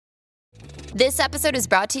This episode is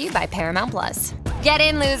brought to you by Paramount Plus. Get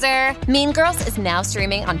in, loser! Mean Girls is now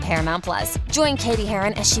streaming on Paramount Plus. Join Katie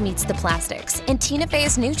Heron as she meets the plastics in Tina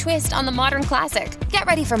Fey's new twist on the modern classic. Get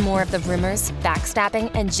ready for more of the rumors,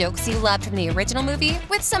 backstabbing, and jokes you loved from the original movie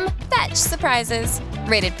with some fetch surprises.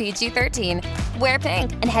 Rated PG-13. Wear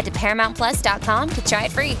pink and head to ParamountPlus.com to try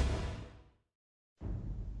it free.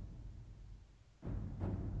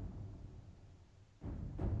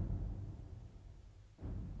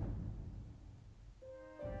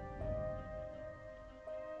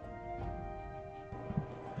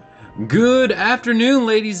 Good afternoon,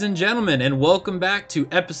 ladies and gentlemen, and welcome back to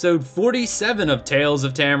episode 47 of Tales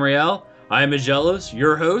of Tamriel. I am Agelos,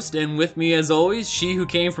 your host, and with me as always, she who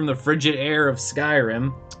came from the frigid air of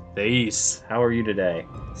Skyrim, Thais. How are you today?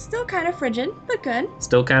 Still kind of frigid, but good.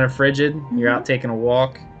 Still kind of frigid? Mm-hmm. You're out taking a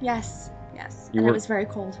walk? Yes. And it was very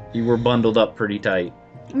cold. You were bundled up pretty tight.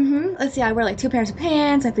 Mm-hmm. Let's see, I wear like 2 pairs of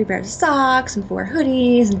pants, 3 pairs of socks, and 4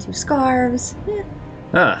 hoodies, and 2 scarves.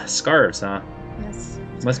 Yeah. Scarves, huh? Yes.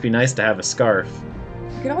 Must be nice to have a scarf.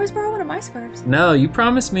 You could always borrow one of my scarves. No, you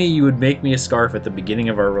promised me you would make me a scarf at the beginning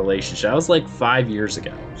of our relationship. That was like 5 years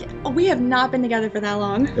ago. Yeah. Oh, we have not been together for that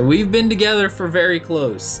long. We've been together for very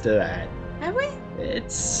close to that. Have we?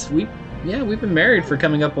 We've been married for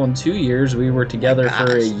coming up on 2 years. We were together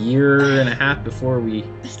for a year and a half before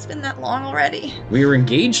It's been that long already. We were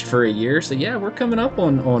engaged for a year, so yeah, we're coming up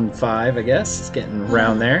on 5, I guess. It's getting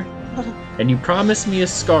around there. And you promised me a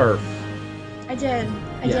scarf. I did,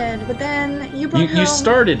 but then you brought home... You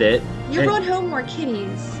started it. You brought home more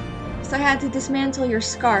kitties, so I had to dismantle your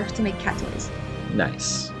scarf to make cat toys.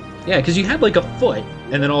 Nice. Yeah, because you had like a foot,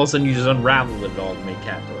 and then all of a sudden you just unraveled it all to make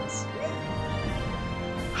cat toys.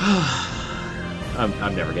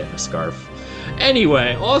 I'm never getting a scarf.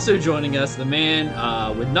 Anyway, also joining us, the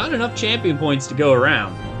man with not enough champion points to go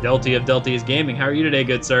around, Delty of Delty's Gaming. How are you today,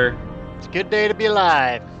 good sir? It's a good day to be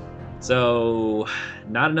alive. So,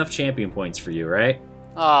 not enough champion points for you, right?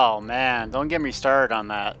 Oh, man. Don't get me started on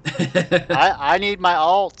that. I need my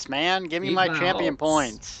alts, man. Give me my champion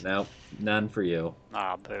points. Nope, none for you.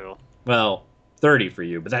 Aw, boo. Well, 30 for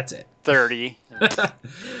you, but that's it. 30.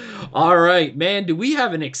 All right, man, do we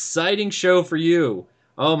have an exciting show for you?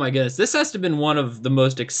 Oh, my goodness. This has to have been one of the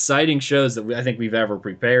most exciting shows that I think we've ever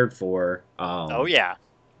prepared for. Oh, yeah.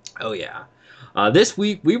 Oh, yeah. This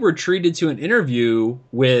week, we were treated to an interview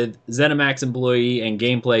with ZeniMax employee and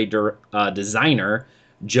gameplay designer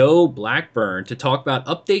Joe Blackburn to talk about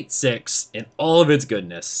Update 6 and all of its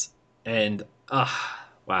goodness. And,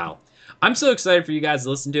 wow. I'm so excited for you guys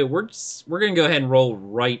to listen to it. We're going to go ahead and roll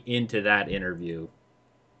right into that interview.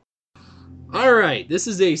 All right, this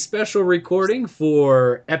is a special recording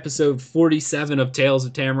for episode 47 of Tales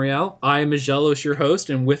of Tamriel. I am Agelos, your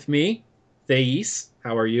host, and with me, Thais.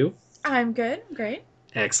 How are you? I'm good. Great.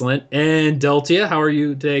 Excellent. And Deltia, how are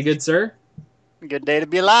you today, good sir? Good day to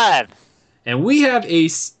be alive. And we have a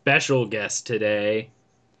special guest today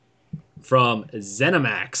from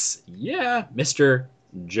ZeniMax. Yeah, Mr.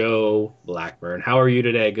 Joe Blackburn. How are you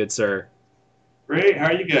today, good sir? Great. How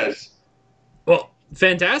are you guys? Well,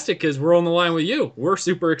 fantastic, because we're on the line with you. We're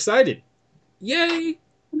super excited. Yay!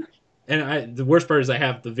 And the worst part is I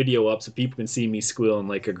have the video up so people can see me squealing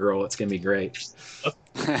like a girl. It's going to be great.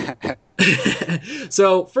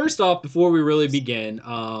 So, first off, before we really begin,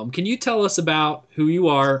 can you tell us about who you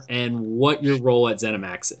are and what your role at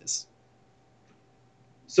ZeniMax is?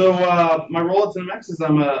 So, my role at ZeniMax is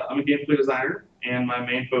I'm a gameplay designer, and my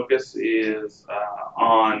main focus is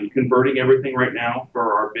on converting everything right now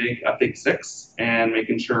for our big Update 6 and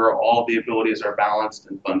making sure all the abilities are balanced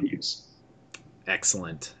and fun to use.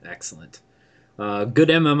 Excellent. Good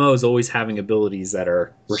MMOs always having abilities that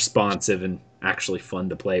are responsive and actually fun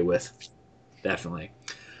to play with. Definitely.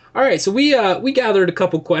 All right, so we gathered a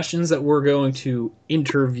couple questions that we're going to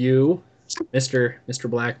interview Mr.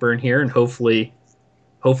 Blackburn here, and hopefully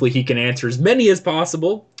he can answer as many as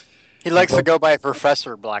possible. He likes to go by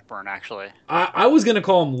Professor Blackburn, actually. I was going to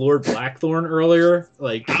call him Lord Blackthorn earlier.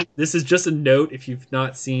 Like, this is just a note if you've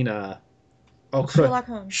not seen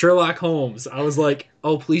Sherlock Holmes. I was like,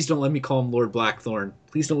 oh, please don't let me call him Lord Blackthorn.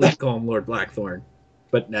 Please don't let me call him Lord Blackthorn.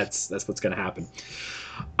 But that's what's going to happen.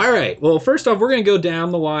 All right. Well, first off, we're going to go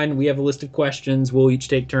down the line. We have a list of questions. We'll each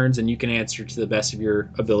take turns, and you can answer to the best of your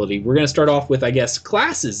ability. We're going to start off with, I guess,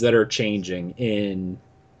 classes that are changing in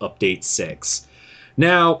Update 6.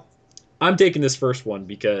 Now, I'm taking this first one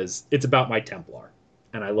because it's about my Templar,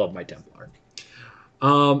 and I love my Templar.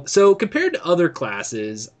 So compared to other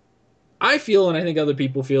classes, I feel, and I think other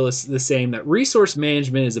people feel the same, that resource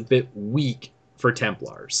management is a bit weak for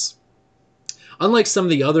Templars. unlike some of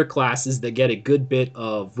the other classes that get a good bit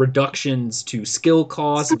of reductions to skill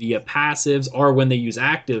costs via passives or when they use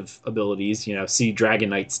active abilities, see Dragon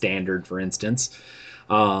Knight Standard, for instance.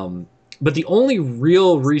 But the only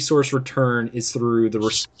real resource return is through the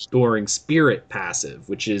Restoring Spirit passive,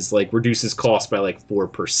 which is reduces cost by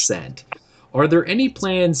 4%. Are there any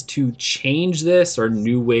plans to change this or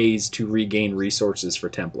new ways to regain resources for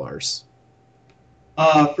Templars?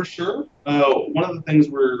 For sure. One of the things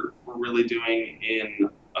we're really doing in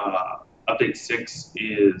Update 6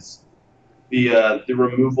 is the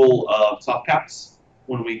removal of soft caps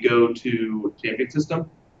when we go to champion system.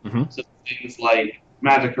 Mm-hmm. So things like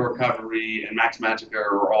Magicka Recovery and Max Magicka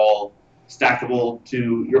are all stackable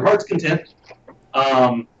to your heart's content.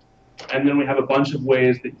 And then we have a bunch of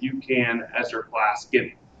ways that you can, as your class,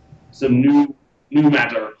 get some new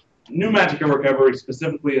Magicka Recovery,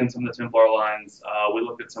 specifically in some of the Templar lines. We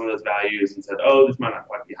looked at some of those values and said, oh, this might not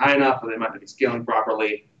quite be high enough, or they might not be scaling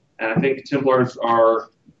properly. And I think Templars are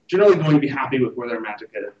generally going to be happy with where their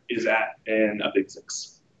Magicka is at in Update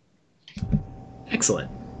 6. Excellent.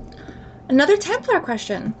 Another Templar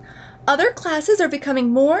question. Other classes are becoming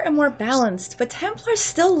more and more balanced, but Templar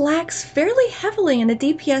still lacks fairly heavily in the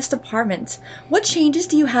DPS department. What changes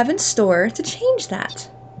do you have in store to change that?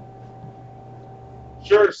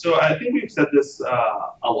 Sure. So I think we've said this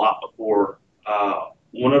a lot before.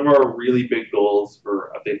 One of our really big goals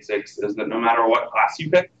for Update 6 is that no matter what class you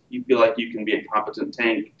pick, you feel like you can be a competent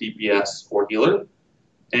tank, DPS, or healer.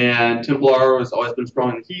 And Templar has always been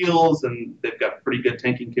strong in the heals, and they've got pretty good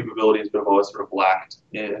tanking capabilities, but have always sort of lacked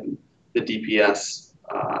in the DPS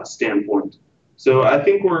standpoint. So I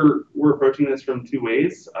think we're approaching this from two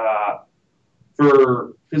ways.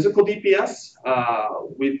 For physical DPS,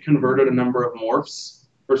 we've converted a number of morphs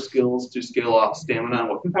for skills to scale off stamina and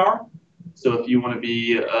weapon power. So if you want to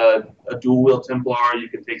be a dual-wield Templar, you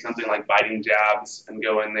can take something like Biting Jabs and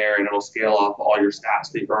go in there, and it'll scale off all your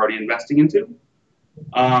stats that you're already investing into.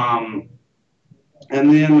 And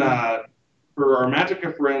then for our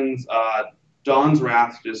Magicka friends, Dawn's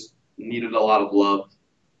Wrath just needed a lot of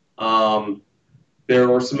love. There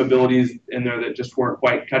were some abilities in there that just weren't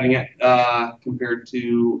quite cutting it compared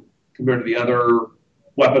to the other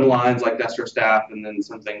weapon lines like Destro Staff, and then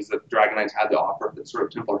some things that Dragon Knights had to offer that sort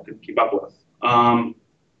of Templar couldn't keep up with.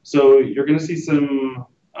 So you're going to see some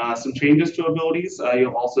changes to abilities.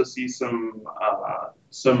 You'll also see some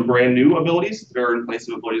brand new abilities that are in place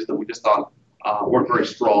of abilities that we just thought weren't very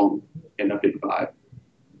strong in Update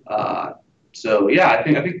 5. So yeah, I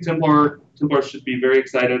think Templars should be very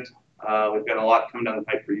excited. We've got a lot coming down the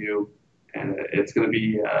pipe for you, and it's going to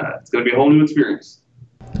be a whole new experience.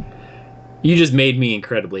 You just made me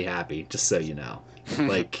incredibly happy, just so you know. I'm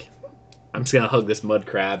just going to hug this mud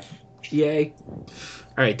crab. Yay. All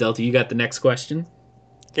right, Delta, you got the next question?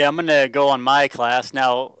 Yeah, I'm going to go on my class.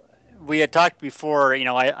 Now, we had talked before,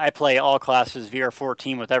 I play all classes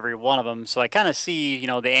VR14 with every one of them, so I kind of see,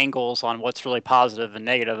 the angles on what's really positive and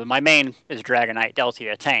negative. And my main is Dragon Knight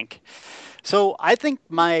Delta, a tank. So I think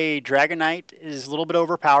my Dragon Knight is a little bit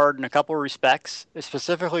overpowered in a couple of respects,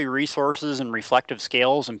 specifically resources and reflective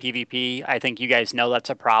scales and PvP. I think you guys know that's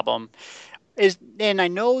a problem. And I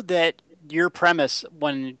know that your premise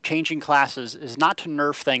when changing classes is not to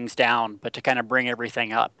nerf things down, but to kind of bring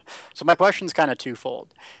everything up. So my question is kind of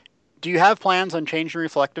twofold. Do you have plans on changing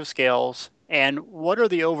reflective scales? And what are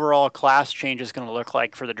the overall class changes going to look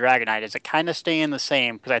like for the Dragon Knight? Is it kind of staying the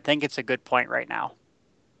same? Because I think it's a good point right now.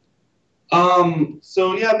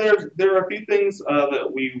 So yeah, there are a few things that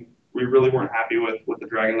we really weren't happy with the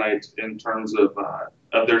Dragon Knight in terms of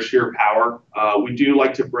their sheer power. We do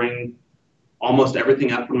like to bring almost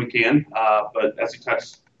everything up when we can, but as you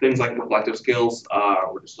touched, things like reflective skills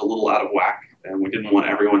were just a little out of whack, and we didn't want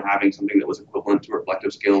everyone having something that was equivalent to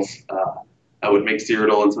reflective skills. That would make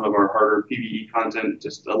Cyrodiil and some of our harder PvE content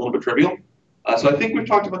just a little bit trivial. So I think we've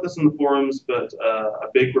talked about this in the forums, but a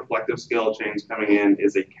big reflective skill change coming in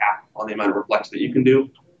is a cap on the amount of reflects that you can do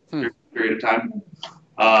for a period of time.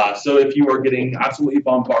 So if you are getting absolutely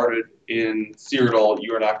bombarded in Cyrodiil,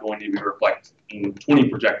 you are not going to be reflecting 20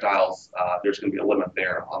 projectiles. There's going to be a limit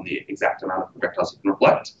there on the exact amount of projectiles you can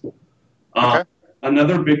reflect. Okay.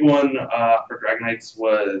 Another big one for Dragon Knights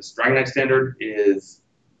was Dragon Knight Standard is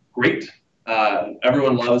great.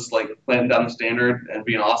 Everyone loves planting down the standard and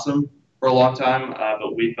being awesome for a long time,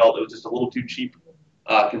 but we felt it was just a little too cheap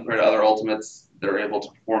compared to other ultimates that are able to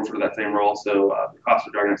perform sort of that same role. So the cost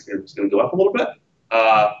of Dragon Knight Standard is going to go up a little bit.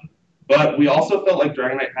 But we also felt like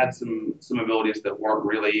Dragon Knight had some abilities that weren't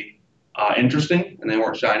really interesting, and they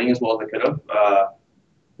weren't shining as well as they could have.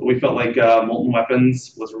 We felt like Molten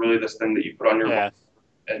Weapons was really this thing that you put on your wall,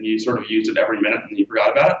 and you sort of used it every minute and you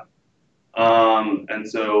forgot about And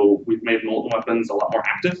so we've made molten weapons a lot more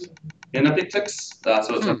active in Update 6. So it's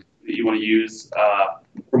something that you want to use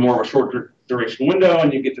for more of a short duration window,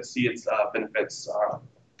 and you get to see its benefits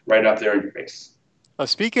right up there in your face.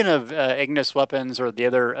 Speaking of Ignis weapons or the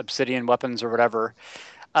other Obsidian weapons or whatever,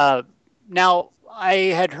 now I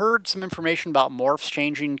had heard some information about morphs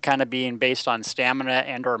changing, kind of being based on stamina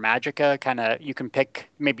and or magicka. Kind of you can pick,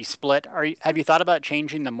 maybe split. Have you thought about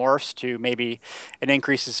changing the morphs to maybe it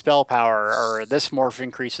increases spell power, or this morph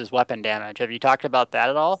increases weapon damage? Have you talked about that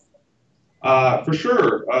at all? For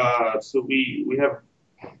sure. So we have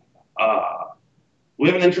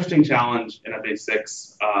an interesting challenge in Update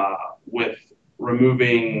 6 with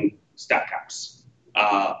removing stat caps.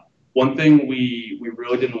 One thing we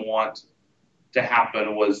really didn't want to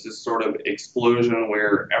happen was this sort of explosion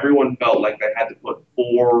where everyone felt like they had to put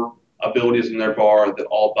 4 abilities in their bar that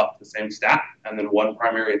all buff the same stat and then 1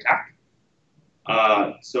 primary attack.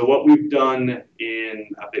 So what we've done in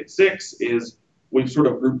Update 6 is we've sort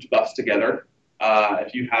of grouped buffs together.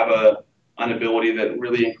 If you have an ability that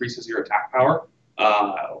really increases your attack power,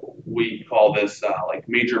 we call this like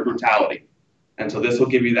Major Brutality. And so this will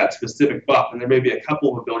give you that specific buff. And there may be a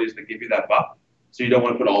couple of abilities that give you that buff. So you don't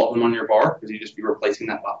want to put all of them on your bar because you just be replacing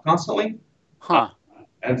that buff constantly.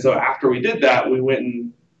 And so after we did that, we went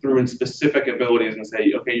and threw in specific abilities and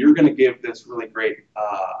say, okay, you're going to give this really great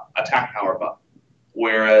attack power buff,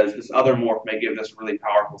 whereas this other morph may give this really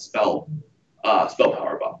powerful spell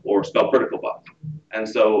power buff or spell critical buff. And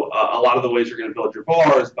so a lot of the ways you're going to build your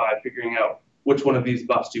bar is by figuring out which one of these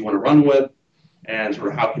buffs do you want to run with, and sort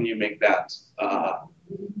of how can you make that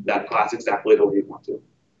class exactly the way you want to.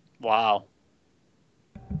 Wow.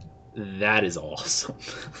 That is awesome.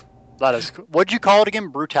 That is cool. What'd you call it again?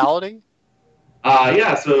 Brutality?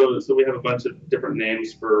 Yeah, so we have a bunch of different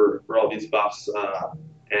names for all these buffs,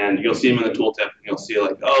 and you'll see them in the tooltip, and you'll see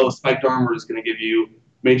like, oh, spiked armor is going to give you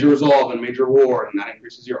major resolve and major war, and that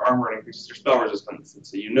increases your armor and increases your spell resistance. And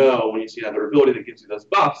so you know when you see another ability that gives you those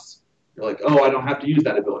buffs, you're like, oh, I don't have to use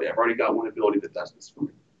that ability. I've already got one ability that does this for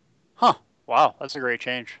me. Huh. Wow, that's a great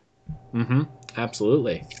change. Mm-hmm.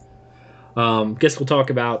 Absolutely. Guess we'll talk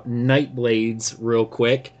about Nightblades real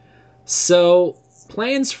quick. So,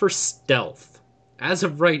 plans for stealth. As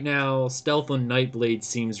of right now, stealth on Nightblade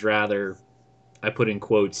seems rather, I put in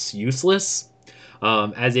quotes, useless.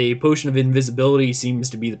 As a potion of invisibility seems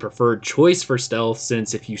to be the preferred choice for stealth,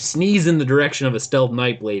 since if you sneeze in the direction of a stealth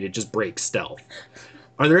Nightblade, it just breaks stealth.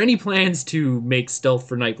 Are there any plans to make stealth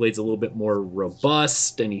for Nightblades a little bit more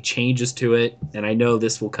robust? Any changes to it? And I know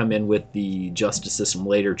this will come in with the Justice System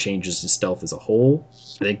later changes to stealth as a whole.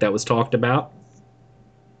 I think that was talked about.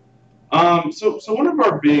 So one of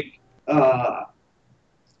our big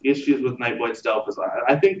issues with Nightblade stealth is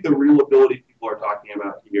I think the real ability people are talking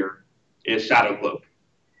about here is Shadow Cloak.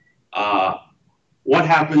 What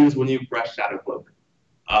happens when you press Shadow Cloak?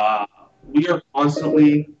 We are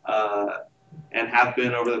constantly and have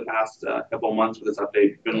been over the past couple months with this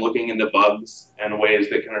update, been looking into bugs and ways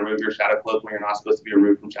that can remove your Shadow Cloak when you're not supposed to be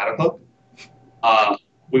removed from Shadow Cloak.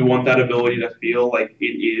 We want that ability to feel like it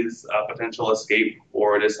is a potential escape,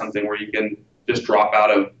 or it is something where you can just drop out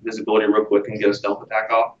of visibility real quick and get a stealth attack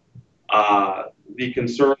off. The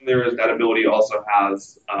concern there is that ability also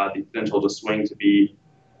has the potential to swing to be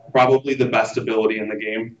probably the best ability in the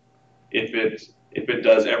game. If it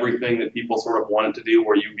does everything that people sort of want it to do,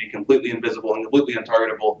 where you'd be completely invisible and completely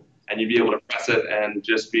untargetable, and you'd be able to press it and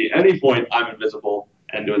just be at any point, I'm invisible,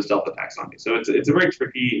 and doing stealth attacks on you. So it's a very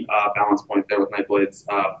tricky balance point there with Nightblades,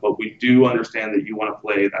 but we do understand that you want to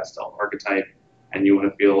play that stealth archetype, and you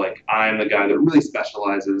want to feel like I'm the guy that really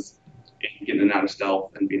specializes in getting out of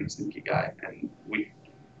stealth and being a sneaky guy. And we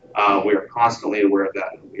are constantly aware of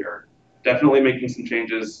that, and we are definitely making some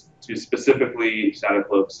changes to specifically Shadow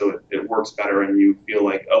Cloak so it works better and you feel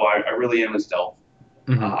like, oh, I really am a stealth.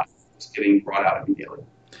 Just getting brought out immediately.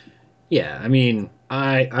 Yeah, I mean,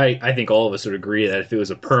 I think all of us would agree that if it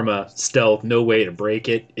was a perma stealth, no way to break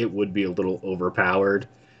it, it would be a little overpowered.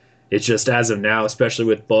 It's just as of now, especially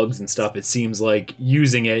with bugs and stuff, it seems like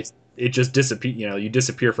using it just disappears. You know, you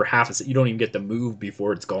disappear for half a second. You don't even get to move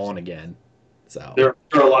before it's gone again. So there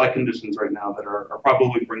are a lot of conditions right now that are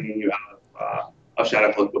probably bringing you out of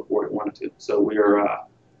Shadow Cloak before it wanted to. So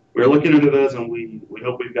we're looking into those, and we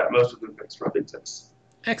hope we've got most of them fixed for Update 6.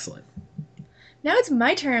 Excellent. Now it's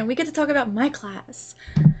my turn. We get to talk about my class.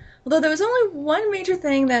 Although there was only one major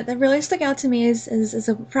thing that really stuck out to me is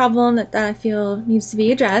a problem that I feel needs to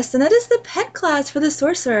be addressed, and that is the pet class for the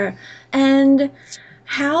Sorcerer, and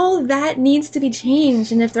how that needs to be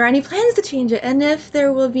changed, and if there are any plans to change it, and if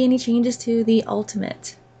there will be any changes to the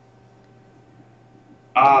Ultimate.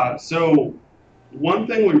 So one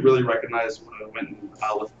thing we really recognized when we went and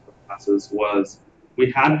looked at the classes was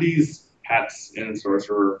we had these pets in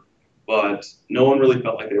Sorcerer, but no one really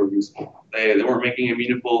felt like they were useful. They weren't making a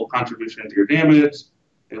meaningful contribution to your damage.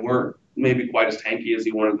 They weren't maybe quite as tanky as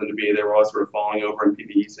you wanted them to be. They were always sort of falling over in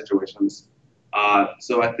PvE situations.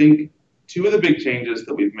 So I think two of the big changes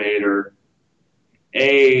that we've made are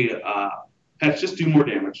pets just do more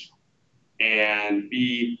damage, and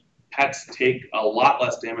B, pets take a lot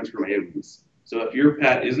less damage from AoEs. So if your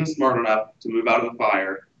pet isn't smart enough to move out of the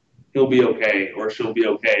fire, he'll be okay, or she'll be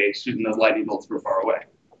okay shooting those lightning bolts from far away.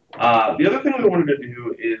 The other thing we wanted to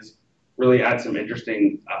do is really add some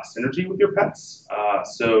interesting synergy with your pets.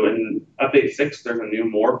 So in Update 6, there's a new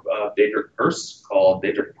morph of Daedric Curse called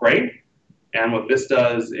Daedric Prey. And what this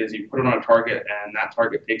does is you put it on a target, and that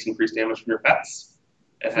target takes increased damage from your pets.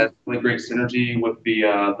 It has really great synergy with the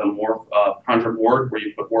morph Conjure Ward, where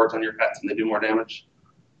you put wards on your pets and they do more damage.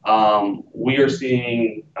 We are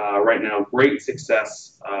seeing right now great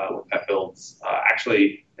success with pet builds.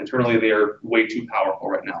 Actually, internally, they are way too powerful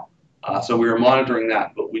right now. So we are monitoring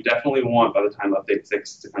that, but we definitely want, by the time Update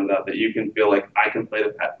 6 to come out, that you can feel like I can play the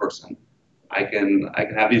pet person. I can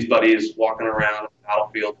have these buddies walking around the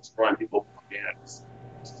battlefield, destroying people. Yeah, it's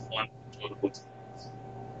fun, enjoyable experience.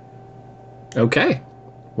 Okay.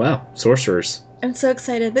 Wow, sorcerers. I'm so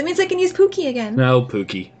excited. That means I can use Pookie again. No,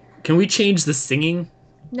 Pookie. Can we change the singing?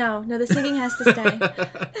 No, the singing has to stay.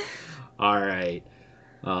 All right.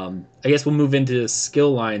 I guess we'll move into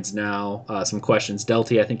skill lines now. Some questions.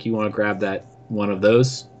 Delty, I think you want to grab that one of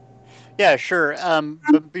those. Yeah, sure.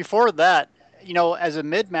 But before that, as a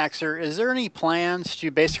mid-maxer, is there any plans to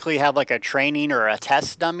basically have like a training or a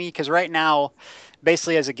test dummy? Because right now,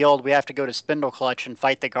 basically as a guild, we have to go to Spindle Clutch and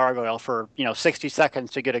fight the gargoyle for 60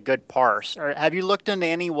 seconds to get a good parse. Or have you looked into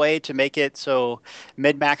any way to make it so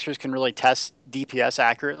mid-maxers can really test DPS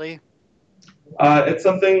accurately? It's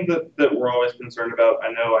something that we're always concerned about.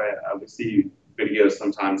 I know I see videos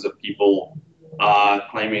sometimes of people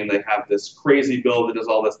claiming they have this crazy build that does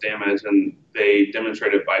all this damage, and they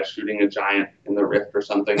demonstrate it by shooting a giant in the rift or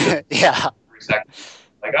something. Yeah. 3 seconds.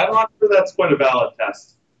 Like, I'm not sure that's quite a valid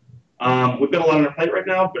test. We've got a lot on our plate right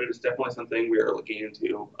now, but it is definitely something we are looking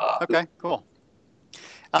into. Okay, cool.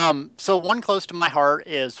 So one close to my heart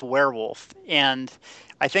is Werewolf, and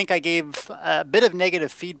I think I gave a bit of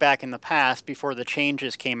negative feedback in the past before the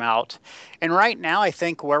changes came out. And right now, I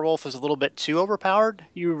think Werewolf is a little bit too overpowered.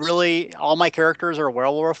 All my characters are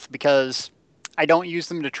Werewolf because I don't use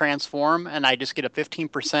them to transform, and I just get a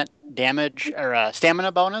 15% damage or a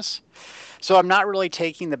stamina bonus. So I'm not really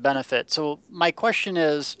taking the benefit. So my question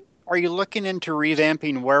is, are you looking into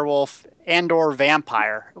revamping Werewolf and or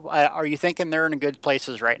Vampire? Are you thinking they're in good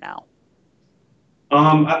places right now?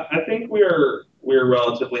 I think we're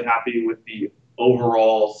relatively happy with the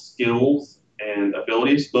overall skills and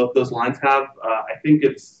abilities both those lines have. I think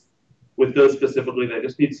it's with those specifically, they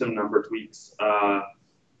just need some number tweaks.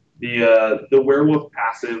 The werewolf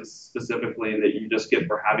passives specifically that you just get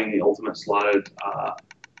for having the ultimate slotted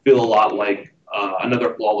feel a lot like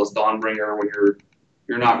another flawless Dawnbringer, where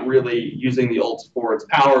you're not really using the ult for its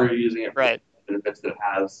power, you're using it for the benefits that it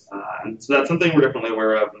has. And so that's something we're definitely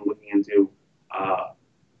aware of and looking into.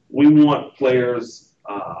 We want players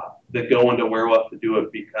that go into werewolf to do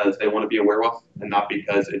it because they want to be a werewolf and not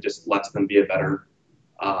because it just lets them be a better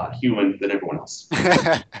human than everyone else.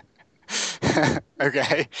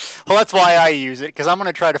 Okay. Well, that's why I use it, because I'm going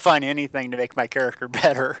to try to find anything to make my character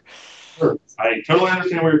better. Sure. I totally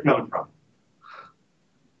understand where you're coming from.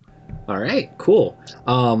 All right, cool.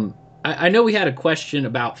 I know we had a question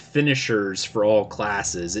about finishers for all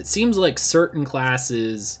classes. It seems like certain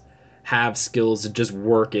classes have skills that just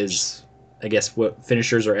work as, I guess, what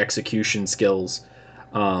finishers or execution skills,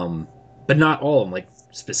 but not all of them. Like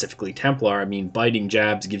specifically Templar, I mean, biting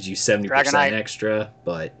jabs gives you 70% Dragonite extra,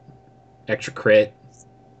 but extra crit.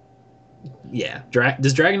 Yeah,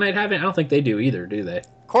 does Dragonite have it? I don't think they do either, do they?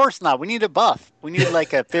 Of course not. We need a buff. We need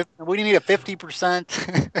like a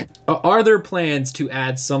 50%. Are there plans to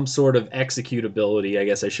add some sort of executability, I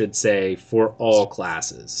guess I should say, for all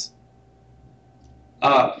classes?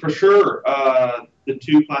 For sure. The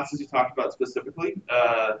two classes you talked about specifically,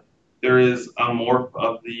 there is a morph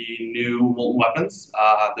of the new molten weapons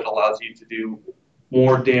that allows you to do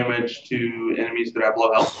more damage to enemies that have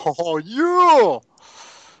low health. Oh, yeah!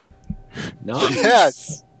 Nice.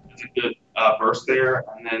 Yes. It's a good burst there.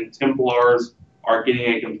 And then Templars are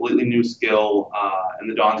getting a completely new skill in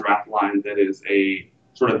the Dawn's Wrath line that is a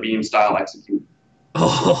sort of beam style execute.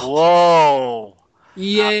 Oh. Whoa!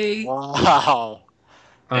 Yay! Wow!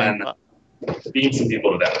 And beam some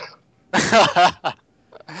people to death.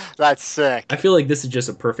 That's sick. I feel like this is just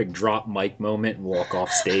a perfect drop mic moment and walk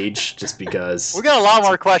off stage just because. We got a lot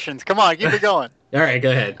more questions. Come on, keep it going. All right,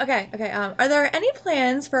 go ahead. Okay. Are there any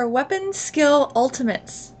plans for weapon skill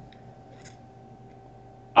ultimates?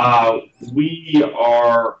 We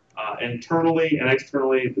are internally and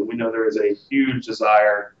externally, we know there is a huge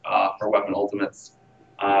desire for weapon ultimates.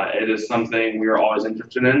 It is something we are always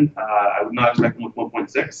interested in. I would not expect them with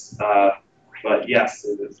 1.6, but yes,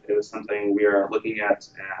 it is something we are looking at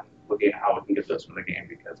and looking at how we can get those from the game,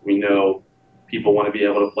 because we know people want to be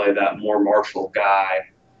able to play that more martial guy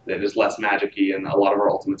that is less magic-y, and a lot of our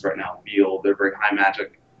ultimates right now feel they're very high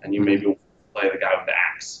magic, and you maybe want to play the guy with the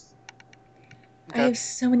axe. I have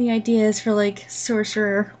so many ideas for like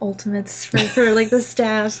sorcerer ultimates for like the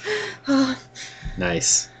staffs. Oh.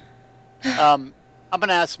 Nice. I'm going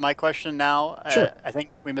to ask my question now. Sure. I think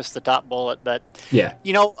we missed the top bullet, but Yeah.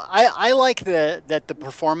 I like that the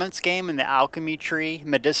performance game in the alchemy tree,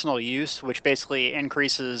 medicinal use, which basically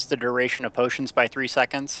increases the duration of potions by 3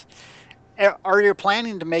 seconds. Are you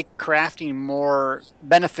planning to make crafting more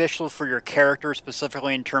beneficial for your character,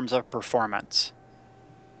 specifically in terms of performance?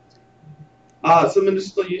 So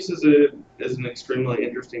medicinal use is an extremely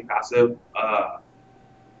interesting passive.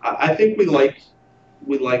 I think we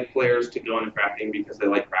like players to go into crafting because they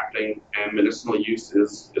like crafting, and medicinal use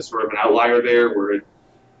is sort of an outlier there, where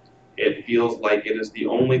it feels like it is the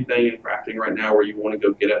only thing in crafting right now where you want to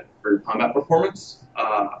go get it for your combat performance.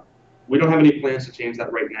 We don't have any plans to change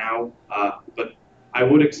that right now, but I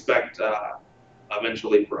would expect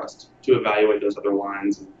eventually for us to evaluate those other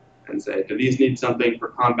lines and say, do these need something for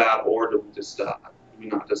combat, or do we just do we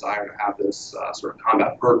not desire to have this sort of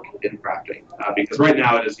combat perk in crafting? Because right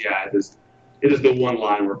now it is the one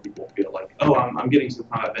line where people feel like, oh, I'm getting some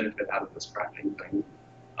combat benefit out of this crafting thing,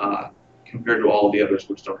 compared to all of the others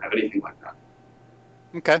which don't have anything like that.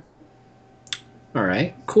 Okay. All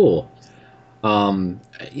right. Cool.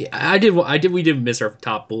 We did miss our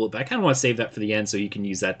top bullet, but I kind of want to save that for the end so you can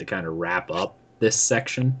use that to kind of wrap up this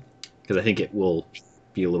section, because I think it will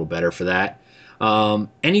be a little better for that.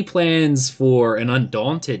 Any plans for an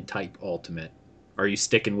Undaunted type ultimate? Are you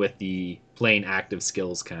sticking with the plain active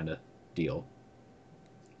skills kind of deal?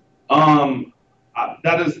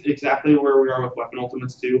 That is exactly where we are with weapon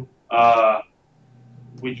ultimates too.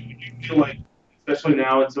 We do feel like, especially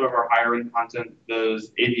now in some of our higher end content,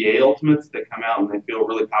 those AVA ultimates that come out and they feel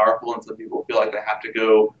really powerful, and some people feel like they have to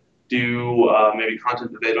go do maybe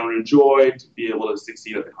content that they don't enjoy to be able to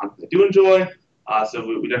succeed at the content they do enjoy. So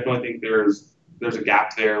we definitely think there's a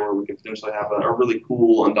gap there where we could potentially have a really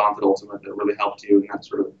cool Undaunted ultimate that really helped you in that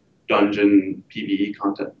sort of dungeon PvE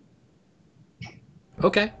content.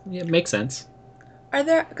 Okay, yeah, makes sense. Are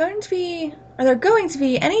there going to be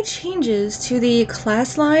any changes to the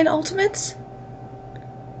class line ultimates?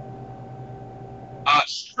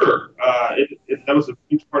 Sure. That was a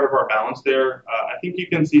huge part of our balance there. I think you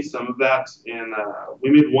can see some of that in. We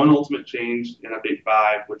made one ultimate change in Update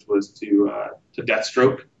 5, which was to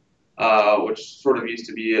Deathstroke, which sort of used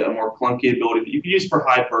to be a more clunky ability that you could use for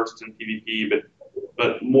high bursts in PvP,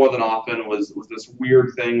 but more than often was this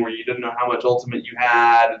weird thing where you didn't know how much ultimate you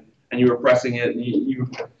had, and you were pressing it, and you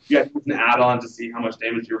had to use an add-on to see how much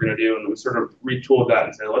damage you were going to do, and we sort of retooled that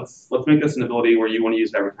and said, let's make this an ability where you want to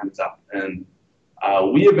use it every time it's up. And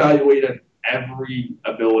we evaluated every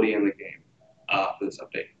ability in the game for this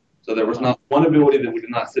update. So there was not one ability that we did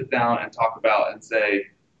not sit down and talk about and say,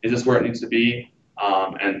 is this where it needs to be?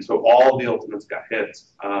 And so all the ultimates got hit.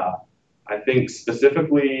 I think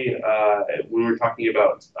specifically when we were talking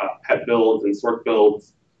about pet builds and sort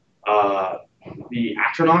builds, the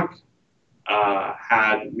Atronach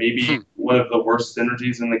had maybe one of the worst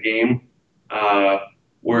synergies in the game,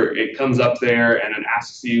 where it comes up there and it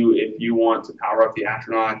asks you if you want to power up the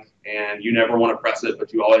Atronach, and you never want to press it,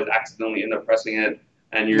 but you always accidentally end up pressing it,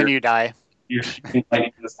 and then you die. You're shooting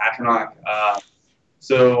lightning in this Atronach.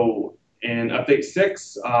 So in Update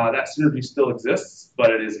 6, that synergy still exists,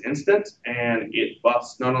 but it is instant, and it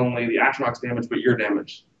buffs not only the Atronach's damage, but your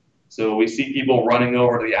damage. So we see people running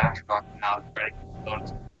over to the Atronach now trying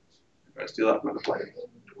to steal that from the player.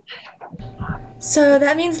 So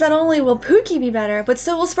that means not only will Pookie be better, but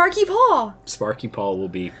so will Sparky Paw. Sparky Paw will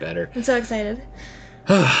be better. I'm so excited.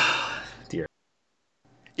 Dear.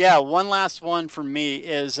 Yeah, one last one for me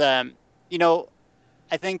is, I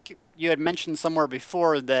think you had mentioned somewhere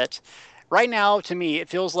before that right now, to me, it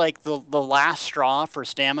feels like the last straw for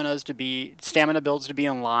stamina builds to be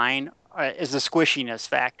in line is the squishiness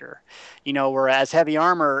factor. Whereas heavy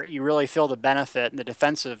armor, you really feel the benefit and the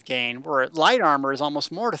defensive gain, where light armor is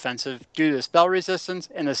almost more defensive due to the spell resistance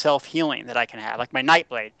and the self-healing that I can have. Like my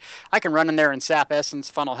Nightblade, I can run in there and sap essence,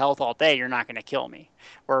 funnel health all day, you're not going to kill me.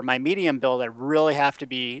 Or my medium build, I really have to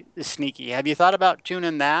be sneaky. Have you thought about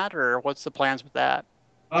tuning that, or what's the plans with that?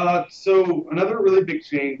 So another really big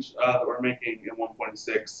change that we're making in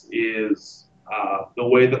 1.6 is the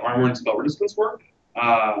way that armor and spell resistance work.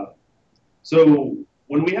 So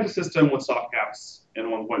when we had a system with soft caps in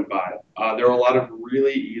 1.5, there were a lot of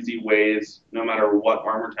really easy ways, no matter what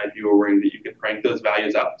armor type you were wearing, that you could crank those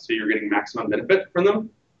values up so you're getting maximum benefit from them.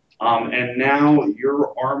 And now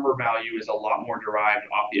your armor value is a lot more derived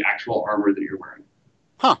off the actual armor that you're wearing.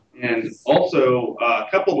 Huh. And also,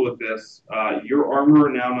 coupled with this, your armor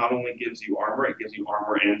now not only gives you armor, it gives you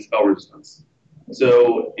armor and spell resistance.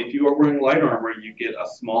 So if you are wearing light armor, you get a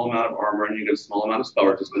small amount of armor and you get a small amount of spell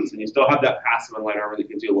resistance, and you still have that passive in light armor that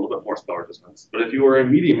gives you a little bit more spell resistance. But if you are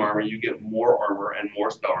in medium armor, you get more armor and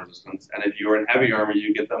more spell resistance. And if you are in heavy armor,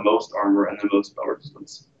 you get the most armor and the most spell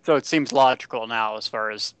resistance. So it seems logical now as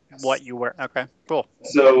far as what you wear. Okay, cool.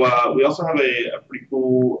 So we also have a pretty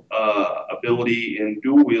cool ability in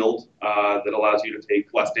dual wield that allows you to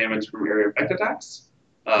take less damage from area effect attacks.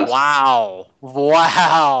 Wow.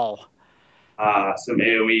 Some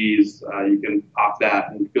AoEs, you can pop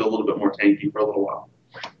that and feel a little bit more tanky for a little while.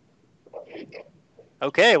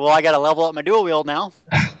 Okay, well, I got to level up my dual wield now.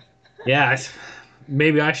 Yeah,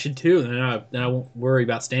 maybe I should too. Then I won't worry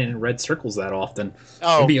about standing in red circles that often.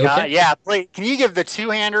 Oh, be God, okay. yeah. Please, can you give the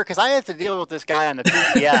two-hander? Because I have to deal with this guy on the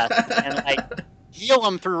PTS and like heal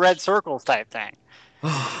him through red circles type thing.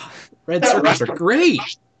 Red circles are great.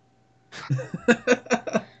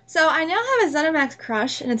 So I now have a ZeniMax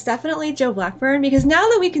crush, and it's definitely Joe Blackburn, because now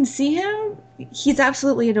that we can see him, he's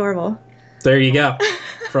absolutely adorable. There you go.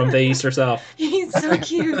 From the East herself. He's so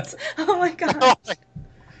cute. Oh my god.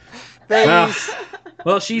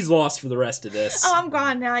 Well, she's lost for the rest of this. Oh, I'm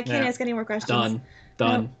gone now. I can't ask any more questions. Done.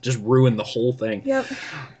 Nope. Just ruined the whole thing. Yep.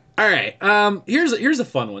 All right. Here's a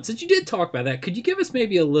fun one. Since you did talk about that, could you give us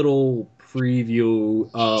maybe a little preview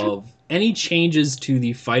of any changes to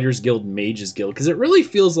the Fighters Guild Mages Guild? Because it really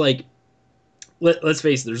feels like, let's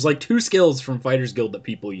face it, there's like two skills from Fighters Guild that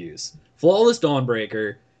people use: Flawless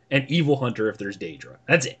Dawnbreaker and Evil Hunter if there's Daedra.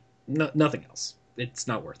 That's it. Nothing else. It's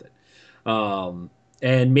not worth it.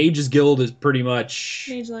 And Mages Guild is pretty much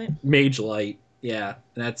Mage Light. Yeah,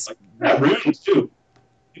 that's that runes too.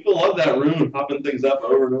 People love that rune, popping things up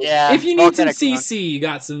over and over. Yeah. If you need some CC, you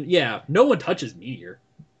got some. Yeah, no one touches Meteor.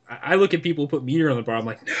 I look at people who put Meteor on the bar. I'm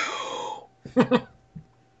like, no.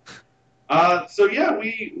 So yeah,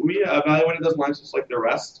 we evaluated those lines just like the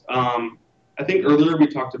rest. I think earlier we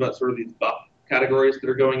talked about sort of these buff categories that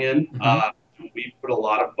are going in. Mm-hmm. We put a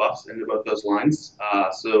lot of buffs into both those lines.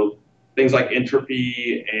 So things like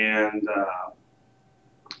Entropy and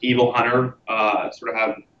Evil Hunter sort of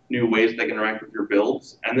have new ways they can interact with your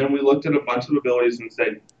builds. And then we looked at a bunch of abilities and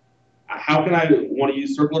said, how can I want to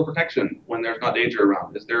use Circle of Protection when there's not Daedra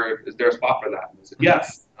around? Is there a spot for that? And I said,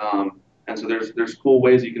 yes. And so there's cool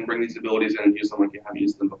ways you can bring these abilities in and use them like you haven't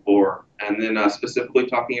used them before. And then specifically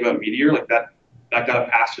talking about Meteor, like that got a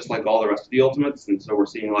pass just like all the rest of the ultimates. And so we're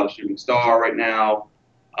seeing a lot of Shooting Star right now.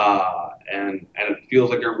 And it feels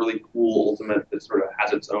like a really cool ultimate that sort of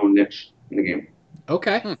has its own niche in the game.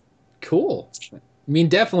 Okay, cool. I mean,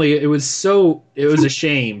 definitely, it was a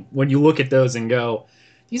shame when you look at those and go,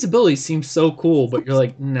 these abilities seem so cool, but you're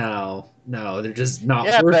like, no, they're just not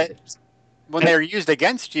worth it. When they're used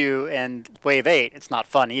against you in Wave 8, it's not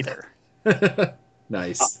fun either.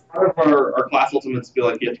 Nice. Part of our class ultimates feel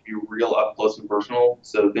like you have to be real up close and personal.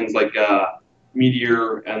 So things like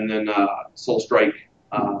Meteor and then Soul Strike.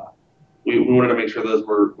 We wanted to make sure those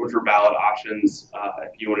were valid options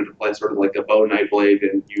if you wanted to play sort of like a bow Nightblade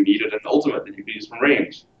and you needed an ultimate that you could use from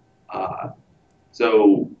range.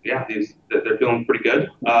 So yeah, they're feeling pretty good.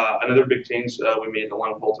 Another big change we made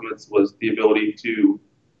along with ultimates was the ability to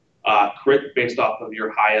crit based off of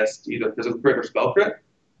your highest either physical crit or spell crit.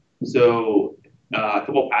 So a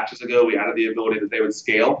couple of patches ago, we added the ability that they would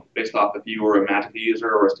scale based off if you were a magic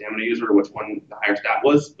user or a stamina user, or which one the higher stat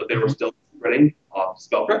was, but they were still critting off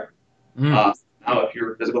spell crit. Now, if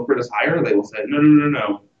your physical crit is higher, they will say,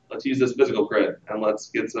 no. Let's use this physical crit, and let's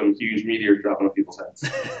get some huge meteors dropping on people's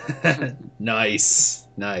heads. Nice.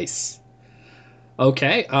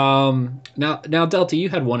 Okay. Now, Delta, you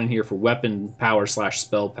had one in here for weapon power /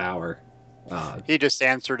 spell power. He just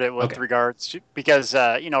answered it with regards to, because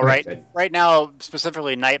right now,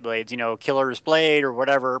 specifically Nightblades, Killer's Blade or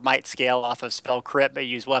whatever might scale off of spell crit but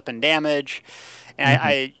use weapon damage. And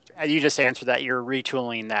I you just answered that. You're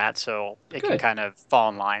retooling that so it can Good. kind of fall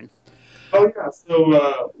in line. Oh yeah.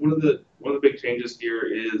 So one of the big changes here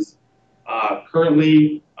is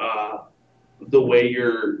currently the way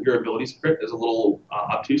your abilities crit is a little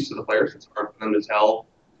obtuse to the players. It's hard for them to tell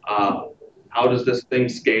how does this thing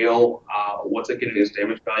scale, what's it getting its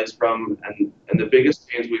damage values from, and the biggest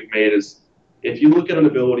change we've made is if you look at an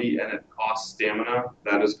ability and it costs stamina,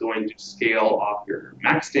 that is going to scale off your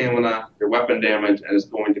max stamina, your weapon damage, and is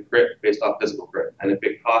going to crit based off physical crit. And if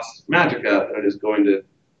it costs magicka, then it is going to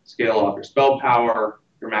scale off your spell power,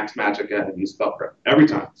 your max magicka, and use spell crit every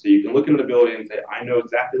time. So you can look at an ability and say, I know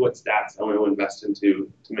exactly what stats I want to invest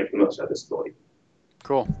into to make the most out of this ability.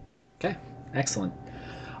 Cool. Okay, excellent.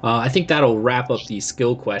 I think that'll wrap up these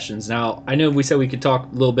skill questions. Now, I know we said we could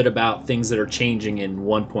talk a little bit about things that are changing in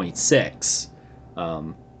 1.6.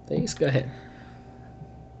 Thanks, go ahead.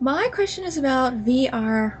 My question is about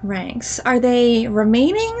VR ranks. Are they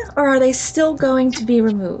remaining or are they still going to be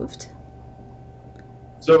removed?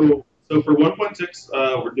 So for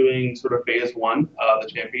 1.6, we're doing sort of phase 1, the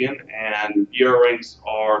champion, and VR ranks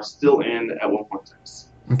are still in at 1.6.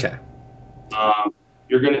 Okay.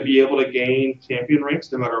 You're going to be able to gain champion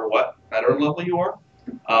ranks no matter what veteran level you are,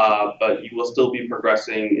 but you will still be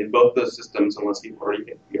progressing in both those systems unless you've already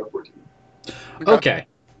hit VR 14. Okay.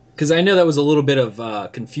 Because I know that was a little bit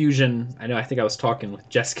of confusion. I think I was talking with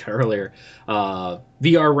Jessica earlier.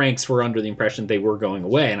 VR ranks were under the impression they were going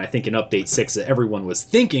away, and I think in Update 6 everyone was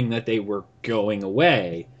thinking that they were going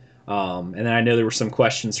away. And then I know there were some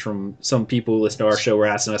questions from some people who listen to our show were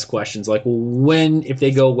asking us questions like, well, if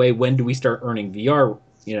they go away, when do we start earning VR,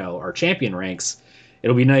 our champion ranks?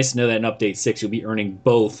 It'll be nice to know that in Update 6 you'll be earning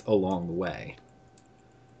both along the way.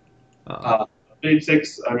 Update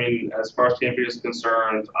 6, as far as champion is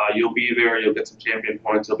concerned, you'll be there, you'll get some champion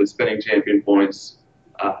points, you'll be spending champion points,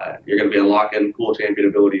 you're going to be unlocking cool champion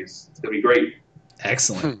abilities. It's going to be great.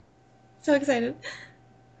 Excellent. So excited.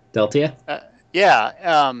 Deltia?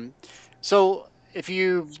 Yeah. So if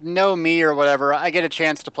you know me or whatever, I get a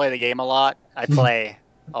chance to play the game a lot. I play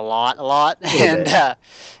a lot. And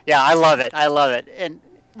yeah, I love it. And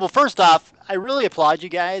well, first off, I really applaud you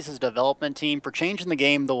guys as a development team for changing the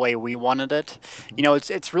game the way we wanted it.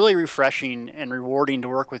 It's really refreshing and rewarding to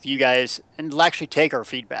work with you guys and to actually take our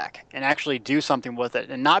feedback and actually do something with it.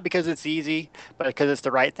 And not because it's easy, but because it's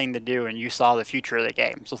the right thing to do and you saw the future of the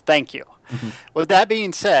game. So thank you. Mm-hmm. With that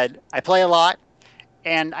being said, I play a lot.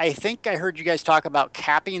 And I think I heard you guys talk about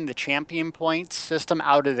capping the champion points system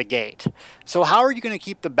out of the gate. So how are you going to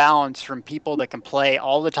keep the balance from people that can play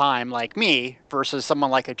all the time like me versus someone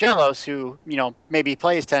like a Jealous who, maybe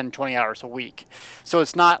plays 10, 20 hours a week? So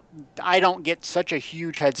it's not, I don't get such a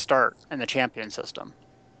huge head start in the champion system.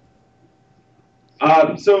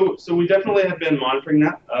 So we definitely have been monitoring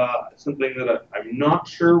that. Something that I'm not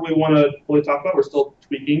sure we want to fully talk about. We're still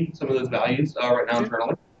tweaking some of those values right now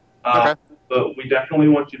internally. Okay. But we definitely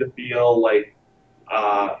want you to feel like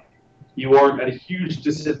you aren't at a huge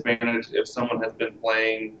disadvantage if someone has been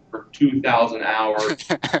playing for 2,000 hours,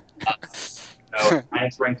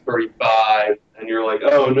 science rank 35, and you're like,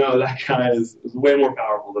 oh no, that guy is way more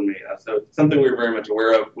powerful than me. So it's something we're very much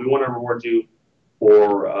aware of. We want to reward you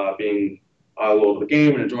for being loyal to the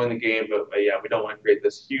game and enjoying the game, but yeah, we don't want to create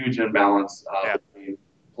this huge imbalance between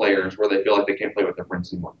players where they feel like they can't play with their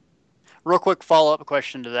friends anymore. Real quick follow-up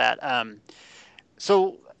question to that.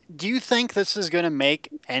 So do you think this is going to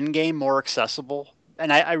make Endgame more accessible?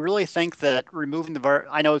 And I really think that removing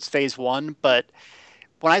I know it's phase 1, but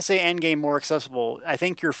when I say Endgame more accessible, I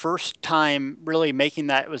think your first time really making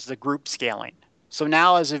that was the group scaling. So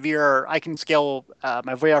now as a VR, I can scale,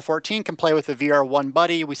 my VR 14 can play with a VR 1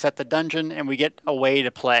 buddy, we set the dungeon, and we get a way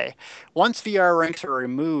to play. Once VR ranks are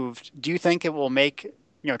removed, do you think it will make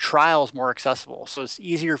trials more accessible, so it's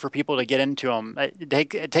easier for people to get into them?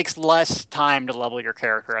 It takes less time to level your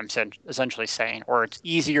character, I'm essentially saying, or it's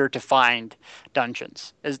easier to find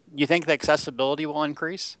dungeons. Do you think the accessibility will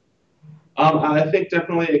increase? I think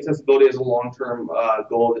definitely accessibility is a long-term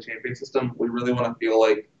goal of the champion system. We really want to feel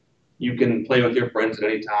like you can play with your friends at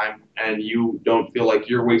any time, and you don't feel like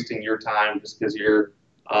you're wasting your time just because you're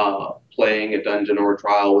playing a dungeon or a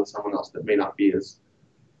trial with someone else that may not be as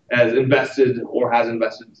invested or has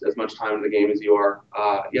invested as much time in the game as you are.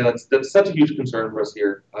 That's such a huge concern for us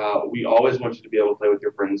here. We always want you to be able to play with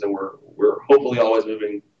your friends, and we're hopefully always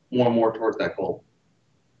moving more and more towards that goal.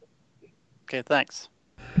 Okay, thanks.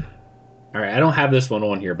 All right, I don't have this one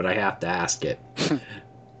on here, but I have to ask it.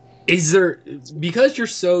 Is there, because you're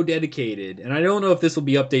so dedicated, and I don't know if this will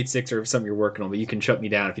be Update 6 or something you're working on, but you can shut me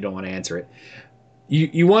down if you don't want to answer it.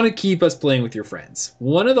 you want to keep us playing with your friends.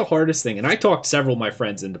 One of the hardest thing, and I talked several of my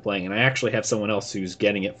friends into playing, and I actually have someone else who's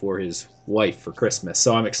getting it for his wife for Christmas,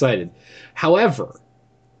 so I'm excited. However,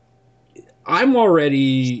 I'm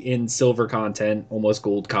already in silver content, almost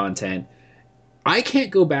gold content. I can't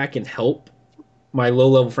go back and help my low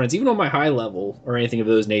level friends, even on my high level or anything of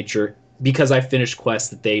those nature, because I finished quests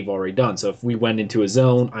that they've already done. So if we went into a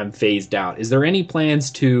zone, I'm phased out. Is there any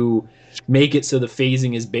plans to make it so the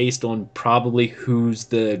phasing is based on probably who's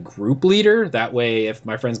the group leader? That way, if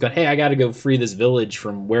my friend's gone, hey, I got to go free this village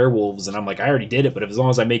from werewolves, and I'm like, I already did it, but as long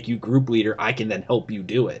as I make you group leader, I can then help you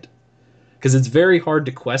do it. Because it's very hard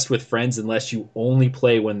to quest with friends unless you only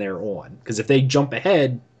play when they're on. Because if they jump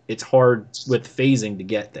ahead, it's hard with phasing to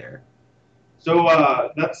get there.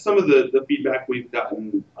 So that's some of the feedback we've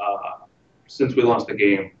gotten since we launched the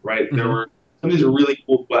game, right? Mm-hmm. There were some of these really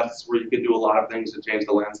cool quests where you could do a lot of things to change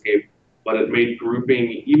the landscape, but it made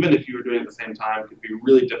grouping, even if you were doing it at the same time, could be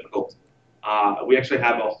really difficult. We actually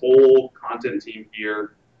have a whole content team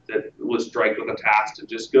here that was striked with a task to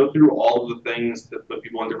just go through all of the things that put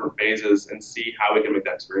people in different phases and see how we can make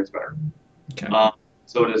that experience better. Okay.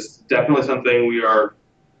 So it is definitely something we are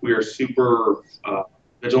super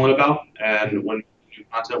vigilant about, and when we do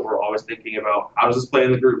content, we're always thinking about how does this play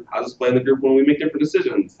in the group? How does this play in the group when we make different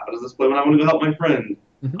decisions? How does this play when I want to go help my friend?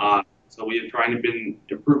 Mm-hmm. So we have trying to been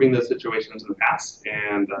improving those situations in the past,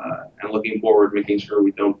 and looking forward, making sure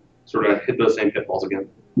we don't sort of hit those same pitfalls again.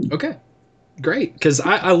 Okay, great. Because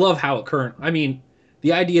I love how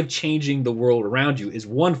the idea of changing the world around you is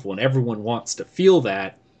wonderful, and everyone wants to feel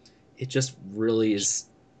that. It just really is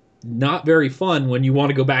not very fun when you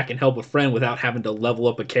want to go back and help a friend without having to level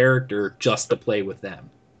up a character just to play with them.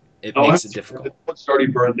 It makes it difficult. It's already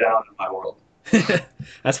burned down in my world.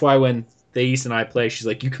 That's why when Thais and I play, she's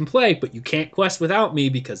like, you can play, but you can't quest without me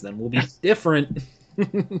because then we'll be different.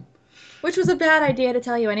 Which was a bad idea to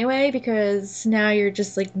tell you anyway, because now you're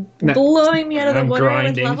just like blowing me out of the water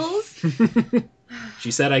with levels.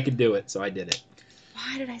 She said I could do it, so I did it.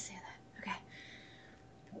 Why did I say that? Okay.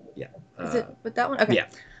 Yeah. Is it with that one? Okay. Yeah.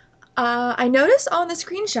 I noticed on the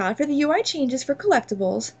screenshot for the UI changes for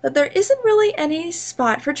collectibles that there isn't really any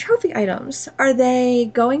spot for trophy items. Are they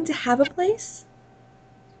going to have a place?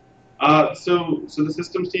 So the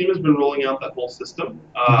systems team has been rolling out that whole system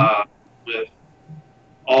with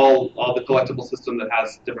all the collectible system that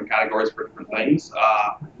has different categories for different things.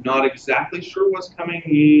 Not exactly sure what's coming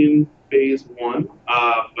in phase 1,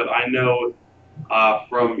 but I know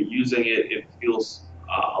from using it, it feels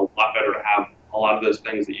a lot better to have a lot of those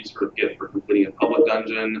things that you sort of get for completing a public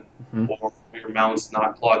dungeon, or your mounts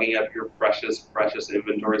not clogging up your precious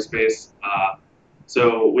inventory space.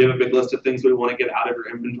 So we have a big list of things we want to get out of your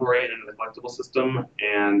inventory and into the collectible system,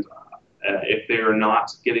 and if they are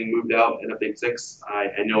not getting moved out in Update 6,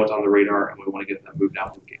 I know it's on the radar, and we want to get them moved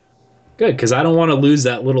out in the game. Good, because I don't want to lose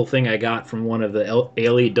that little thing I got from one of the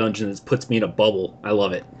ALE dungeons that puts me in a bubble. I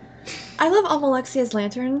love it. I love Almalexia's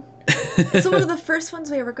lantern. It's one of the first ones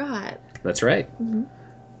we ever got. That's right. Mm-hmm.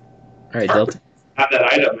 All right, Delta. Have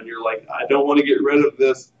that item, and you're like, I don't want to get rid of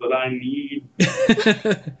this, but I need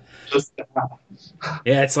just that.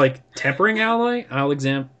 Yeah, it's like tempering alloy.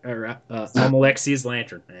 Almalexia's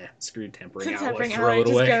lantern. Screw tempering alloy. Throw it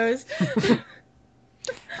away. Just goes.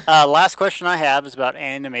 Last question I have is about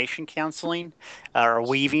animation canceling, or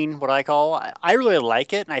weaving, what I call. I really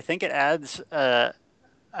like it, and I think it adds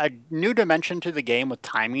a new dimension to the game with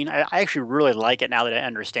timing. I actually really like it now that I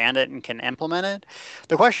understand it and can implement it.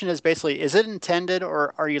 The question is basically, is it intended,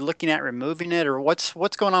 or are you looking at removing it, or what's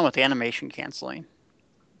going on with the animation canceling?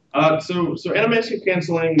 So animation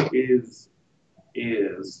canceling is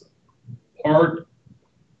part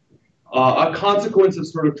a consequence of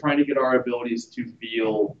sort of trying to get our abilities to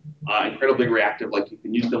feel incredibly reactive, like you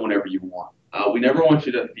can use them whenever you want. We never want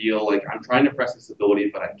you to feel like I'm trying to press this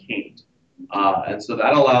ability, but I can't. And so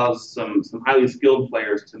that allows some highly skilled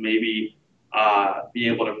players to maybe be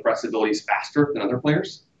able to press abilities faster than other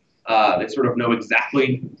players. They sort of know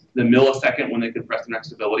exactly the millisecond when they can press the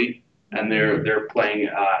next ability, and they're playing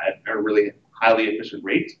at a really highly efficient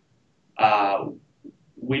rate.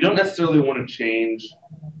 We don't necessarily want to change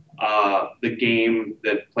the game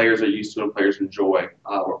that players are used to and players enjoy,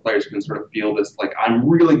 where players can sort of feel this, like, I'm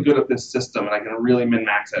really good at this system and I can really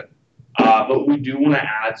min-max it. But we do want to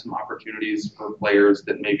add some opportunities for players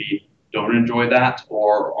that maybe don't enjoy that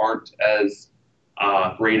or aren't as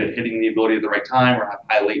great at hitting the ability at the right time or have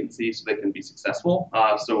high latency so they can be successful.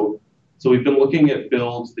 So we've been looking at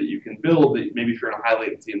builds that you can build that maybe if you're in a high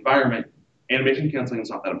latency environment, animation canceling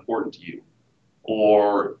is not that important to you.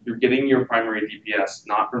 Or you're getting your primary DPS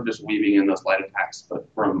not from just weaving in those light attacks, but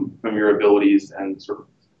from your abilities and sort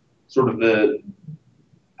of the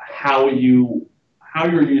how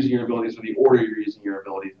you're using your abilities or the order you're using your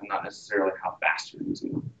abilities, and not necessarily how fast you're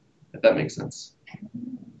using them. If that makes sense.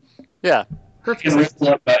 Yeah. Perfect. I can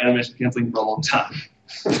about animation canceling for a long time.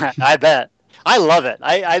 I bet. I love it.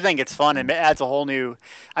 I think it's fun, and it adds a whole new.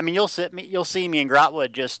 I mean, you'll see me in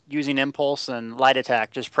Grotwood just using impulse and light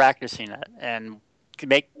attack, just practicing it, and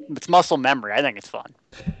it's muscle memory. I think it's fun.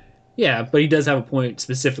 Yeah, but he does have a point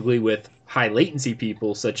specifically with high latency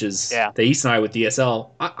people, such as Thais and I with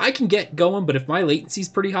DSL. I can get going, but if my latency's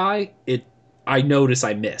pretty high, I notice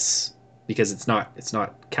I miss because it's not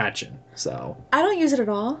catching. So I don't use it at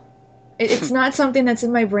all. It's not something that's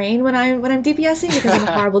in my brain when I'm DPSing because I'm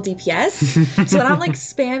a horrible DPS. So when I'm like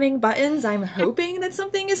spamming buttons, I'm hoping that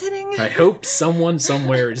something is hitting. I hope someone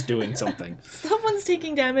somewhere is doing something. Someone's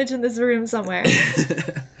taking damage in this room somewhere.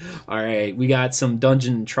 All right, we got some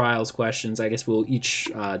Dungeon Trials questions. I guess we'll each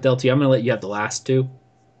Delty, I'm going to let you have the last two.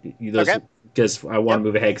 Okay. Because I want to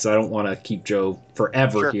move ahead because I don't want to keep Joe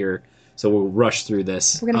forever here. So we'll rush through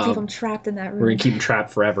this. We're going to keep him trapped in that room. We're going to keep him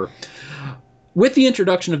trapped forever. With the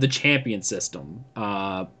introduction of the champion system,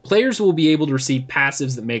 players will be able to receive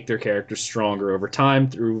passives that make their characters stronger over time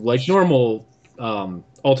through like normal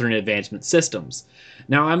alternate advancement systems.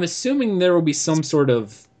 Now, I'm assuming there will be some sort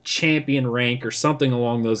of champion rank or something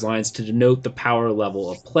along those lines to denote the power level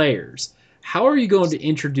of players. How are you going to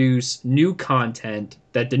introduce new content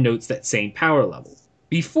that denotes that same power level?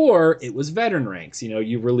 Before, it was veteran ranks.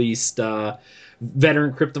 You released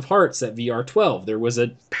Veteran Crypt of Hearts at VR12. There was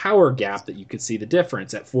a power gap that you could see the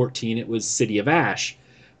difference. At 14, it was City of Ash.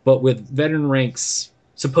 But with veteran ranks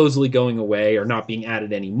supposedly going away or not being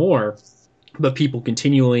added anymore, but people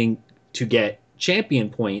continuing to get champion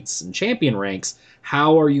points and champion ranks,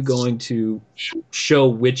 how are you going to show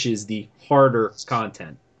which is the harder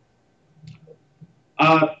content?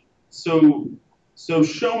 So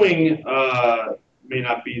showing may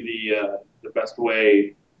not be the best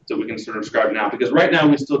way that we can sort of describe now, because right now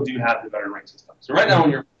we still do have the veteran rank system. So right now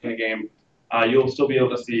when you're playing a game, you'll still be able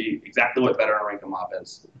to see exactly what veteran rank a mob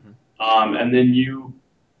is. And then you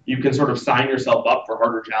can sort of sign yourself up for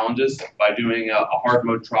harder challenges by doing a hard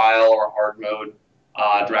mode trial or a hard mode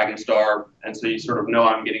Dragon Star, and so you sort of know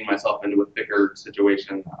I'm getting myself into a thicker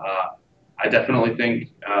situation. I definitely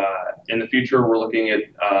think in the future we're looking at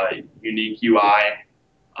unique UI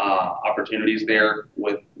opportunities there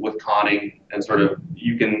with conning, and sort of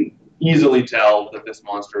you can easily tell that this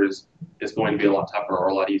monster is going to be a lot tougher or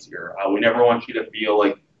a lot easier. We never want you to feel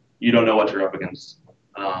like you don't know what you're up against.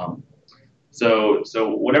 So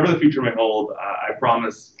whatever the future may hold, I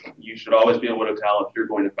promise you should always be able to tell if you're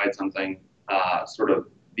going to fight something, sort of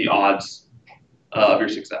the odds of your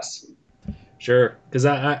success. Sure, because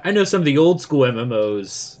I know some of the old school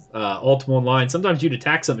MMOs, Ultima Online, sometimes you'd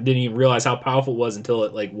attack something and didn't even realize how powerful it was until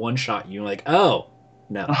it like one-shot you. You're like, oh,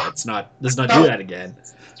 no, let's not do that again.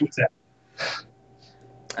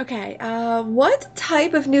 Okay, what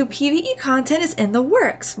type of new PvE content is in the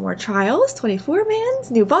works? More trials,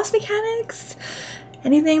 24-mans, new boss mechanics,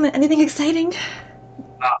 anything exciting?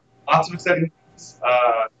 Lots of exciting things.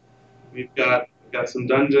 We've got some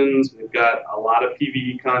dungeons. We've got a lot of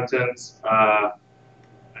PvE content. I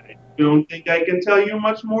don't think I can tell you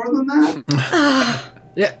much more than that.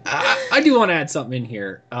 Yeah, I do want to add something in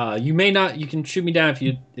here. You may not. You can shoot me down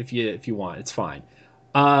if you want. It's fine.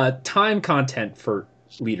 Time content for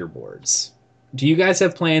leaderboards. Do you guys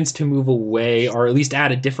have plans to move away, or at least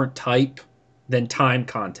add a different type than time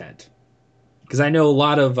content? Because I know a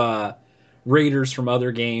lot of raiders from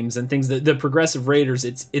other games and things. The progressive raiders,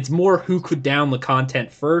 it's more who could down the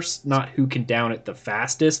content first, not who can down it the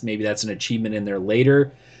fastest. Maybe that's an achievement in there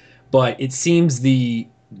later, but it seems the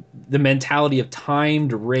mentality of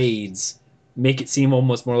timed raids make it seem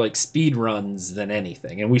almost more like speed runs than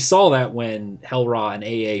anything. And we saw that when Hellra and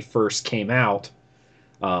AA first came out.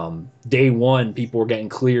 Day one, people were getting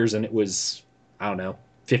clears and it was, I don't know,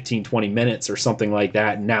 15, 20 minutes or something like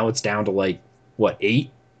that. And now it's down to like, what, 8?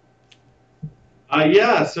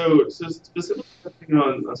 Yeah, so specifically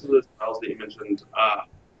on some of those files that you mentioned,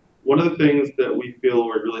 one of the things that we feel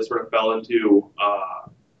we really sort of fell into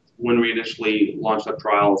when we initially launched up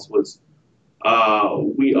trials was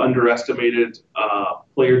we underestimated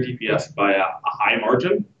player DPS by a high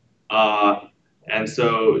margin. And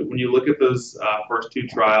so when you look at those first 2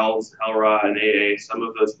 trials, Hellra and AA, some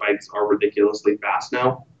of those fights are ridiculously fast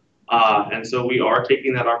now. And so we are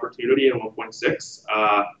taking that opportunity in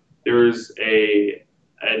 1.6. There's a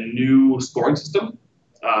new scoring system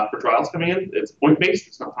for trials coming in. It's point-based,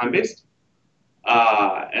 it's not time-based.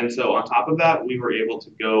 And so on top of that, we were able to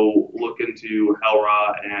go look into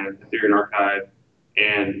Hellra and Ethereum Archive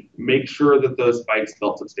and make sure that those fights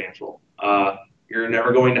felt substantial. You're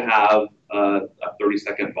never going to have a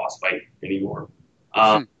 30-second boss fight anymore.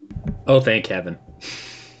 Oh, thank heaven.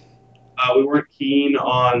 We weren't keen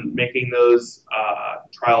on making those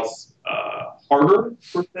trials harder,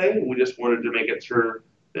 per se. We just wanted to make it sure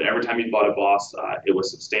that every time you fought a boss, it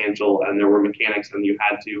was substantial and there were mechanics and you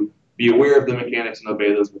had to be aware of the mechanics and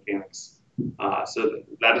obey those mechanics. So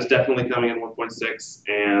that is definitely coming in 1.6,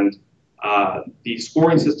 and the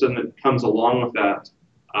scoring system that comes along with that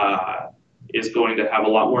is going to have a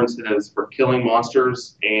lot more incentives for killing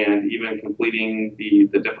monsters and even completing the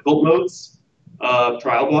difficult modes of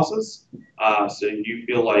trial bosses. So you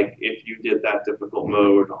feel like if you did that difficult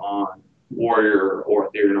mode on Warrior or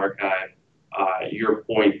Ethereal Archive, your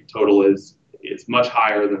point total is much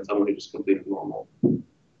higher than someone who just completed normal.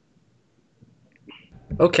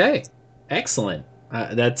 Okay, excellent.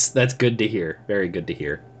 That's good to hear. Very good to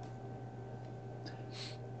hear.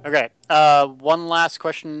 Okay. One last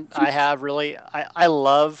question I have, really. I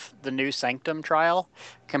love the new Sanctum trial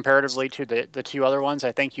comparatively to the two other ones.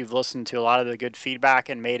 I think you've listened to a lot of the good feedback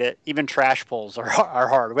and made it, even trash pulls are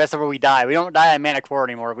hard. That's where we die. We don't die on Mana Core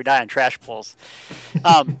anymore. We die on trash pulls.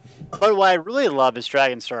 But what I really love is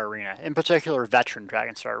Dragonstar Arena, in particular veteran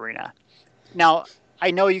Dragonstar Arena. Now, I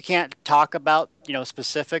know you can't talk about,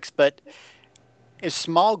 specifics, but is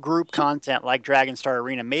small group content like Dragonstar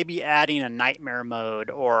Arena maybe adding a nightmare mode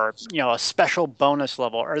or, a special bonus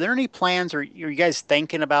level? Are there any plans, or are you guys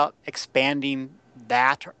thinking about expanding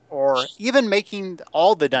that, or even making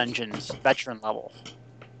all the dungeons veteran level?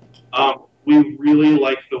 We really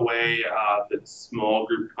like the way that small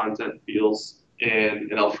group content feels in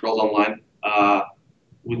Elder Scrolls Online.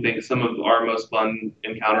 We think some of our most fun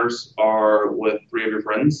encounters are with 3 of your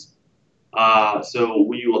friends. So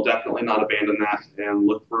we will definitely not abandon that and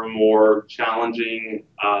look for more challenging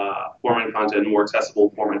format content, more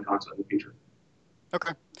accessible format content in the future.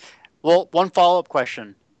 Okay. Well, one follow-up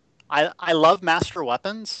question. I love master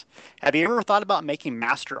weapons. Have you ever thought about making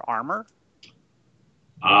master armor?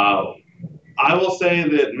 I will say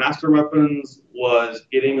that master weapons was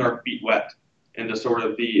getting our feet wet into sort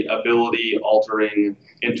of the ability-altering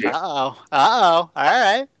enchantment. All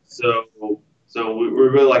right. So we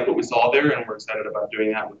really like what we saw there, and we're excited about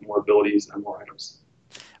doing that with more abilities and more items.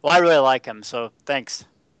 Well, I really like them, so thanks.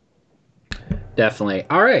 Definitely.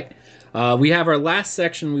 All right. We have our last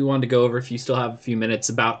section we wanted to go over, if you still have a few minutes,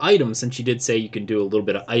 about items, since you did say you can do a little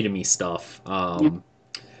bit of itemy stuff. We'll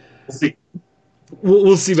see.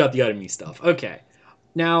 We'll see about the itemy stuff. Okay.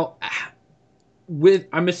 Now,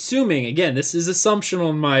 I'm assuming, again, this is assumption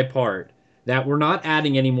on my part, that we're not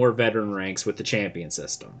adding any more veteran ranks with the champion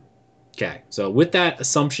system. Okay, so with that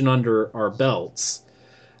assumption under our belts,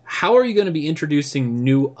 how are you going to be introducing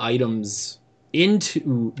new items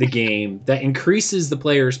into the game that increases the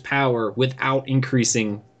player's power without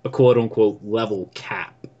increasing a quote-unquote level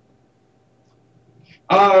cap?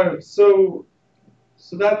 So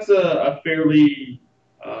that's a fairly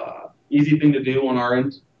easy thing to do on our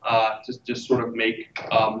end. Just sort of make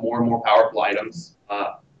more and more powerful items.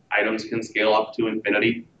 Items can scale up to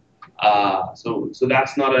infinity. So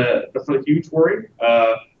that's not a huge worry.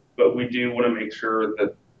 But we do want to make sure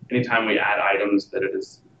that anytime we add items, that it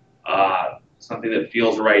is something that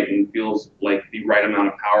feels right and feels like the right amount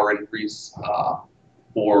of power increase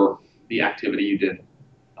for the activity you did.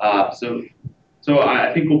 So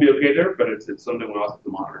I think we'll be okay there, but it's something we'll have to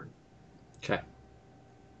monitor. Okay.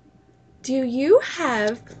 Do you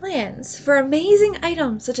have plans for amazing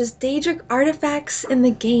items such as Daedric artifacts in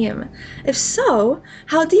the game? If so,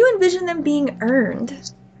 how do you envision them being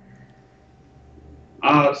earned?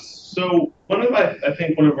 So one of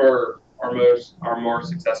our more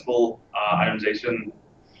successful itemization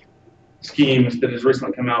schemes that has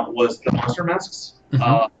recently come out was the monster masks.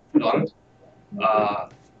 On it. I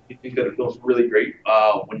think that it feels really great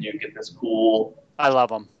when you get this cool. I love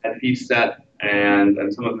them. Headpiece set, and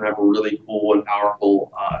some of them have really cool and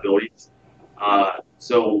powerful abilities.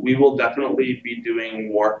 So we will definitely be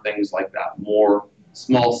doing more things like that, more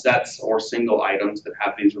small sets or single items that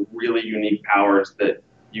have these really unique powers that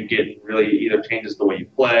you get really either changes the way you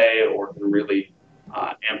play or can really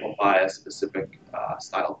amplify a specific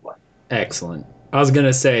style of play. Excellent. I was going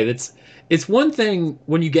to say, it's one thing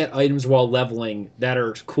when you get items while leveling that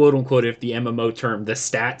are quote-unquote, if the MMO term, the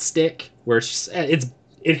stat stick, where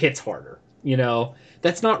it hits harder.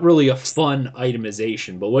 That's not really a fun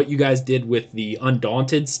itemization, but what you guys did with the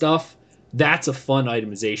Undaunted stuff, that's a fun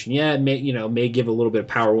itemization. Yeah, it may give a little bit of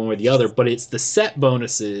power one way or the other, but it's the set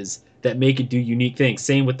bonuses that make it do unique things.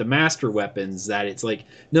 Same with the master weapons, that it's like,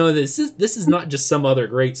 no, this is not just some other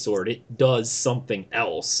great sword. It does something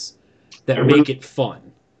else that make it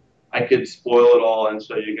fun. I could spoil it all and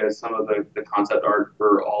show you guys some of the concept art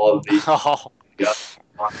for all of the Oh,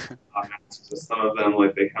 masks. So some of them,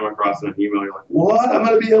 like, they come across in an email, you're like, what? I'm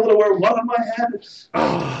going to be able to wear what on my head?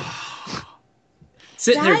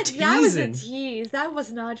 Sitting there That was a teasing. tease. That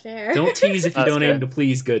was not fair. Don't tease if you That's don't aim good. to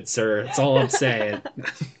please, good sir. That's all I'm saying.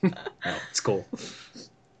 No, it's cool.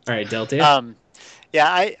 All right, Delta.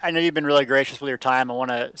 Yeah, I know you've been really gracious with your time. I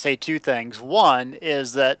want to say two things. One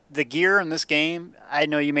is that the gear in this game, I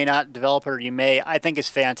know you may not develop it or you may, I think is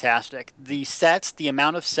fantastic. The sets, the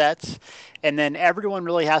amount of sets, and then everyone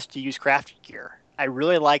really has to use crafted gear. I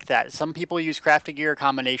really like that. Some people use crafted gear, a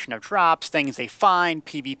combination of drops, things they find,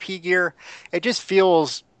 PvP gear. It just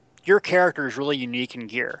feels your character is really unique in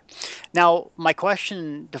gear. Now, my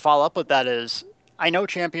question to follow up with that is, I know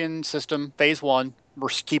champion system, phase 1, we're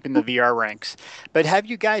keeping the VR ranks. But have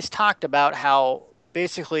you guys talked about how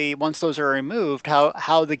basically once those are removed,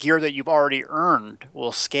 how the gear that you've already earned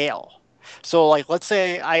will scale? So like let's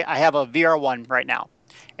say I have a VR1 right now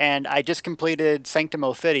and I just completed Sanctum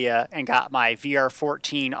Ophidia and got my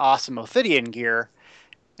VR14 awesome Ophidian gear.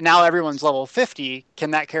 Now everyone's level 50.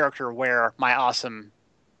 Can that character wear my awesome?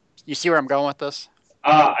 You see where I'm going with this?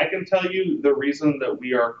 I can tell you the reason that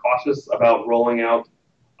we are cautious about rolling out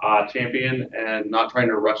champion and not trying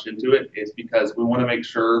to rush into it is because we want to make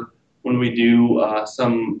sure when we do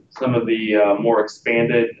some of the more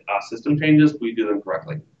expanded system changes, we do them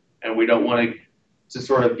correctly, and we don't want to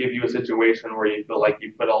sort of give you a situation where you feel like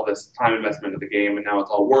you put all this time investment into the game and now it's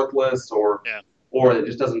all worthless, or it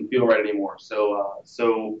just doesn't feel right anymore.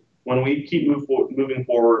 So when we keep moving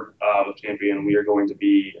forward with champion, we are going to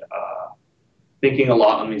be thinking a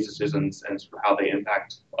lot on these decisions and sort of how they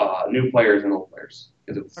impact new players and old players,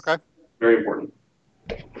 because it's very important.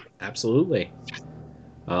 Absolutely.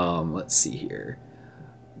 Let's see here.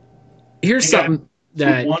 Here's something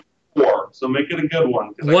that one more, so make it a good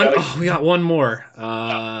one. We got one more.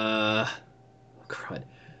 Crud.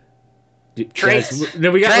 Traits. No,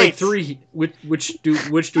 we got Traits. like three. Which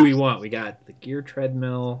do we want? We got the gear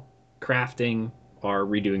treadmill, crafting, or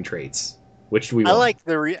redoing traits. Which do we want? I like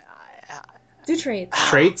the Do traits.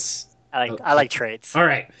 Traits. I like traits. All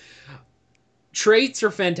right. Traits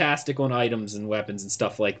are fantastic on items and weapons and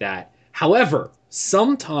stuff like that. However,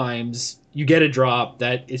 sometimes you get a drop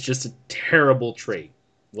that is just a terrible trait.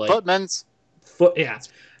 Like Footman's. yeah.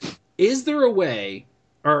 Is there a way,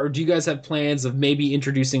 or do you guys have plans of maybe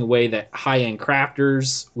introducing a way that high-end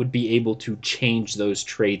crafters would be able to change those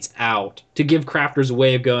traits out to give crafters a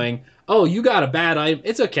way of going, oh, you got a bad item.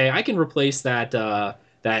 It's okay. I can replace that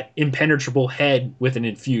that impenetrable head with an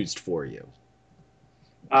infused for you.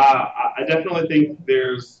 I definitely think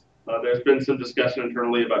there's been some discussion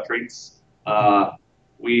internally about traits.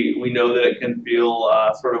 We know that it can feel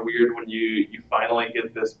sort of weird when you finally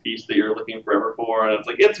get this piece that you're looking forever for, and it's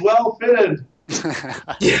like, it's well fitted.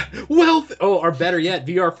 Yeah, or better yet,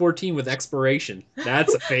 VR14 with expiration.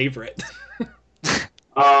 That's a favorite.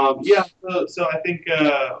 Yeah, so I think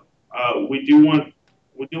we do want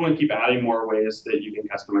to keep adding more ways that you can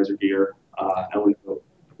customize your gear, and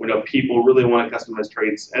we know people really want to customize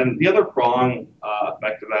traits. And the other prong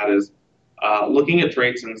effect of that is looking at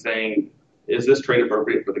traits and saying, is this trait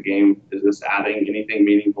appropriate for the game? Is this adding anything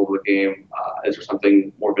meaningful to the game? Is there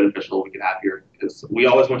something more beneficial we could have here? Because we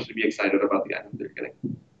always want you to be excited about the items that you're getting.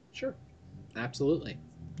 Sure. Absolutely.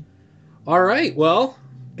 All right. Well,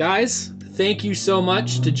 guys, thank you so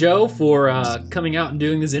much to Joe for coming out and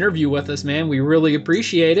doing this interview with us, man. We really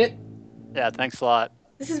appreciate it. Yeah, thanks a lot.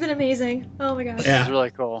 This has been amazing. Oh my gosh. Yeah. This is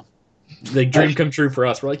really cool. The dream come true for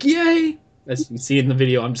us. We're like, yay! As you see in the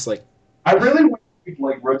video, I'm just like, I really wish we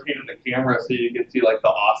like rotated the camera so you could see like the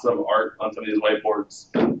awesome art on some of these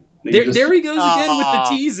whiteboards. there he goes again with the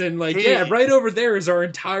teasing. Like, He- yeah, right over there is our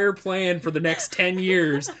entire plan for the next 10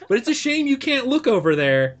 years. But it's a shame you can't look over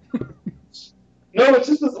there. No, it's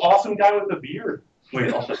just this awesome guy with a beard.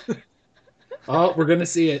 Wait, I'll show you. Oh, we're gonna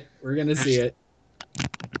see it. We're gonna see it.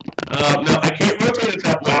 No, I can't rotate it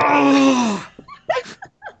that way. Oh!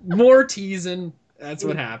 More teasing. That's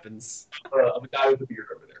what happens. The guy with the beard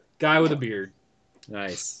over there. Guy with a beard.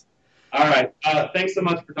 Nice. All right. Thanks so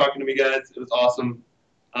much for talking to me, guys. It was awesome.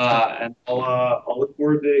 And I'll look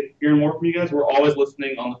forward to hearing more from you guys. We're always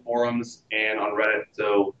listening on the forums and on Reddit,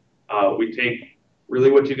 so we take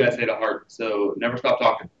really what you guys say to heart. So never stop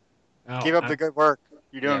talking. Oh, Keep up the good work.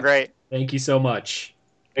 You're doing great. Thank you so much.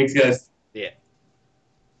 Thanks, guys. Yeah.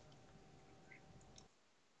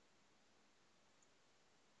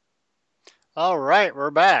 All right,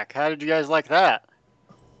 we're back. How did you guys like that?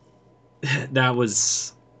 That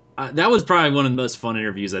was probably one of the most fun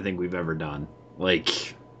interviews I think we've ever done.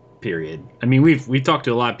 Like, period. I mean, we've talked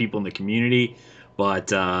to a lot of people in the community,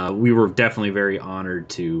 But we were definitely very honored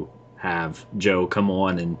to have Joe come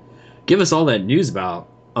on and give us all that news about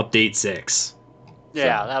Update 6.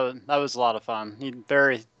 Yeah, So, that was a lot of fun. He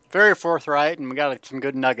very very forthright, and we got some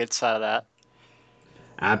good nuggets out of that.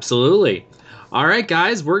 absolutely. All right,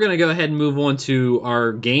 guys, we're going to go ahead and move on to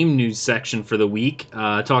our game news section for the week,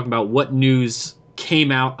 talking about what news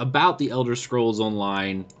came out about the Elder Scrolls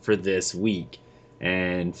Online for this week.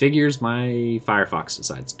 And figures my Firefox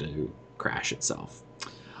decides to crash itself.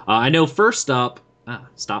 I know first up,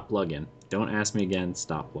 stop plugin. Don't ask me again,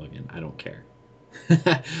 stop plugin. I don't care.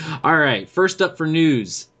 All right, first up for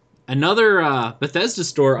news. Another Bethesda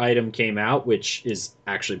Store item came out, which is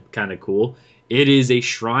actually kind of cool. It is a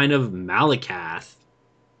Shrine of Malakath.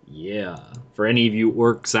 Yeah, for any of you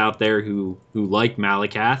orcs out there who like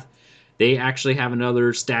Malakath, they actually have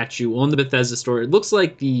another statue on the Bethesda Store. It looks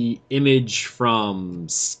like the image from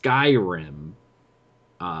Skyrim.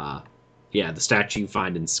 Yeah, the statue you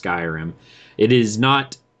find in Skyrim. It is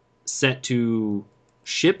not set to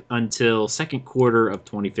ship until second quarter of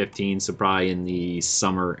 2015, so probably in the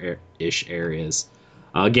summer-ish areas.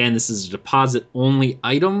 Again, this is a deposit-only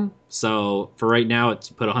item, so for right now, it's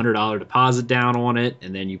put a $100 deposit down on it,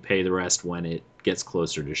 and then you pay the rest when it gets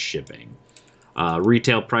closer to shipping.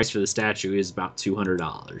 Retail price for the statue is about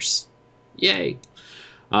 $200. Yay!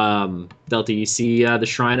 Delta, you see the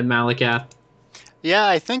Shrine of Malakath? Yeah,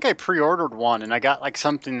 I think I pre-ordered one, and I got like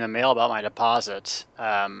something in the mail about my deposit.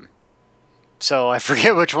 So I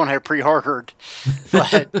forget which one I pre-ordered,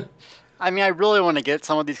 but I mean, I really want to get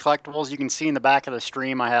some of these collectibles. You can see in the back of the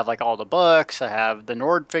stream, I have like all the books. I have the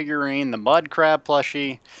Nord figurine, the Mud Crab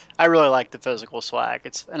plushie. I really like the physical swag.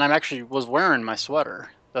 And I'm actually was wearing my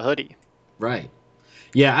sweater, the hoodie. Right.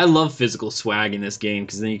 Yeah, I love physical swag in this game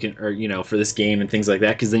because then you can, or for this game and things like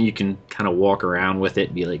that, because then you can kind of walk around with it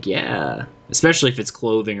and be like, yeah, especially if it's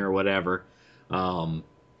clothing or whatever.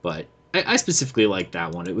 But I specifically like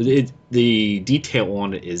that one. The detail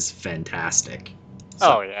on it is fantastic.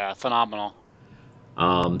 So, oh yeah, phenomenal.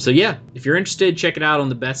 so yeah, if you're interested, check it out on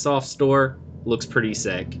the Best Off store. Looks pretty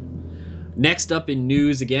sick. Next up in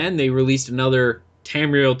news, again, they released another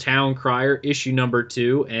Tamriel Town Crier issue number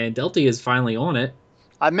 2, and Delty is finally on it.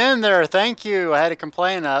 I'm in there. Thank you. I had to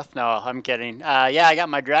complain enough. No, I'm kidding. Yeah, I got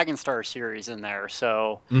my Dragonstar series in there.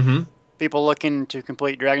 So people looking to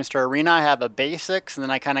complete Dragonstar Arena, I have a basics, and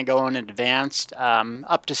then I kind of go in advanced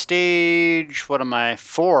up to stage,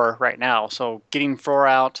 4 right now. So getting 4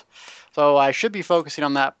 out. So I should be focusing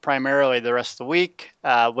on that primarily the rest of the week,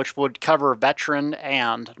 which would cover veteran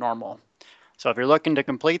and normal. So if you're looking to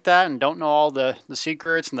complete that and don't know all the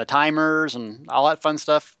secrets and the timers and all that fun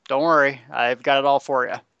stuff, don't worry. I've got it all for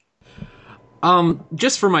you.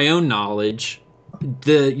 Just for my own knowledge,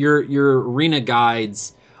 your arena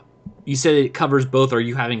guides, you said it covers both. Are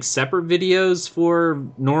you having separate videos for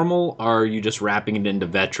normal, or are you just wrapping it into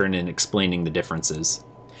veteran and explaining the differences?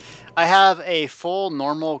 I have a full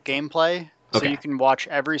normal gameplay. So Okay. you can watch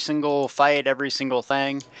every single fight, every single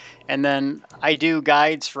thing. And then I do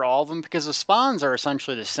guides for all of them because the spawns are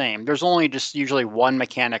essentially the same. There's only just usually one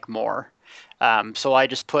mechanic more. So I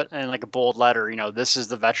just put in like a bold letter, this is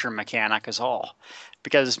the veteran mechanic is all.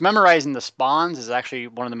 Because memorizing the spawns is actually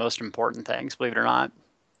one of the most important things, believe it or not.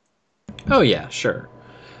 Oh yeah, sure.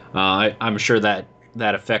 I'm sure that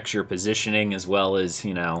affects your positioning as well as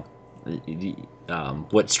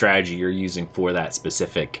what strategy you're using for that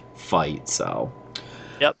specific fight. So,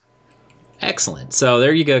 yep, excellent. So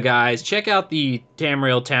there you go, guys. Check out the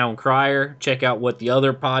Tamriel Town Crier. Check out what the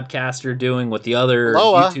other podcasts are doing. What the other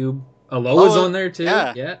YouTube Aloha's on there too.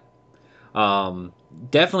 Yeah.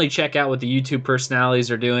 Definitely check out what the YouTube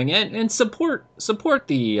personalities are doing, and support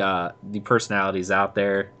the personalities out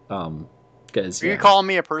there. Because are you calling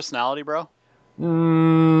me a personality, bro?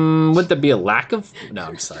 Would there be a lack of? No,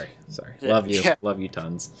 I'm sorry. Yeah. Love you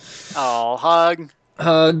tons. Oh,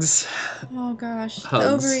 Hugs. Oh gosh, Hugs. the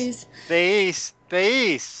ovaries.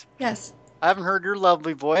 Face. Yes. I haven't heard your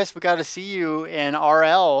lovely voice. We got to see you in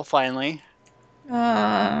RL finally.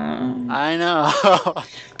 I know.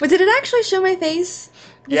 But did it actually show my face?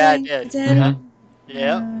 Yeah, it did. It did? Mhm.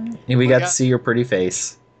 Yep. And we got to see your pretty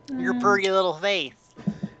face. Your pretty little face.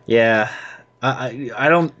 Yeah. I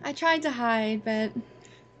don't. I tried to hide, but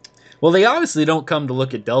Well, they obviously don't come to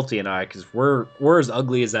look at Delty and I because we're as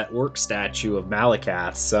ugly as that orc statue of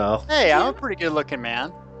Malakath. So. Hey, I'm a pretty good looking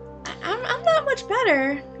man. I'm not much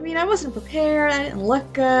better. I mean, I wasn't prepared. I didn't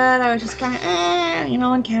look good. I was just kind of,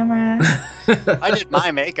 on camera. I did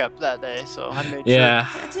my makeup that day, so I made Yeah.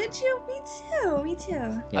 Did you? Me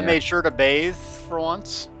too. Yeah. I made sure to bathe for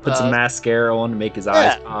once. Put some mascara on to make his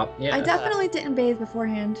eyes yeah. pop. Yeah. I definitely didn't bathe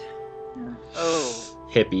beforehand. Oh.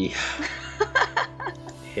 Hippie.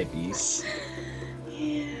 hippies.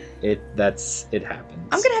 Yeah. It happens.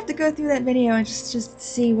 I'm gonna have to go through that video and just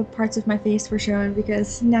see what parts of my face were shown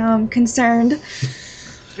because now I'm concerned.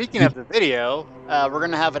 Speaking of the video, we're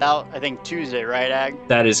going to have it out, I think, Tuesday, right, Ag?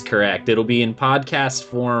 That is correct. It'll be in podcast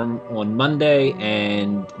form on Monday,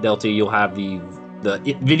 and Delta, you'll have the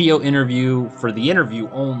video interview for the interview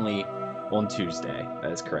only on Tuesday. That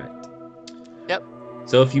is correct. Yep.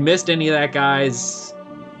 So if you missed any of that, guys,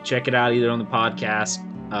 check it out either on the podcast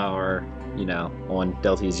or, on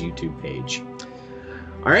Delta's YouTube page.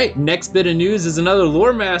 All right, next bit of news is another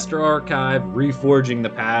Lore Master archive, Reforging the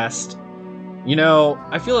Past.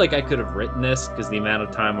 I feel like I could have written this because the amount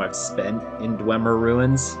of time I've spent in Dwemer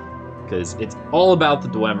Ruins, because it's all about the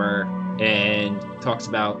Dwemer and talks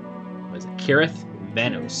about, what is it, Kirith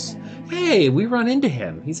Venos. Hey, we run into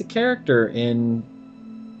him. He's a character in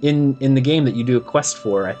the game that you do a quest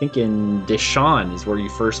for. I think in Deshaan is where you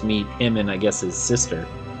first meet him and I guess his sister.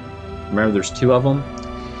 Remember, there's two of them,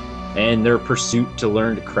 and their pursuit to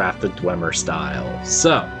learn to craft the Dwemer style.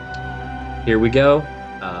 So, here we go.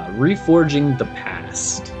 Reforging the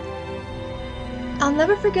Past. I'll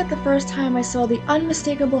never forget the first time I saw the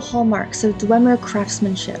unmistakable hallmarks of Dwemer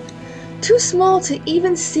craftsmanship. Too small to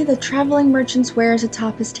even see the traveling merchant's wares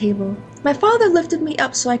atop his table, my father lifted me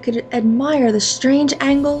up so I could admire the strange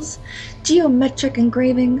angles, geometric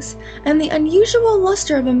engravings, and the unusual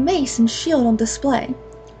luster of a mace and shield on display.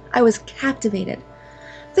 I was captivated.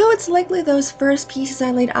 Though it's likely those first pieces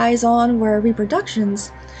I laid eyes on were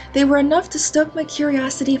reproductions, they were enough to stoke my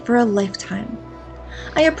curiosity for a lifetime.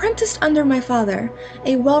 I apprenticed under my father,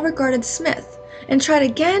 a well-regarded smith, and tried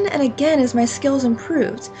again and again as my skills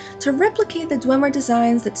improved to replicate the Dwemer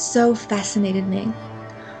designs that so fascinated me.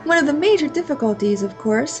 One of the major difficulties, of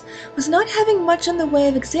course, was not having much in the way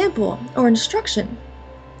of example or instruction.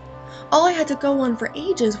 All I had to go on for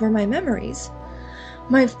ages were my memories.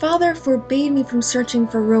 My father forbade me from searching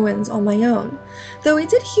for ruins on my own, though he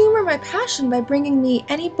did humor my passion by bringing me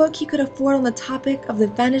any book he could afford on the topic of the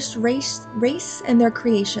vanished race and their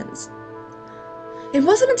creations. It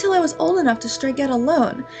wasn't until I was old enough to strike out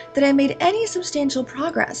alone that I made any substantial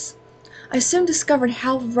progress. I soon discovered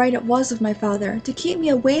how right it was of my father to keep me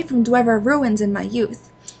away from Dwemer ruins in my youth.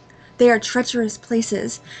 They are treacherous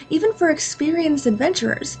places, even for experienced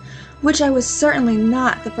adventurers, which I was certainly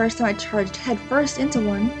not the first time I charged headfirst into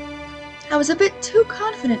one. I was a bit too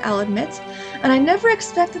confident, I'll admit, and I never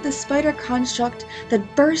expected the spider construct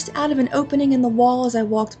that burst out of an opening in the wall as I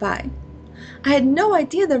walked by. I had no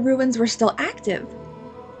idea the ruins were still active.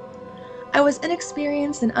 I was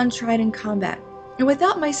inexperienced and untried in combat, and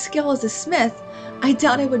without my skill as a smith, I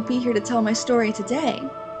doubt I would be here to tell my story today.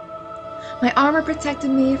 My armor protected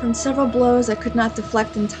me from several blows I could not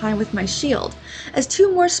deflect in time with my shield, as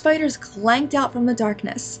two more spiders clanked out from the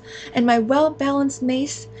darkness, and my well-balanced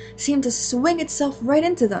mace seemed to swing itself right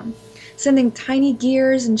into them, sending tiny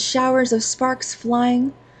gears and showers of sparks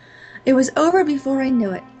flying. It was over before I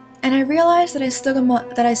knew it, and I realized that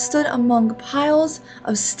I stood among piles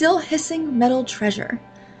of still hissing metal treasure.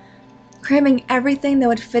 Cramming everything that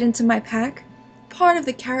would fit into my pack, part of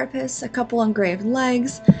the carapace, a couple engraved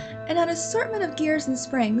legs, and an assortment of gears and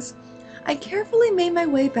springs, I carefully made my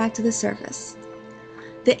way back to the surface.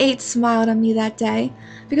 The eight smiled on me that day,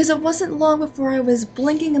 because it wasn't long before I was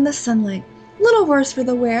blinking in the sunlight, little worse for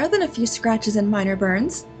the wear than a few scratches and minor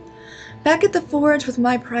burns. Back at the forge with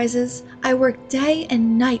my prizes, I worked day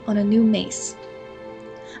and night on a new mace.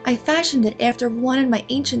 I fashioned it after one in my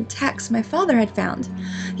ancient text my father had found,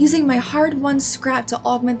 using my hard-won scrap to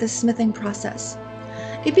augment the smithing process.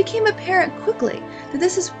 It became apparent quickly that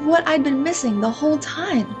this is what I'd been missing the whole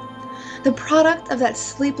time. The product of that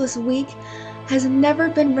sleepless week has never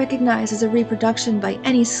been recognized as a reproduction by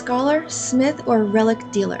any scholar, smith, or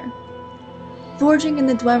relic dealer. Forging in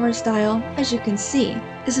the Dwemer style, as you can see,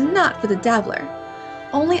 is not for the dabbler.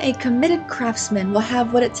 Only a committed craftsman will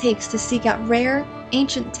have what it takes to seek out rare,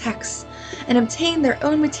 ancient texts and obtain their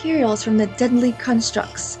own materials from the deadly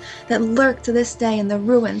constructs that lurk to this day in the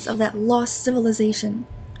ruins of that lost civilization.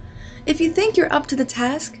 If you think you're up to the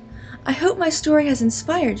task, I hope my story has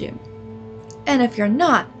inspired you. And if you're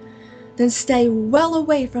not, then stay well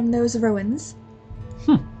away from those ruins.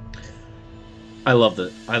 I love the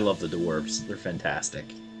dwarves. They're fantastic.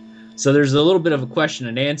 So there's a little bit of a question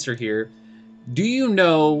and answer here. Do you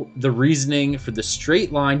know the reasoning for the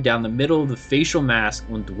straight line down the middle of the facial mask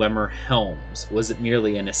on Dwemer helms? Was it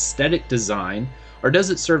merely an aesthetic design, or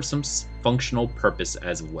does it serve some functional purpose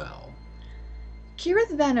as well?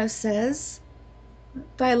 Kirith Venos says,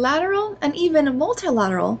 bilateral and even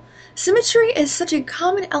multilateral, symmetry is such a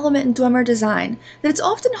common element in Dwemer design that it's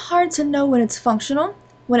often hard to know when it's functional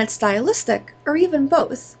when it's stylistic, or even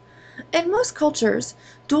both. In most cultures,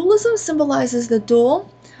 dualism symbolizes the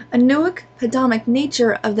dual, Anuic Padamic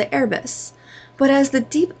nature of the Erebus, but as the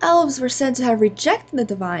Deep Elves were said to have rejected the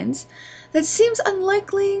divines, that seems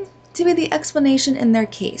unlikely to be the explanation in their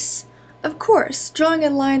case. Of course, drawing a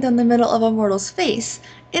line down the middle of a mortal's face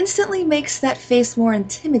instantly makes that face more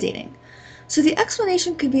intimidating, so the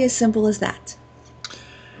explanation could be as simple as that.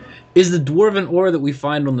 Is the dwarven ore that we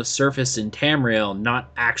find on the surface in Tamriel not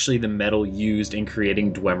actually the metal used in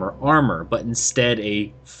creating Dwemer armor, but instead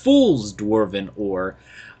a fool's dwarven ore,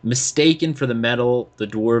 mistaken for the metal the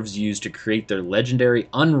dwarves use to create their legendary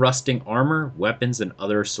unrusting armor, weapons, and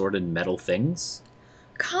other assorted metal things?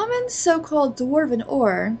 Common so-called dwarven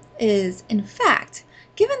ore is, in fact,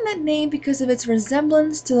 given that name because of its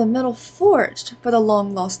resemblance to the metal forged for the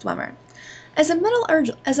long-lost Dwemer. As a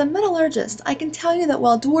metallurgist, I can tell you that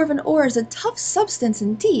while dwarven ore is a tough substance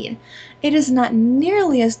indeed, it is not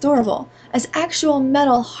nearly as durable as actual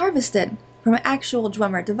metal harvested from actual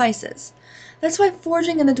Dwemer devices. That's why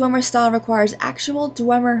forging in the Dwemer style requires actual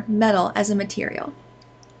Dwemer metal as a material.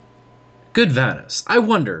 Good Vanis, I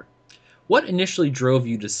wonder, what initially drove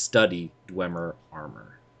you to study Dwemer armor?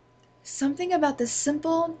 Something about the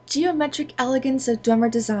simple, geometric elegance of Dwemer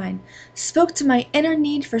design spoke to my inner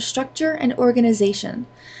need for structure and organization.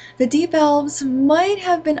 The Deep Elves might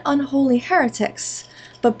have been unholy heretics,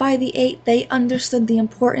 but by the Eight they understood the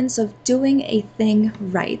importance of doing a thing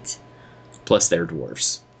right. Plus they're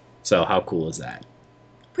dwarves. So how cool is that?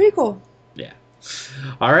 Pretty cool. Yeah.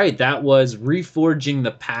 All right, that was Reforging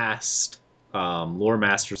the Past, Lore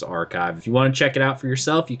Masters Archive. If you want to check it out for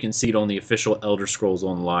yourself, you can see it on the official Elder Scrolls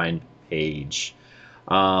Online page.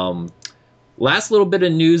 Last little bit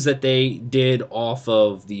of news that they did off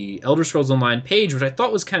of the Elder Scrolls Online page, which I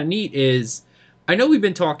thought was kind of neat, is I know we've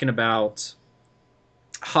been talking about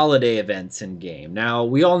holiday events in game. Now,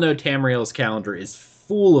 we all know Tamriel's calendar is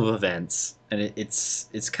full of events, and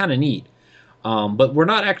it's kind of neat. But we're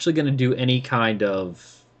not actually going to do any kind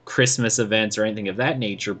of Christmas events or anything of that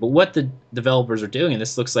nature. But what the developers are doing, and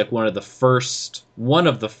this looks like one of the first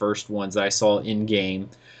ones I saw in game,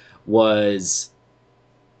 was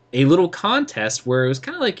a little contest where it was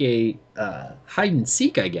kind of like a hide and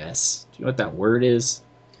seek, I guess. Do you know what that word is?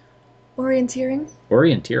 Orienteering?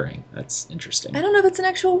 Orienteering. That's interesting. I don't know if it's an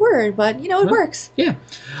actual word, but, it works. Yeah.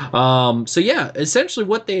 So yeah, essentially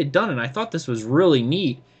what they had done, and I thought this was really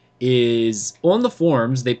neat, is on the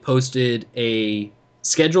forums they posted a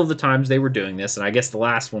schedule of the times they were doing this, and I guess the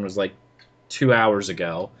last one was like 2 hours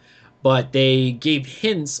ago. But they gave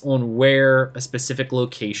hints on where a specific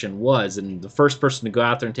location was, and the first person to go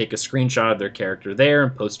out there and take a screenshot of their character there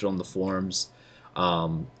and post it on the forums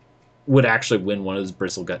would actually win one of those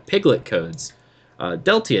Bristlegut Piglet codes.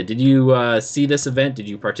 Deltia, did you see this event? Did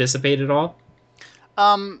you participate at all?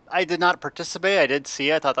 I did not participate. I did see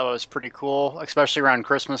it. I thought that was pretty cool, especially around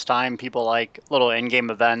Christmas time. People like little in-game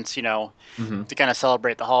events, to kind of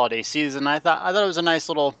celebrate the holiday season. I thought it was a nice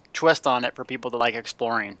little twist on it for people that like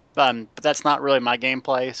exploring. But that's not really my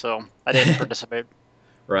gameplay, so I didn't participate.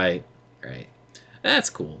 Right. That's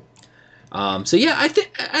cool. So yeah,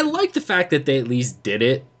 I like the fact that they at least did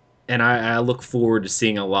it, and I look forward to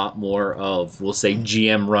seeing a lot more of, we'll say,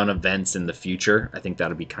 GM run events in the future. I think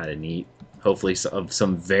that'll be kind of neat. Hopefully of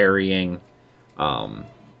some varying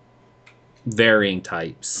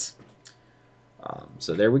types.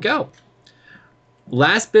 So there we go.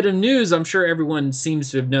 Last bit of news, I'm sure everyone seems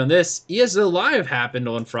to have known this. ESO Live happened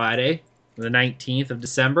on Friday, the 19th of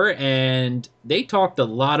December, and they talked a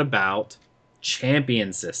lot about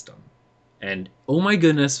champion system. And oh my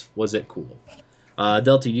goodness, was it cool.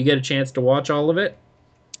 Delta, you get a chance to watch all of it?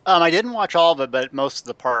 I didn't watch all of it, but most of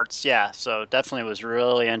the parts, yeah. So definitely was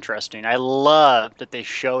really interesting. I loved that they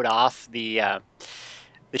showed off the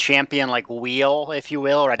champion wheel, if you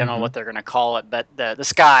will, or I don't know what they're gonna call it, but the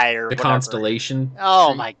sky or the whatever. Constellation.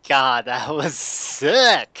 Oh my god, that was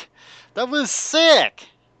sick!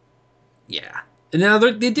 Yeah. Now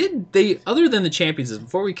they other than the champions,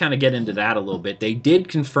 before we kind of get into that a little bit, they did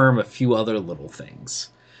confirm a few other little things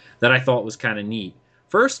that I thought was kind of neat.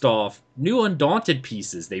 First off, new Undaunted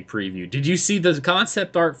pieces they previewed. Did you see the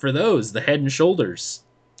concept art for those, the head and shoulders?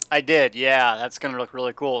 I did, yeah. That's going to look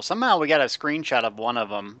really cool. Somehow we got a screenshot of one of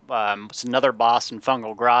them. It's another boss in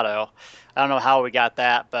Fungal Grotto. I don't know how we got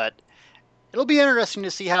that, but it'll be interesting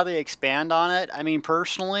to see how they expand on it. I mean,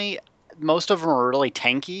 personally, most of them are really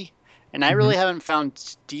tanky, and I really haven't found,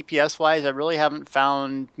 DPS-wise, I really haven't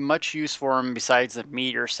found much use for them besides the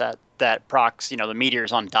meteor set that procs, the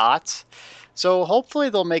meteors on dots. So hopefully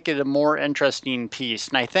they'll make it a more interesting piece.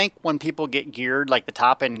 And I think when people get geared, like the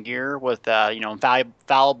top end gear with,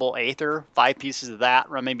 fallible Aether, 5 pieces of that,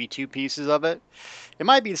 or maybe 2 pieces of it, it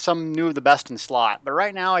might be some new of the best in slot. But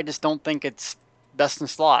right now, I just don't think it's best in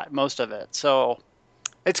slot, most of it. So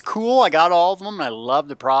it's cool. I got all of them. And I love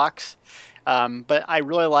the procs. But I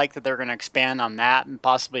really like that they're going to expand on that and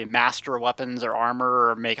possibly master weapons or armor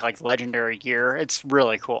or make like legendary gear. It's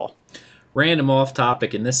really cool. Random off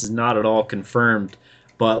topic, and this is not at all confirmed,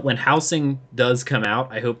 but when housing does come out,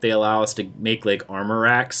 I hope they allow us to make like armor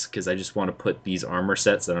racks, because I just want to put these armor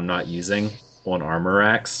sets that I'm not using on armor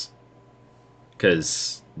racks,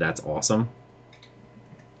 because that's awesome.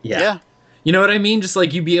 Yeah. You know what I mean? Just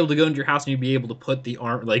like you'd be able to go into your house and you'd be able to put the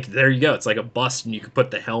arm, like, there you go. It's like a bust, and you could put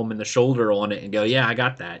the helm and the shoulder on it and go, yeah, I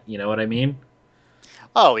got that. You know what I mean?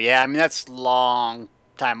 Oh, yeah. I mean, that's long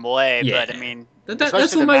time away, Yeah. but I mean,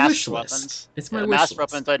 That's on my wish list. It's my wish master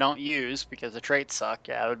list. weapons I don't use because the traits suck.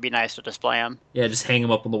 Yeah, it would be nice to display them. Yeah, just hang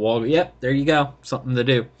them up on the wall. Yep, there you go. Something to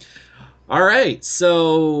do. All right,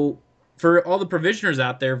 so for all the provisioners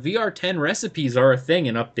out there, VR10 recipes are a thing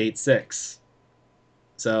in Update 6.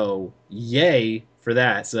 So, yay for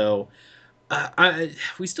that. So,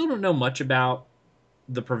 we still don't know much about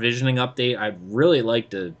the provisioning update. I'd really like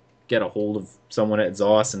to get a hold of someone at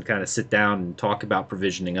ZOS and kind of sit down and talk about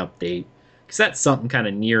provisioning update, because that's something kind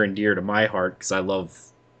of near and dear to my heart, because I love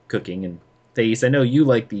cooking. And Thais, I know you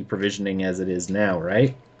like the provisioning as it is now,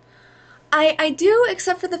 right? I do,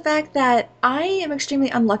 except for the fact that I am extremely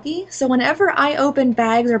unlucky, so whenever I open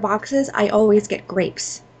bags or boxes, I always get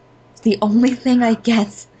grapes. It's the only thing I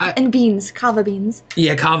get. And beans, kava beans.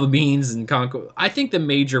 Yeah, kava beans and conco. I think the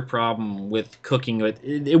major problem with cooking,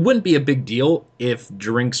 it wouldn't be a big deal if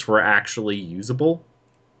drinks were actually usable.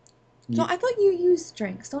 No, I thought you use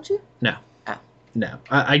drinks, don't you? No. Oh. No.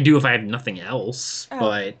 I do if I have nothing else, Oh.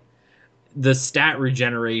 but the stat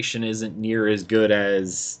regeneration isn't near as good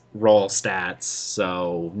as raw stats,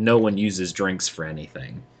 so no one uses drinks for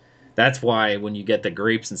anything. That's why when you get the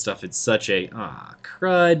grapes and stuff, it's such a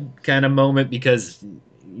crud kind of moment, because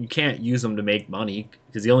you can't use them to make money,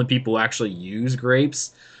 because the only people who actually use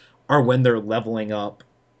grapes are when they're leveling up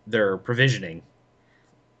their provisioning.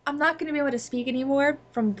 I'm not going to be able to speak anymore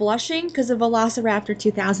from blushing because of Velociraptor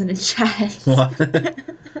 2000 in chat.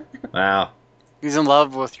 Wow. He's in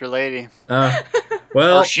love with your lady.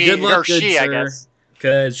 Well, Or she- good luck, or good she, I sir, guess.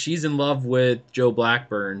 because she's in love with Joe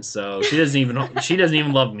Blackburn, so she doesn't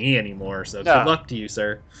even love me anymore. So No. good luck to you,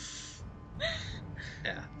 sir.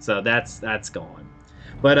 Yeah, so that's gone.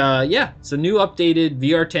 But yeah, so new updated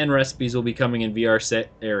VR10 recipes will be coming in VR6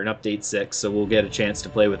 or in Update 6, so we'll get a chance to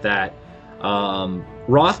play with that.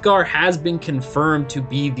 Rothgar has been confirmed to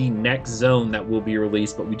be the next zone that will be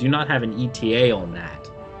released, but we do not have an ETA on that.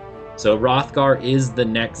 So Rothgar is the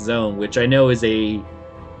next zone, which I know is a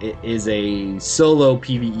solo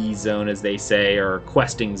PvE zone, as they say, or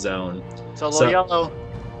questing zone. Solo yellow.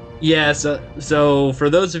 Yeah, so for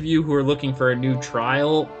those of you who are looking for a new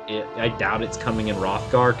trial, I doubt it's coming in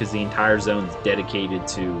Rothgar, because the entire zone is dedicated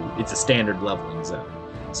to, it's a standard leveling zone.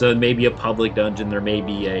 So it may be a public dungeon, there may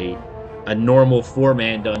be a normal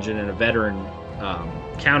 4-man dungeon and a veteran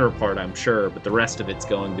counterpart, I'm sure, but the rest of it's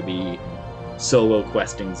going to be solo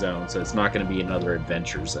questing zone, so it's not going to be another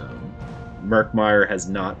adventure zone. Murkmire has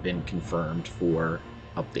not been confirmed for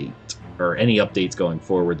update, or any updates going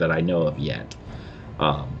forward that I know of yet.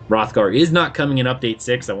 Rothgar is not coming in Update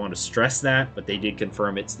 6, I want to stress that, but they did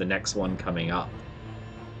confirm it's the next one coming up.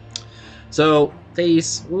 So,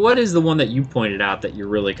 Thais, what is the one that you pointed out that you're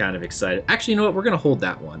really kind of excited? Actually, you know what? We're going to hold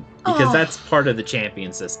that one, because that's part of the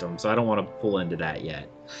champion system, so I don't want to pull into that yet.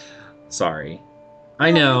 Sorry. I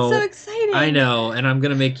know. It's so exciting. I know, and I'm going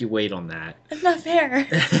to make you wait on that. It's not fair.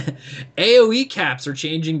 AoE caps are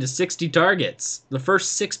changing to 60 targets. The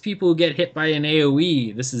first 6 people who get hit by an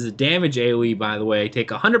AoE, this is a damage AoE, by the way, take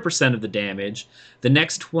 100% of the damage. The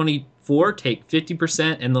next 24 take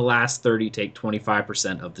 50%, and the last 30 take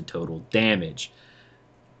 25% of the total damage.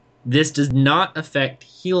 This does not affect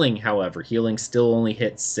healing, however. Healing still only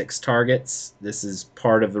hits 6 targets. This is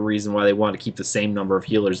part of the reason why they want to keep the same number of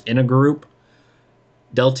healers in a group.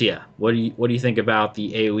 Deltia, what do you think about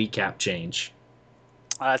the AoE cap change?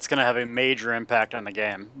 It's going to have a major impact on the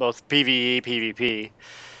game, both PvE, PvP.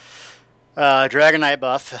 Dragon Knight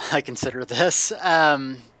buff, I consider this.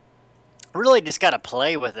 Really just got to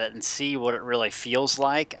play with it and see what it really feels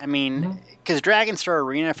like. I mean, because Dragonstar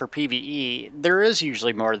Arena for PvE, there is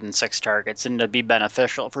usually more than 6 targets, and to be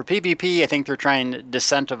beneficial. For PvP, I think they're trying to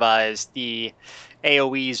disincentivize the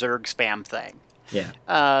AoE Zerg spam thing. Yeah.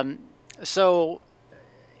 So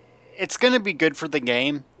it's going to be good for the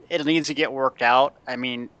game. It needs to get worked out. I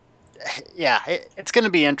mean, yeah, it's going to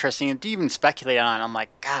be interesting to even speculate on. I'm like,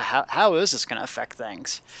 God, how is this going to affect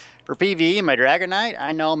things? For PvE, my Dragon Knight,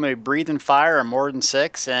 I know I'm going to be breathing fire on more than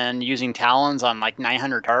 6 and using talons on like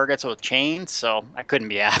 900 targets with chains, so I couldn't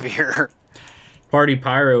be happier. Party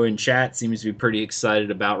Pyro in chat seems to be pretty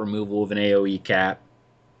excited about removal of an AoE cap.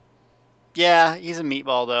 Yeah, he's a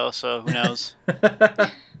meatball though, so who knows?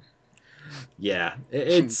 Yeah,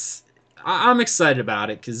 I'm excited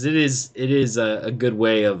about it because it is a good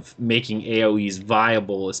way of making AoEs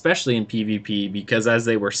viable, especially in PvP. Because as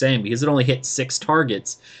they were saying, because it only hit 6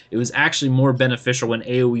 targets, it was actually more beneficial when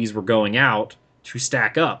AoEs were going out to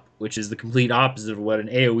stack up, which is the complete opposite of what an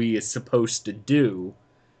AoE is supposed to do.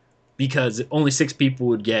 Because only 6 people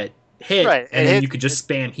would get hit, Right, and then you could just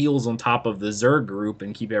spam heals on top of the Zerg group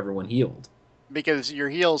and keep everyone healed. Because your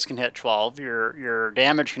heals can hit 12, your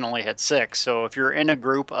damage can only hit 6. So if you're in a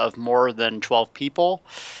group of more than 12 people,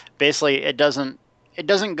 basically it doesn't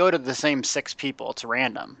go to the same 6 people. It's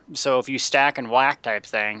random. So if you stack and whack type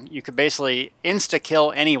thing, you could basically insta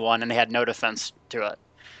kill anyone and they had no defense to it,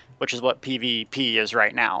 which is what PvP is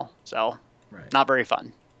right now. So not very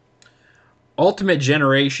fun. Ultimate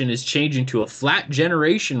generation is changing to a flat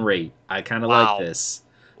generation rate. I kind of like this.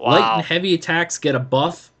 Wow. Light and heavy attacks get a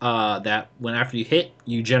buff that when after you hit,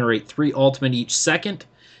 you generate 3 ultimate each second.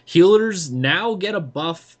 Healers now get a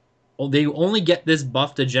buff. They only get this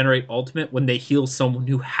buff to generate ultimate when they heal someone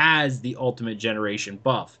who has the ultimate generation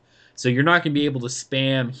buff. So you're not going to be able to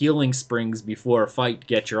spam healing springs before a fight to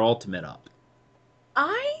get your ultimate up.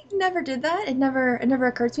 I never did that. It never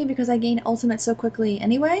occurred to me because I gain ultimate so quickly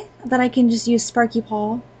anyway that I can just use Sparky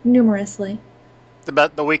Paw numerously.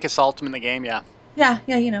 The weakest ultimate in the game, yeah. Yeah,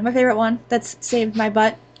 you know, my favorite one. That's saved my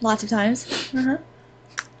butt lots of times. Uh-huh.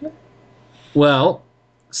 Yep. Well,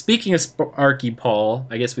 speaking of Sparky Paw,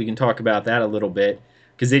 I guess we can talk about that a little bit,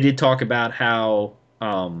 because they did talk about how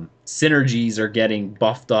synergies are getting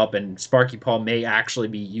buffed up, and Sparky Paw may actually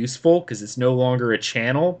be useful because it's no longer a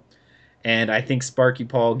channel. And I think Sparky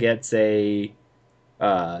Paw gets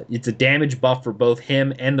it's a damage buff for both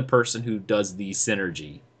him and the person who does the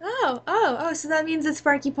synergy. Oh, so that means that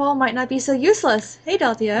Sparky Paw might not be so useless. Hey,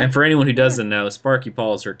 Delthea. And for anyone who doesn't know, Sparky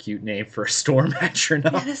Paw is her cute name for a Storm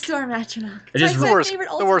Atronach. Yeah, the Storm Atronach. It's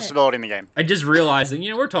the worst ability in the game. I just realized that,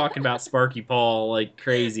 we're talking about Sparky Paw like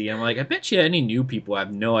crazy. I'm like, I bet you any new people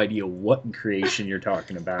have no idea what creation you're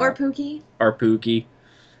talking about. Or Pookie.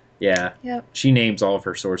 Yeah. Yep. She names all of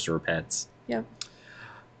her sorcerer pets. Yep.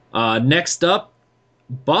 Next up,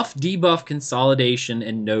 buff debuff consolidation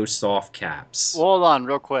and no soft caps. Well, hold on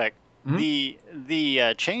real quick. Mm-hmm.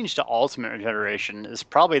 The change to ultimate regeneration is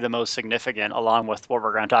probably the most significant, along with what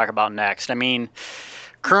we're going to talk about next. I mean,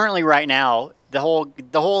 currently right now, the whole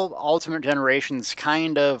ultimate generation is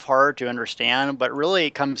kind of hard to understand, but really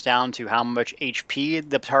it comes down to how much HP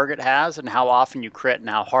the target has and how often you crit and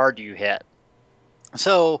how hard you hit.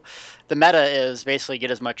 So the meta is basically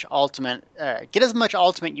get as much ultimate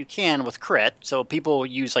you can with crit. So people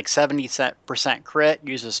use like 70% crit,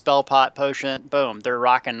 use a spell pot potion, boom, they're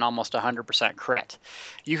rocking almost 100% crit.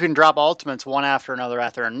 You can drop ultimates one after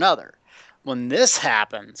another. When this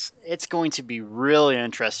happens, it's going to be really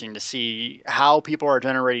interesting to see how people are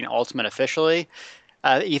generating ultimate efficiently.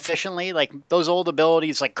 Like those old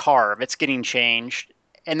abilities like Carve, it's getting changed.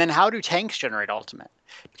 And then how do tanks generate ultimate?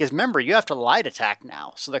 Because remember, you have to light attack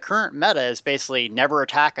now. So the current meta is basically never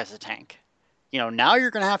attack as a tank. Now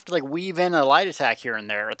you're going to have to like weave in a light attack here and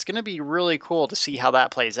there. It's going to be really cool to see how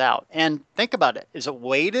that plays out. And think about it. Is it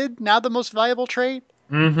weighted now the most valuable trait?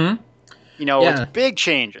 Mm-hmm. With big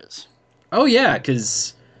changes. Oh, yeah,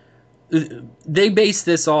 because they base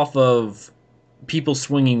this off of people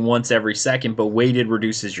swinging once every second, but weighted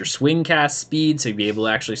reduces your swing cast speed, so you'll be able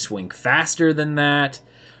to actually swing faster than that.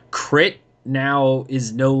 Crit now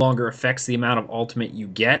is no longer affects the amount of ultimate you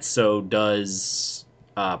get, so does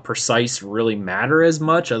precise really matter as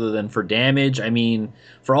much other than for damage? I mean,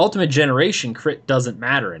 for ultimate generation, crit doesn't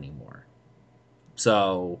matter anymore.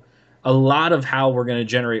 So a lot of how we're going to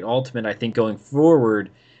generate ultimate, I think, going forward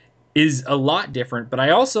is a lot different, but I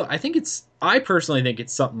personally think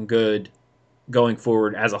it's something good going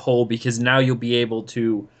forward as a whole, because now you'll be able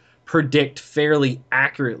to predict fairly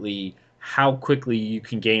accurately how quickly you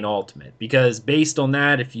can gain ultimate, because based on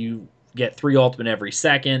that, if you get 3 ultimate every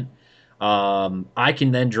second, I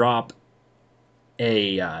can then drop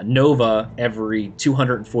a Nova every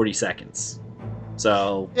 240 seconds.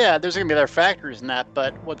 So yeah, there's going to be other factors in that,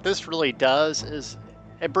 but what this really does is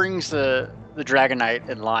it brings the the Dragon Knight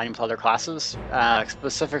in line with other classes,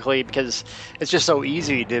 specifically because it's just so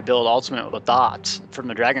easy to build Ultimate with dots from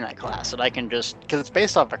the Dragon Knight class that I can just, because it's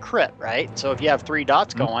based off a crit, right? So if you have 3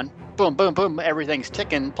 dots going, boom, boom, boom, everything's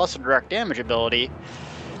ticking, plus a direct damage ability,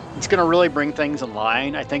 it's going to really bring things in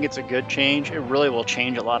line. I think it's a good change. It really will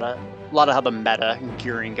change a lot of how the meta and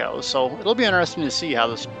gearing goes. So it'll be interesting to see how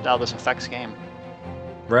this affects game.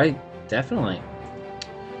 Right, definitely.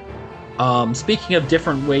 Speaking of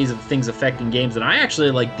different ways of things affecting games, and I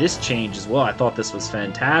actually like this change as well. I thought this was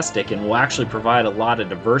fantastic and will actually provide a lot of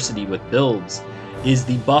diversity with builds, is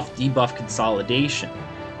the buff-debuff consolidation.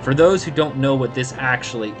 For those who don't know what this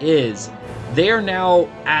actually is, they are now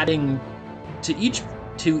adding to each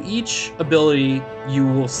ability, you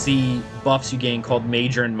will see buffs you gain called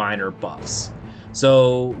major and minor buffs.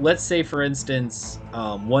 So let's say, for instance,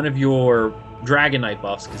 one of your Dragon Knight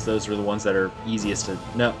buffs, because those are the ones that are easiest to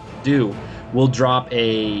do, will drop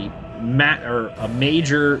a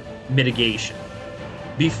major mitigation.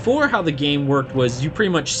 Before, how the game worked was you pretty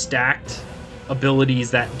much stacked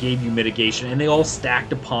abilities that gave you mitigation, and they all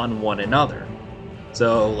stacked upon one another.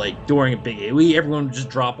 So, like, during a big AoE, everyone would just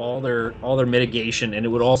drop all their mitigation, and it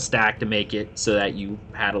would all stack to make it so that you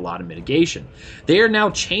had a lot of mitigation. They are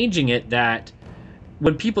now changing it that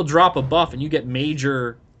when people drop a buff and you get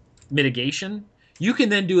major mitigation, you can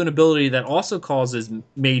then do an ability that also causes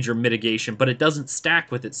major mitigation, but it doesn't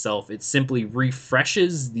stack with itself. It simply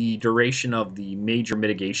refreshes the duration of the major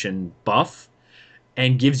mitigation buff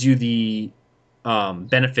and gives you the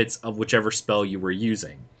benefits of whichever spell you were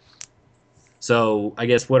using. So I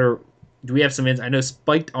guess do we have some I know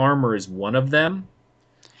spiked armor is one of them.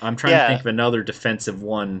 I'm trying to think of another defensive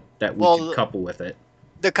one that we could couple with it.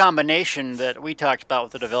 The combination that we talked about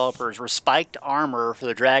with the developers were spiked armor for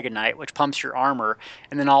the Dragon Knight, which pumps your armor,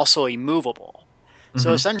 and then also immovable.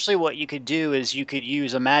 So essentially what you could do is you could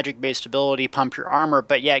use a magic-based ability, pump your armor,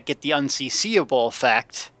 but yet get the unCCable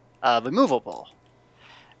effect of immovable.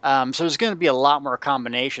 So there's going to be a lot more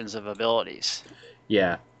combinations of abilities.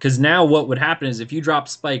 Yeah, because now what would happen is if you drop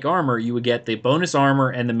spike armor, you would get the bonus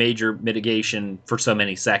armor and the major mitigation for so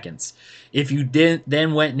many seconds. If you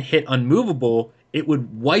then went and hit unmovable, it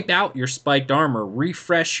would wipe out your spiked armor,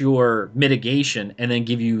 refresh your mitigation, and then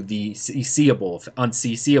give you the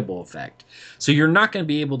unCCable effect. So you're not going to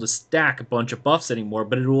be able to stack a bunch of buffs anymore,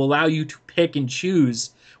 but it will allow you to pick and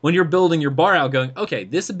choose when you're building your bar out, going, okay,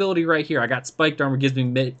 this ability right here, I got spiked armor, gives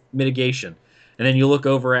me mitigation. And then you look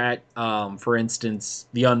over at, for instance,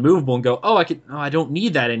 the unmovable and go, I don't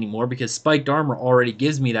need that anymore because spiked armor already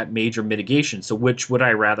gives me that major mitigation. So which would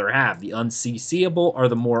I rather have, the unCCable or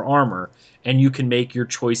the more armor? And you can make your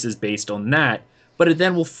choices based on that. But it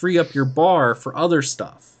then will free up your bar for other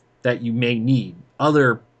stuff that you may need,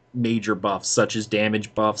 other major buffs such as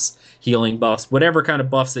damage buffs, healing buffs, whatever kind of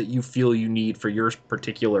buffs that you feel you need for your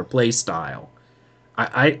particular play style.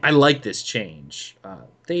 I like this change.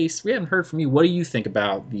 Thace, we haven't heard from you. What do you think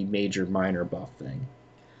about the major minor buff thing?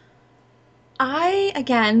 I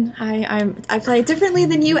play differently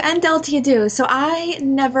than you and Deltia do, so I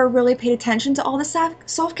never really paid attention to all the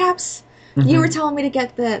soft caps. Mm-hmm. You were telling me to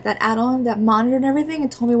get that add-on, that monitor and everything, and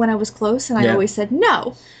told me when I was close, and I always said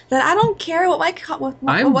no. That I don't care what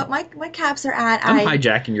my caps are at. I'm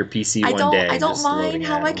hijacking your PC one day. I don't mind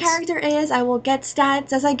how my character is. I will get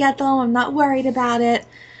stats as I get them. I'm not worried about it.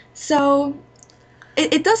 So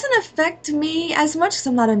it doesn't affect me as much because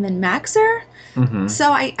I'm not a min-maxer. Mm-hmm.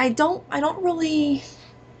 So I don't really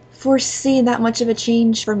foresee that much of a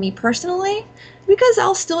change for me personally, because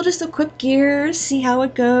I'll still just equip gear, see how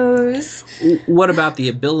it goes. What about the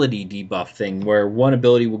ability debuff thing, where one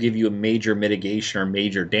ability will give you a major mitigation or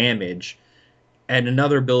major damage, and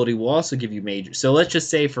another ability will also give you major? So let's just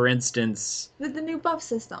say, for instance, with the new buff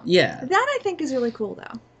system. Yeah. That I think is really cool,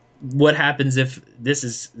 though. What happens if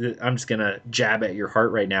I'm just gonna jab at your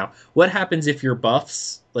heart right now. What happens if your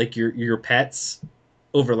buffs, like your pets,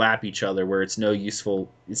 overlap each other, where it's not useful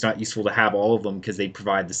to have all of them because they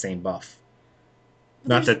provide the same buff?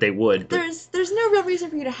 Not that they would. But there's no real reason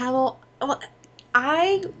for you to have all. Well,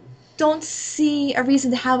 I don't see a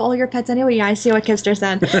reason to have all your pets anyway. Yeah, I see what Kipster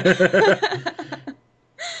said.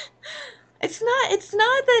 It's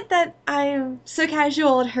not that I'm so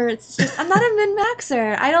casual it hurts. It's just I'm not a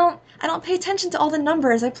min-maxer. I don't pay attention to all the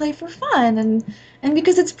numbers. I play for fun and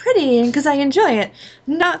because it's pretty and because I enjoy it.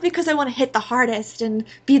 Not because I want to hit the hardest and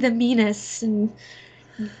be the meanest and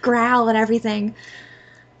growl and everything.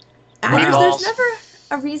 Wow. There's never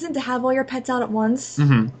a reason to have all your pets out at once.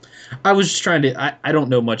 Mm-hmm. I was just trying to. I don't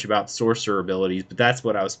know much about sorcerer abilities, but that's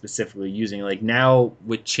what I was specifically using. Like now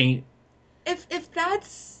with chain.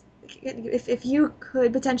 If you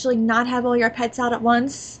could potentially not have all your pets out at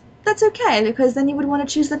once, that's okay, because then you would want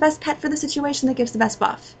to choose the best pet for the situation that gives the best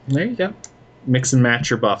buff. There you go. Mix and match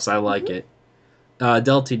your buffs. I like it.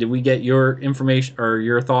 Delty, did we get your information or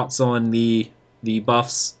your thoughts on the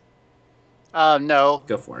buffs? No.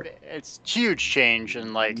 Go for it. It's huge change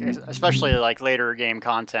in especially later game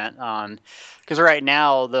content on, because right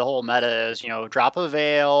now the whole meta is drop a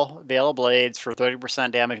Veil of Blades for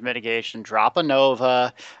 30% damage mitigation, drop a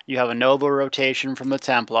Nova, you have a Nova rotation from the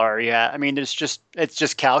Templar. It's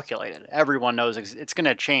just calculated. Everyone knows it's going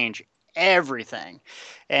to change everything,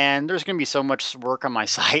 and there's going to be so much work on my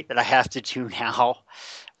site that I have to do now.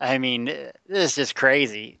 This is just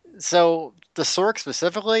crazy. So the Sork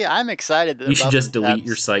specifically, I'm excited. That you should just delete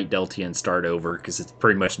your site, Delty, and start over, because it's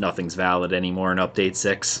pretty much nothing's valid anymore in Update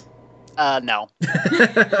 6. No.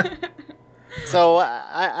 So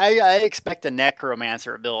I expect a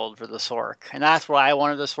Necromancer build for the Sork, and that's why I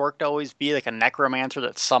wanted the Sork to always be like a Necromancer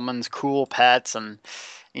that summons cool pets and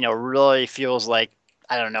really feels like,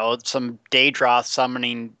 I don't know, some Daedroth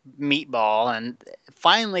summoning meatball, and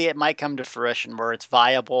finally it might come to fruition where it's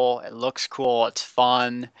viable, it looks cool, it's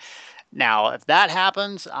fun. Now, if that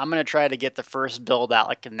happens, I'm going to try to get the first build out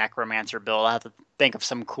like a Necromancer build. I have to think of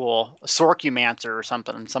some cool Sorkumancer or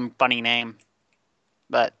something, some funny name.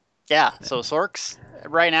 But yeah, so Sorks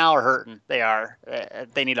right now are hurting. They are.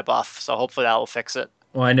 They need a buff, so hopefully that will fix it.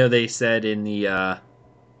 Well, I know they said in the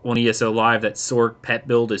on ESO Live that Sork pet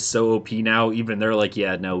build is so OP now, even they're like,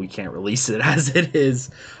 yeah, no, we can't release it as it is.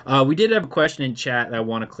 We did have a question in chat that I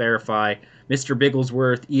want to clarify. Mr.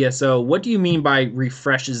 Bigglesworth, ESO, what do you mean by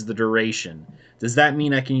refreshes the duration? Does that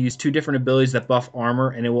mean I can use two different abilities that buff armor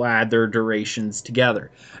and it will add their durations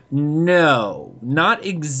together? No, not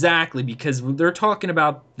exactly, because they're talking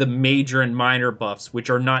about the major and minor buffs, which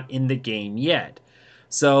are not in the game yet.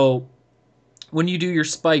 So when you do your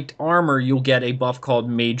spiked armor, you'll get a buff called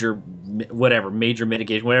major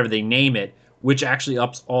mitigation, whatever they name it, which actually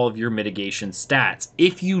ups all of your mitigation stats.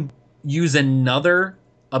 If you use another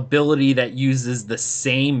ability that uses the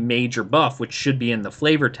same major buff, which should be in the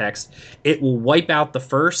flavor text, it will wipe out the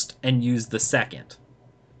first and use the second.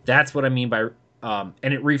 That's what I mean by and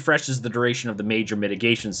it refreshes the duration of the major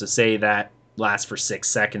mitigations to say that lasts for 6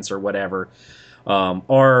 seconds or whatever.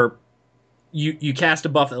 Or you cast a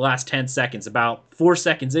buff that lasts 10 seconds. About 4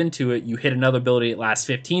 seconds into it, you hit another ability that lasts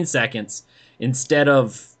 15 seconds. Instead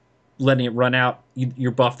of letting it run out,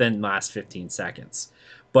 your buff then lasts 15 seconds.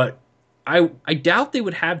 But I doubt they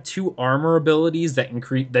would have two armor abilities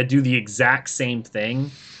that do the exact same thing,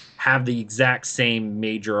 have the exact same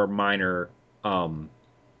major or minor buff.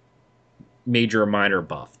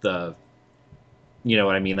 You know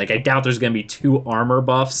what I mean? Like, I doubt there's going to be two armor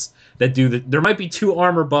buffs that do there might be two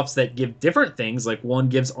armor buffs that give different things, like one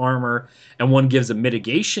gives armor and one gives a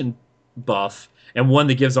mitigation buff, and one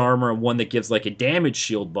that gives armor and one that gives like a damage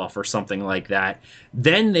shield buff or something like that.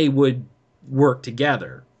 Then they would work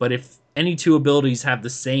together. But if any two abilities have the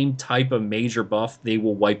same type of major buff, they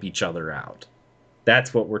will wipe each other out.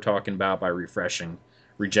 That's what we're talking about by refreshing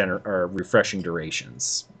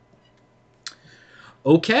durations.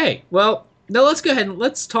 Okay, well, now let's go ahead and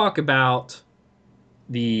let's talk about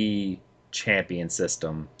the champion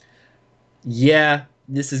system. Yeah,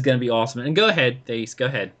 this is going to be awesome. And go ahead, Thace, go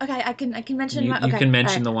ahead. Okay, I can mention. You can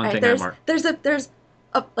mention the one thing I marked.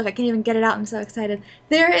 Oh, look, I can't even get it out. I'm so excited.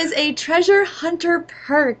 There is a treasure hunter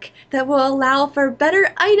perk that will allow for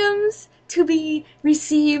better items to be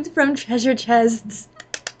received from treasure chests.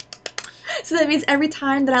 So that means every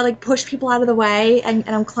time that I push people out of the way and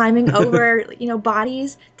I'm climbing over,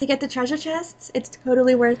 bodies to get the treasure chests, it's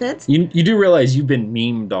totally worth it. You do realize you've been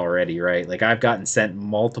memed already, right? Like, I've gotten sent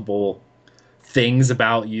multiple things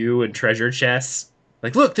about you and treasure chests.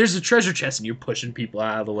 Like, look, there's a treasure chest, and you're pushing people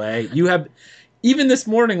out of the way. You have... Even this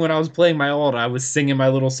morning when I was playing my ult, I was singing my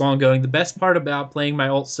little song going, the best part about playing my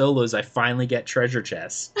ult solo is I finally get treasure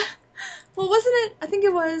chests. Well, wasn't it, I think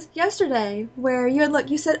it was yesterday, where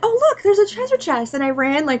you said, oh, look, there's a treasure chest, and I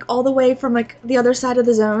ran, all the way from, the other side of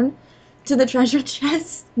the zone to the treasure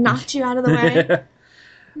chest, knocked you out of the way.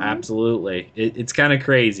 Mm-hmm. Absolutely. It's kind of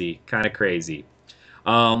crazy,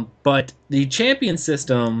 but the champion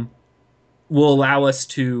system will allow us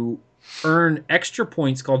to earn extra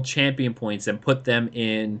points called champion points and put them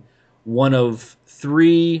in one of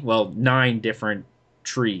 9 different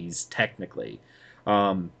trees, technically.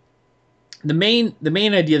 The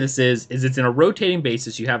main idea of this is it's in a rotating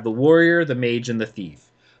basis. You have the warrior, the mage, and the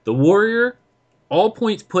thief. The warrior, all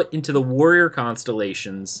points put into the warrior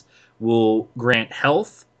constellations will grant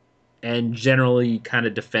health and generally kind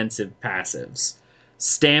of defensive passives.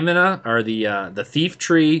 Stamina, or the thief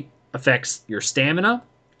tree, affects your stamina,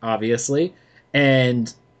 obviously,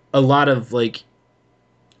 and a lot of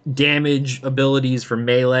damage abilities for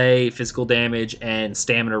melee, physical damage, and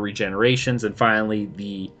stamina regenerations. And finally,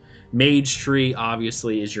 the mage tree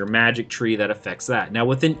obviously is your magic tree that affects that. Now,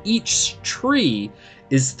 within each tree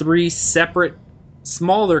is 3 separate,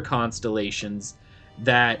 smaller constellations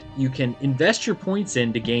that you can invest your points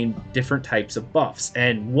in to gain different types of buffs.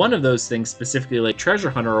 And one of those things, specifically like Treasure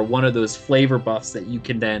Hunter, are one of those flavor buffs that you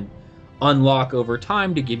can then unlock over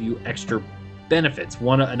time to give you extra benefits.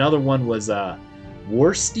 Another one was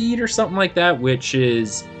War Steed or something like that, which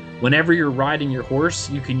is whenever you're riding your horse,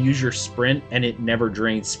 you can use your sprint, and it never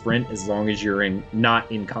drains sprint as long as you're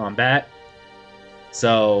not in combat.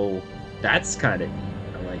 So that's kind of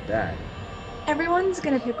neat. I like that. Everyone's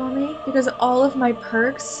gonna pick on me because all of my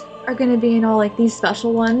perks are gonna be in all like these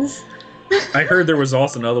special ones. I heard there was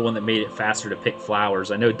also another one that made it faster to pick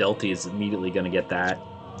flowers. I know Delty is immediately going to get that.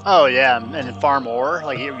 Oh yeah, and farm ore.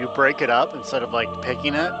 Like you break it up instead of like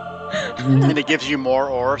picking it, and it gives you more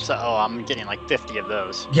ore. So I'm getting like 50 of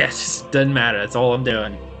those. Yes, doesn't matter. That's all I'm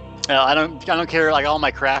doing. I don't care. Like all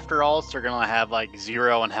my crafter alts, they're gonna have like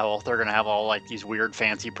 0 in health. They're gonna have all like these weird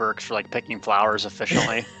fancy perks for like picking flowers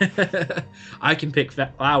efficiently. I can pick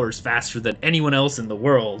flowers faster than anyone else in the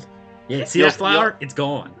world. Yeah, see that flower? It's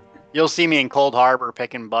gone. You'll see me in Cold Harbor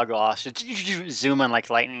picking bug loss. It's zooming like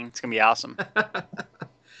lightning. It's gonna be awesome.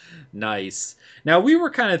 Nice. Now, we were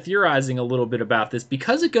kind of theorizing a little bit about this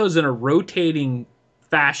because it goes in a rotating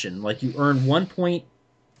fashion. Like you earn 1 point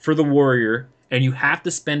for the warrior, and you have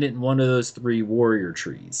to spend it in one of those 3 warrior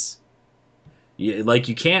trees.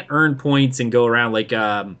 You can't earn points and go around. Like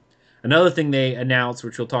another thing they announced,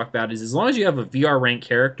 which we'll talk about, is as long as you have a VR rank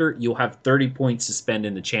character, you'll have 30 points to spend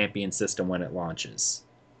in the champion system when it launches.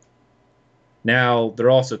 Now, they're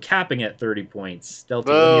also capping at 30 points. Delty,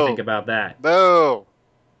 what do you think about that? Boo!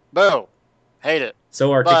 Boo! Hate it.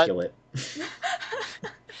 So articulate.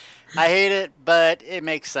 I hate it, but it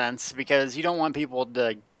makes sense because you don't want people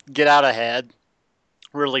to get out ahead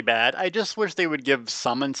really bad. I just wish they would give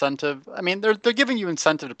some incentive. I mean, they're giving you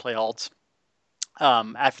incentive to play alts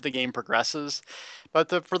after the game progresses.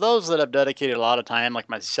 But for those that have dedicated a lot of time, like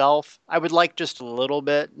myself, I would like just a little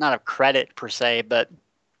bit, not a credit per se, but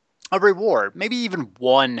a reward, maybe even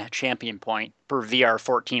 1 champion point per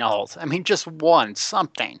VR14 alt. I mean, just one,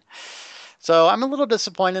 something. So I'm a little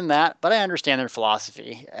disappointed in that, but I understand their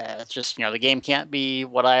philosophy. It's just, the game can't be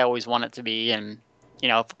what I always want it to be, and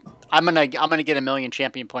I'm gonna get 1,000,000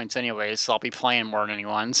 champion points anyways, so I'll be playing more than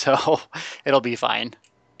anyone, so it'll be fine.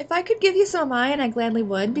 If I could give you some of mine, I gladly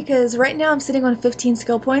would, because right now I'm sitting on 15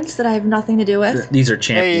 skill points that I have nothing to do with. These are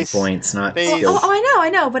champion points, not skills. I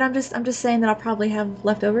know, but I'm just saying that I'll probably have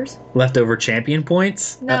leftovers. Leftover champion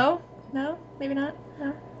points? No, maybe not.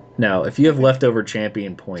 No, if you have leftover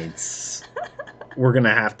champion points, we're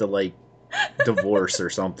gonna have to divorce or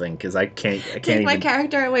something, because I can't take my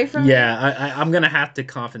character away from me. Yeah, I'm gonna have to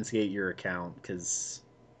confiscate your account because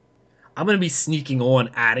I'm gonna be sneaking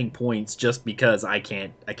on adding points just because I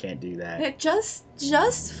can't do that.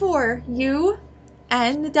 Just for you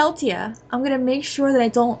and the Deltia, I'm gonna make sure that I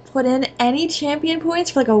don't put in any champion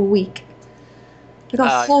points for a week.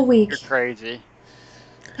 A full week. You're crazy.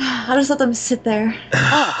 I'll just let them sit there.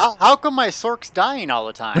 How come my Sork's dying all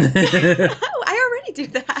the time? I already do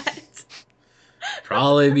that.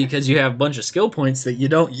 Probably because you have a bunch of skill points that you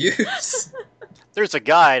don't use. There's a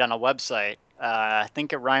guide on a website. I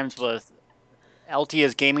think it rhymes with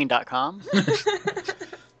ltsgaming.com.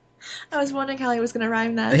 I was wondering how he was going to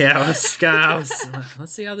rhyme that. Yeah,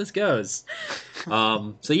 let's see how this goes.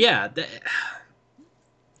 So yeah,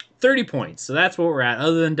 30 points. So that's what we're at.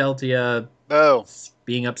 Other than Deltia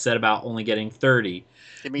being upset about only getting 30.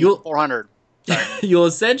 Give me 400. You'll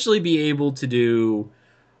essentially be able to do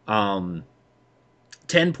 10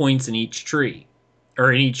 points in each tree,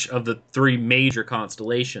 or in each of the 3 major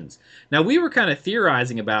constellations. Now, we were kind of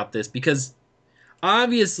theorizing about this because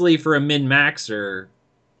obviously for a min-maxer,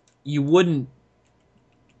 you wouldn't,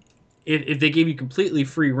 if they gave you completely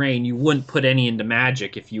free reign, you wouldn't put any into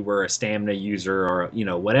magic if you were a stamina user or,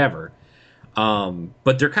 whatever.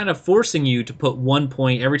 But they're kind of forcing you to put 1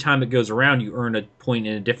 point every time it goes around. You earn a point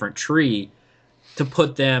in a different tree to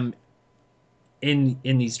put them in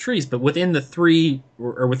these trees. But within the 3,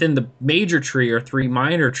 or within the major tree or 3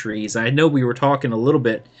 minor trees, I know we were talking a little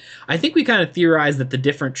bit. I think we kind of theorized that the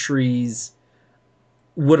different trees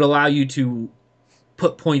would allow you to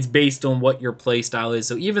put points based on what your play style is.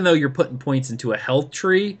 So even though you're putting points into a health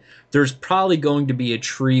tree, there's probably going to be a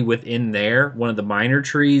tree within there, one of the minor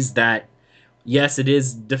trees, that yes, it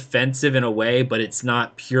is defensive in a way, but it's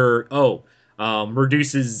not pure,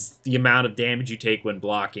 reduces the amount of damage you take when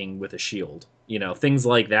blocking with a shield. Things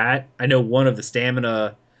like that. I know one of the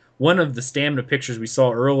one of the stamina pictures we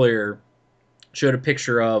saw earlier showed a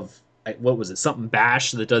picture of, what was it, something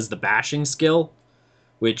bash that does the bashing skill,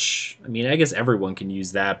 which, I mean, I guess everyone can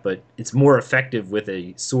use that, but it's more effective with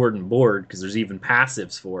a sword and board because there's even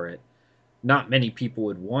passives for it. Not many people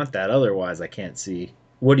would want that otherwise, I can't see.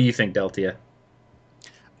 What do you think, Deltia?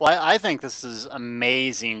 Well, I think this is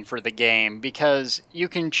amazing for the game because you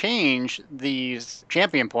can change these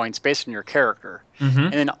champion points based on your character. Mm-hmm.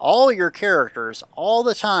 And then all your characters, all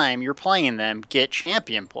the time you're playing them, get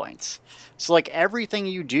champion points. So, like, everything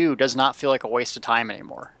you do does not feel like a waste of time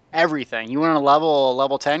anymore. Everything. You want to level a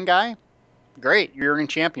level 10 guy? Great, you're earning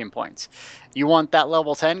champion points. You want that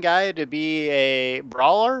level 10 guy to be a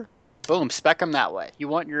brawler? Boom, spec them that way. You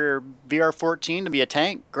want your VR14 to be a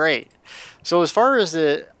tank? Great. So as far as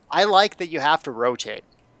I like that you have to rotate.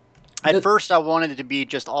 At first, I wanted it to be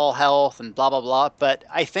just all health and blah, blah, blah. But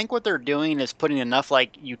I think what they're doing is putting enough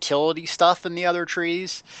like utility stuff in the other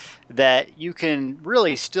trees that you can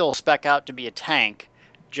really still spec out to be a tank.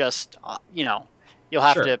 Just, you'll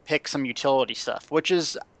have to pick some utility stuff, which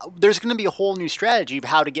is, there's going to be a whole new strategy of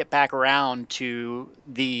how to get back around to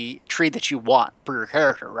the tree that you want for your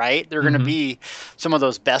character, right? They're going to be some of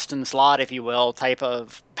those best in slot, if you will, type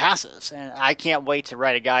of passes. And I can't wait to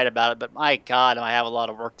write a guide about it, but my God, I have a lot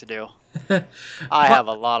of work to do. I have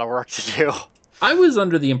a lot of work to do. I was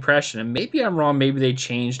under the impression, and maybe I'm wrong, maybe they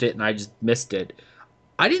changed it and I just missed it.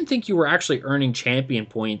 I didn't think you were actually earning champion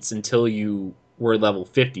points until you were level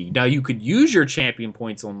 50. Now, you could use your champion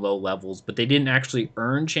points on low levels, but they didn't actually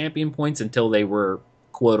earn champion points until they were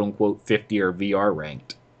quote-unquote 50 or VR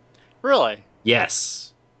ranked. Really?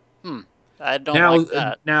 Yes. I don't like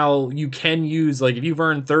that. Now, you can use, like, if you've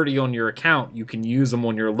earned 30 on your account, you can use them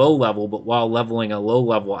on your low level, but while leveling a low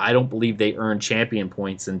level, I don't believe they earn champion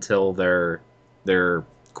points until they're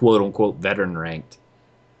quote-unquote veteran ranked.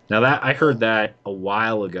 Now, that I heard that a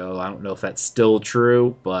while ago. I don't know if that's still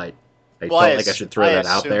true, but I felt like I should throw that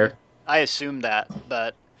out there. I assume that,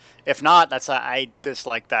 but if not, I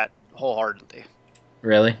dislike that wholeheartedly.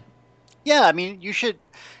 Really? Yeah, I mean, you should.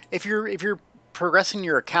 If you're progressing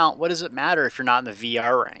your account, what does it matter if you're not in the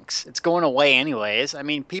VR ranks? It's going away anyways. I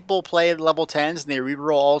mean, people play level 10s and they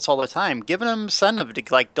reroll alts all the time. Giving them incentive to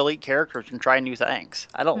like delete characters and try new things.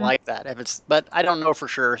 I don't like that. But I don't know for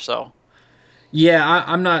sure. So. Yeah,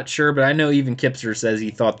 I'm not sure, but I know even Kipster says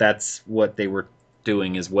he thought that's what they were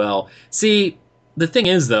doing as well. See, the thing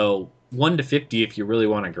is though, 1 to 50, if you really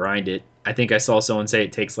want to grind it, I think I saw someone say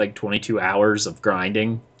it takes like 22 hours of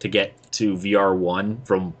grinding to get to VR1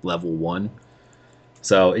 from level 1.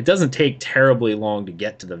 So it doesn't take terribly long to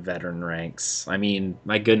get to the veteran ranks. I mean,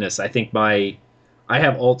 my goodness, I think I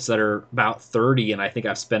have alts that are about 30, and I think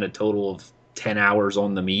I've spent a total of 10 hours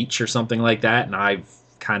on them each or something like that, and I've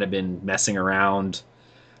kind of been messing around,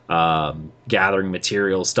 gathering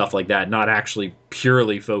materials, stuff like that, not actually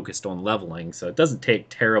purely focused on leveling. So it doesn't take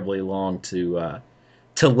terribly long to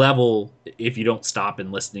level if you don't stop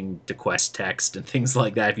and listening to quest text and things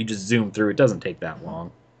like that. If you just zoom through, it doesn't take that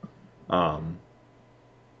long.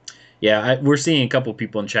 We're seeing a couple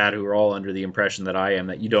people in chat who are all under the impression that I am,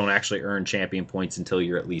 that you don't actually earn champion points until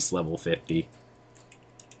you're at least level 50.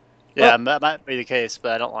 Yeah, that might be the case,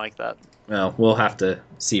 but I don't like that. Well, we'll have to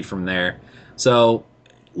see from there. So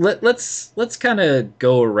let's kind of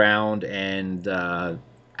go around and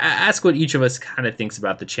ask what each of us kind of thinks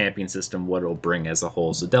about the champion system, what it'll bring as a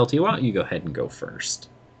whole. So, Delty, why don't you go ahead and go first?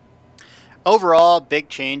 Overall, big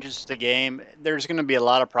changes to the game. There's going to be a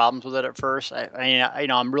lot of problems with it at first.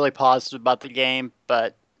 I'm really positive about the game,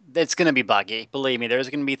 but it's going to be buggy. Believe me, there's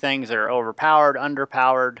going to be things that are overpowered,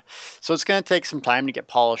 underpowered. So it's going to take some time to get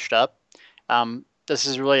polished up. This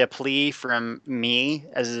is really a plea from me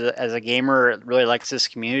as a gamer that really likes this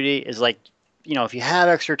community, is like, if you have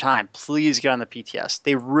extra time, please get on the PTS.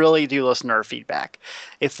 They really do listen to our feedback.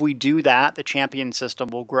 If we do that, the champion system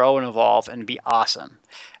will grow and evolve and be awesome.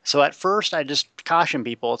 So at first, I just caution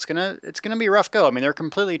people, it's gonna be a rough go. I mean, they're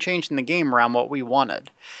completely changing the game around what we wanted.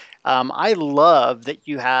 I love that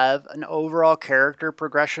you have an overall character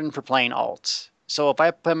progression for playing alts. So if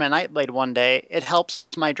I play my Nightblade one day, it helps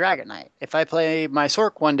my Dragon Knight. If I play my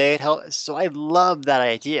Sork one day, it helps. So I love that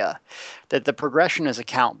idea that the progression is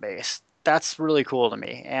account-based. That's really cool to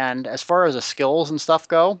me. And as far as the skills and stuff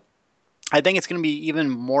go, I think it's going to be even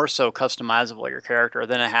more so customizable, your character,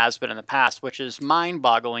 than it has been in the past, which is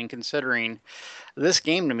mind-boggling considering this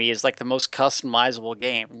game to me is like the most customizable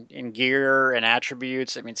game in gear and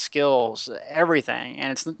attributes. I mean, skills, everything.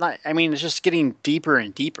 And it's not, it's just getting deeper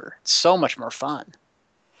and deeper. It's so much more fun.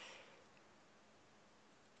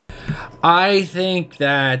 I think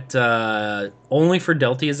that only for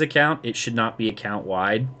Deltia's account, it should not be account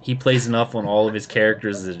wide. He plays enough on all of his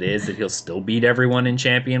characters as it is that he'll still beat everyone in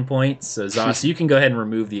champion points. So Zos, you can go ahead and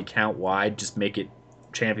remove the account wide, just make it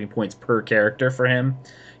champion points per character for him.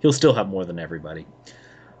 He'll still have more than everybody.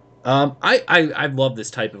 I love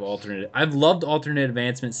this type of alternate. I've loved alternate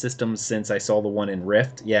advancement systems since I saw the one in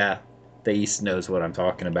Rift. Yeah, the East knows what I'm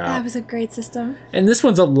talking about. That was a great system. And this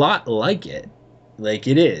one's a lot like it. Like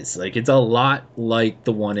it is. Like it's a lot like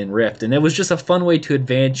the one in Rift. And it was just a fun way to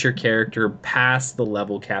advance your character past the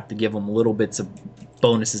level cap to give them little bits of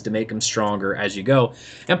bonuses to make them stronger as you go.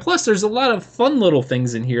 And plus there's a lot of fun little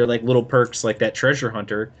things in here, like little perks like that treasure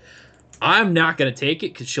hunter. I'm not going to take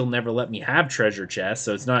it because she'll never let me have treasure chests,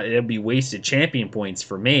 so it'll be wasted champion points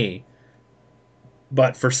for me.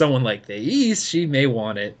 But for someone like the East, she may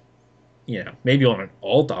want it. You know, maybe on an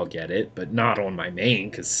alt I'll get it, but not on my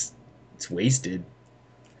main because it's wasted.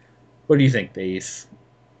 What do you think, the East?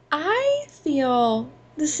 I feel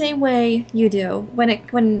the same way you do. When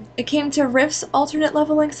it came to Rift's alternate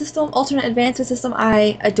leveling system, alternate advancement system,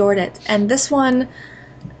 I adored it. And this one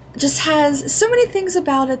just has so many things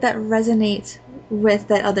about it that resonate with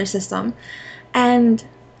that other system. And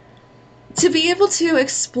to be able to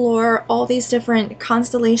explore all these different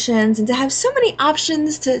constellations and to have so many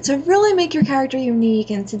options to really make your character unique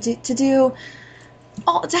and to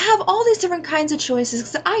have all these different kinds of choices,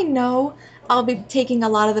 because I know I'll be taking a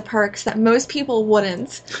lot of the perks that most people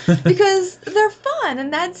wouldn't because they're fun,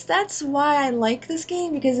 and that's why I like this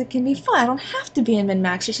game, because it can be fun. I don't have to be in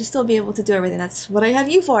min-max. You should still be able to do everything. That's what I have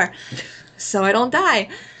you for, so I don't die.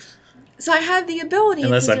 So I have the ability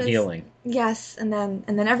unless to I'm healing. Yes, and then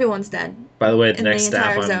everyone's dead. By the way, the in next the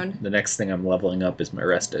entire staff zone. the next thing I'm leveling up is my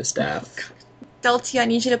resto staff. Deltia, I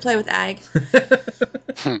need you to play with Ag.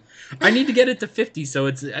 I need to get it to 50, so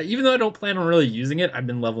it's even though I don't plan on really using it, I've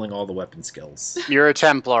been leveling all the weapon skills. You're a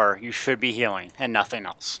Templar. You should be healing and nothing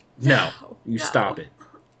else. No, you No. stop it.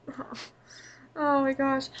 Oh my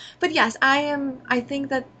gosh. But yes, I think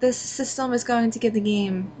that this system is going to give the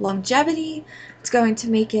game longevity. It's going to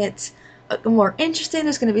make it more interesting.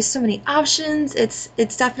 There's going to be so many options. It's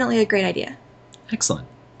definitely a great idea. Excellent.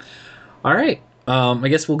 All right. I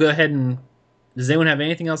guess we'll go ahead and. Does anyone have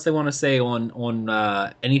anything else they want to say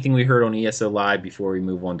on anything we heard on ESO Live before we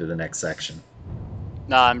move on to the next section?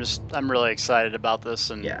 No, I'm really excited about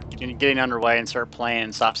this and getting underway and start playing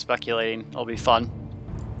and stop speculating. It'll be fun.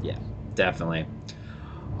 Yeah, definitely.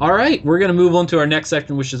 All right, we're going to move on to our next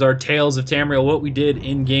section, which is our Tales of Tamriel, what we did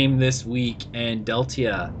in-game this week. And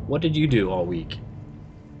Deltia, what did you do all week?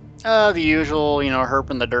 The usual,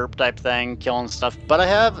 herp and the derp type thing, killing stuff. But I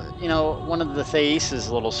have, one of the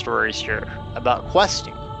Theis's little stories here about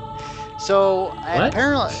questing. So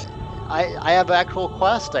apparently, I have actual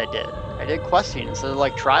quest I did. I did questing instead of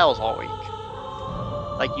like trials all week,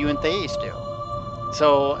 like you and Theis do.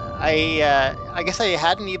 So I guess I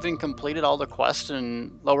hadn't even completed all the quests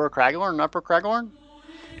in Lower Cragorn and Upper Cragorn.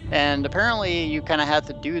 And apparently you kind of have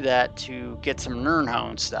to do that to get some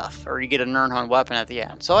Nirnhone stuff, or you get a Nirnhone weapon at the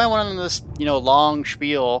end. So I went on this, long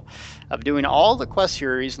spiel of doing all the quest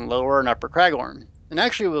series in Lower and Upper Cragorn. And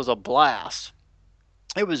actually it was a blast.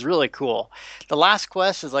 It was really cool. The last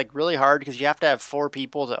quest is like really hard because you have to have 4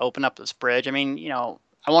 people to open up this bridge. I mean,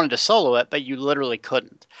 I wanted to solo it, but you literally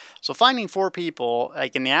couldn't. So finding 4 people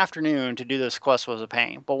like in the afternoon to do this quest was a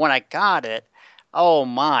pain. But when I got it, oh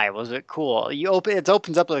my, was it cool. It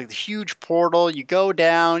opens up like a huge portal. You go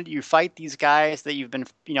down, you fight these guys that you've been,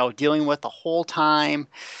 dealing with the whole time,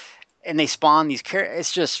 and they spawn these characters.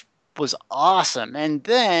 It just was awesome. And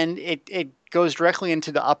then it goes directly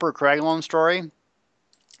into the Upper Cragorn story.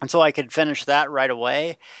 And so I could finish that right away.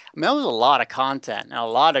 I mean, that was a lot of content and a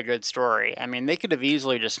lot of good story. I mean, they could have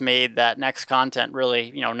easily just made that next content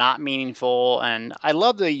really, not meaningful. And I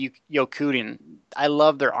love the Yokudin. I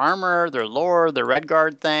love their armor, their lore, their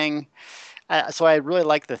Redguard thing. So I really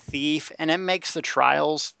like the Thief. And it makes the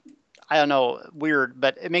trials, I don't know, weird,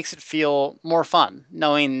 but it makes it feel more fun.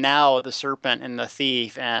 Knowing now the Serpent and the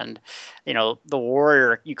Thief and, the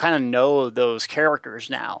Warrior, you kind of know those characters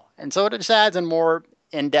now. And so it just adds a more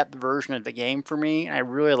in-depth version of the game for me. I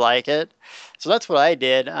really like it. So that's what I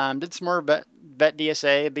did. Did some more vet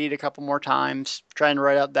DSA, beat a couple more times, trying to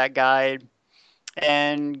write out that guide,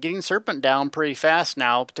 and getting Serpent down pretty fast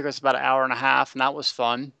now. It took us about an hour and a half, and that was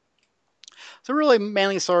fun. So really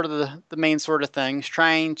mainly sort of the main sort of things,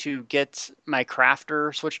 trying to get my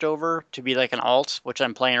crafter switched over to be like an alt, which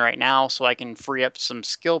I'm playing right now, so I can free up some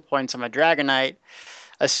skill points on my Dragonite,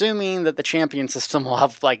 assuming that the champion system will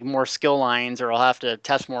have like more skill lines or I'll have to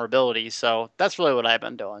test more abilities. So that's really what I've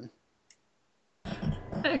been doing.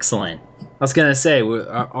 Excellent. was gonna say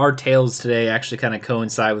our tales today actually kind of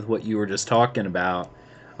coincide with what you were just talking about,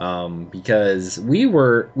 because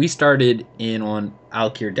we started in on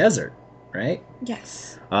Alkir Desert, right?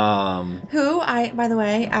 Yes. Um, By the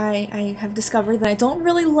way, I have discovered that I don't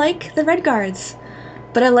really like the Red Guards,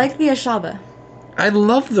 but I like the Ashaba. I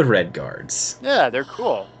love the Red Guards. Yeah, they're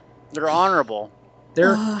cool. They're honorable.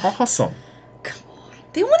 They're Ugh. awesome. Come on.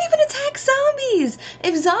 They won't even attack zombies!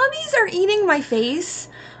 If zombies are eating my face,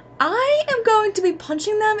 I am going to be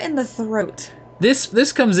punching them in the throat.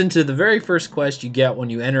 This comes into the very first quest you get when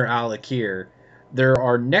you enter Alakir. There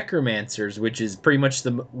are necromancers, which is pretty much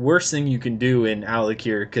the worst thing you can do in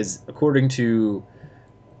Alakir, because according to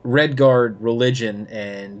Red Guard religion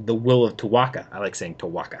and the will of Tawaka, I like saying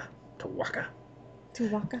Tawaka,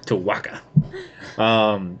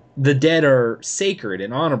 the dead are sacred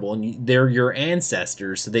and honorable, and they're your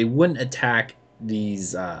ancestors, so they wouldn't attack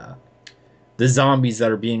these the zombies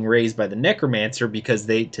that are being raised by the necromancer, because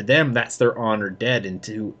to them that's their honored dead, and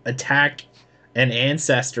to attack an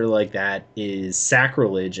ancestor like that is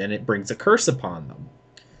sacrilege, and it brings a curse upon them.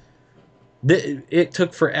 It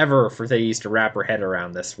took forever for Thais to wrap her head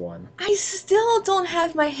around this one. I still don't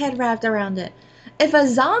have my head wrapped around it. If a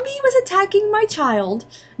zombie was attacking my child,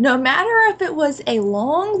 no matter if it was a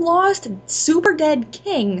long-lost, super dead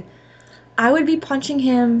king, I would be punching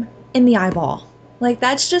him in the eyeball. Like,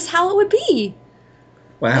 that's just how it would be.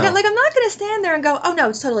 Wow. Like I'm not going to stand there and go, oh no,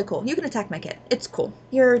 it's totally cool. You can attack my kid. It's cool.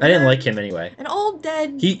 I didn't like him anyway. An old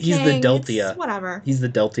dead He's king. the Deltia. Whatever. He's the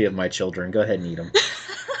Deltia of my children. Go ahead and eat him.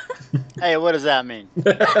 Hey, what does that mean?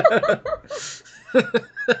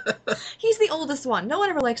 He's the oldest one. No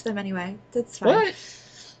one ever likes them anyway. That's fine. What?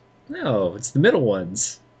 No, it's the middle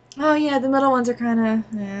ones. Oh yeah, the middle ones are kind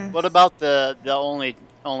of. What about the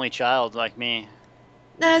only child like me?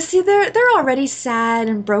 See, they're already sad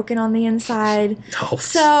and broken on the inside, No.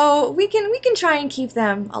 so we can try and keep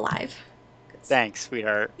them alive. Thanks,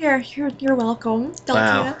 sweetheart. You're welcome. Don't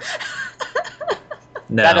Wow.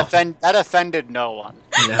 No. That offended no one.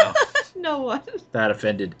 No. No one. That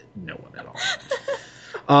offended no one at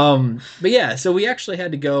all. But yeah, so we actually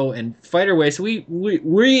had to go and fight our way. So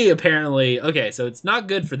we apparently, okay, so it's not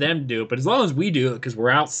good for them to do it, but as long as we do it, because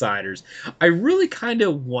we're outsiders, I really kind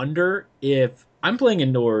of wonder if, I'm playing a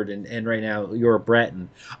Nord, and right now you're a Breton,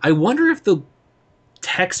 I wonder if the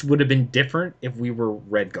text would have been different if we were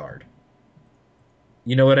Red Guard.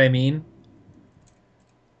 You know what I mean?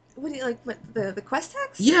 What do you like? What the quest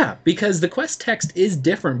text? Yeah, because the quest text is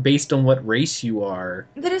different based on what race you are.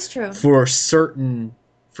 That is true. For certain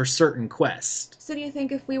quests. So do you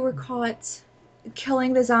think if we were caught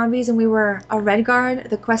killing the zombies and we were a Red Guard,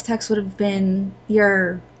 the quest text would have been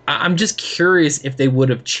your... I'm just curious if they would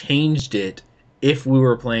have changed it if we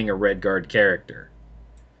were playing a Red Guard character.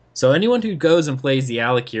 So anyone who goes and plays the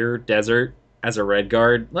Alakir Desert as a Red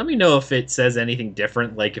Guard, let me know if it says anything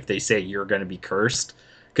different, like if they say you're going to be cursed.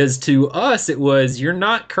 Because to us, it was, you're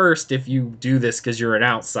not cursed if you do this because you're an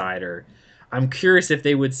outsider. I'm curious if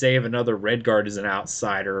they would say if another Red Guard is an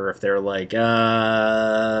outsider, or if they're like, you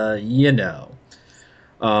know.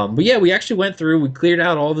 But yeah, we actually went through, we cleared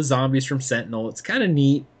out all the zombies from Sentinel. It's kind of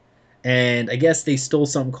neat. And I guess they stole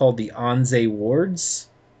something called the Anze Wards,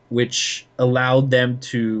 which allowed them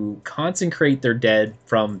to consecrate their dead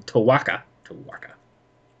from Tawaka.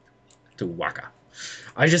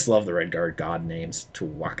 I just love the Red Guard god names.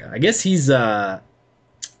 Tawaka. I guess he's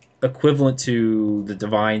equivalent to the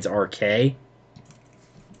Divine's RK. A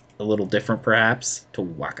little different, perhaps.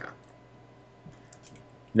 Tawaka.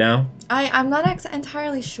 No? I'm not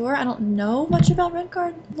entirely sure. I don't know much about Red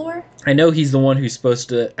Guard lore. I know he's the one who's supposed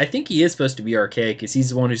to... I think he is supposed to be RK, because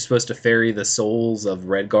he's the one who's supposed to ferry the souls of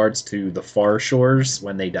Red Guards to the far shores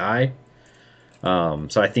when they die.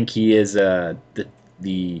 So I think he is the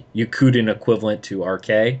Yakuden equivalent to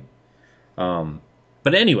RK.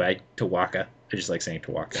 But anyway, Tawaka. I just like saying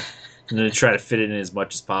Tawaka. I'm going to try to fit it in as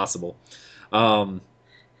much as possible.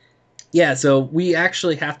 Yeah, so we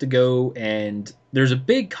actually have to go, and there's a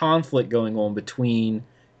big conflict going on between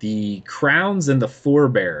the Crowns and the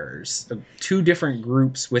Forebearers, two different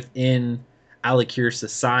groups within Alakir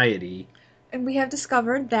society. And we have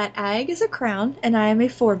discovered that Ag is a crown and I am a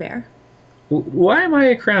forebear. Why am I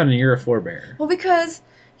a crown and you're a forebearer? Well, because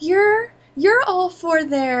you're all for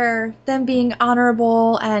them being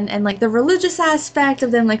honorable and like the religious aspect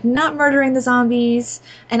of them like not murdering the zombies,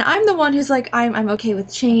 and I'm the one who's like I'm okay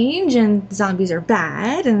with change and zombies are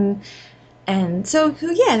bad and so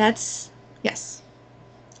yeah, that's yes.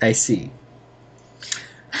 I see.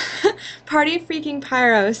 Party Freaking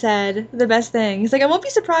Pyro said the best thing. He's like, I won't be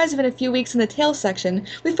surprised if in a few weeks in the Tales section,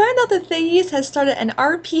 we find out that Thais has started an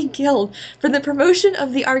RP guild for the promotion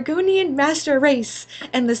of the Argonian master race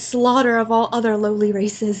and the slaughter of all other lowly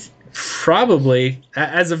races. Probably.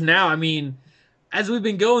 As of now, I mean, as we've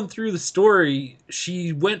been going through the story,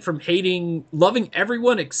 she went from loving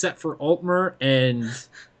everyone except for Altmer and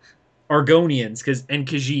Argonians, and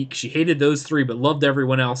Khajiit. She hated those three, but loved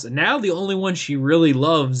everyone else. And now the only one she really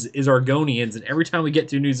loves is Argonians. And every time we get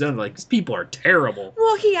to a new zone, like, these people are terrible.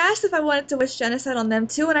 Well, he asked if I wanted to wish genocide on them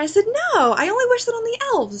too, and I said no. I only wish that on the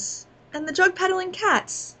elves and the drug peddling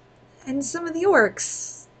cats and some of the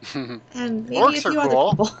orcs and maybe Orcs a few are other cool.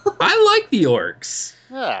 people. I like the orcs.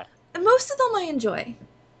 Yeah. And most of them I enjoy.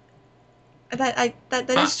 That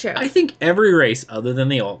is true. I think every race other than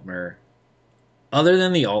the Altmer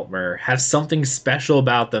have something special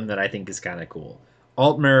about them that I think is kind of cool.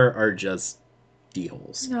 Altmer are just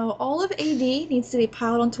D-holes. No, all of AD needs to be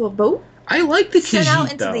piled onto a boat, I like the sent out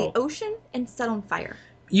Khajiit, into though. the ocean, and set on fire.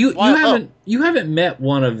 You Why- you haven't met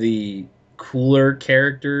one of the cooler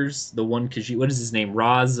characters, the one Khajiit. What is his name?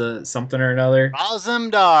 Something or another.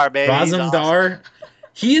 Razumdar, baby. He's awesome. Razumdar.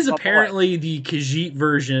 He is My boy. apparently the Khajiit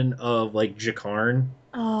version of like Jakarn.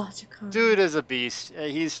 Oh, Jakar. Dude is a beast.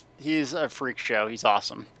 He's a freak show. He's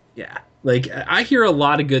awesome. Yeah, like I hear a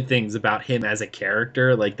lot of good things about him as a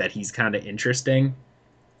character, like that he's kind of interesting.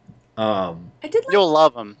 I did like. You'll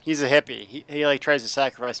love him. He's a hippie. He like tries to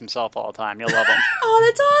sacrifice himself all the time. You'll love him. Oh,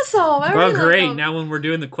 that's awesome! I Well, really like great. him. Now when we're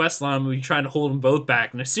doing the quest line, we're trying to hold them both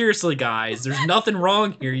back. Now, seriously, guys, there's nothing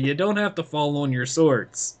wrong here. You don't have to fall on your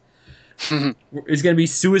swords. It's going to be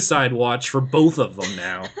suicide watch for both of them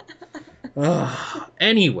now. Ugh.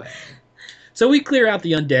 Anyway, so we clear out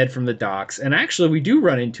the undead from the docks, and actually we do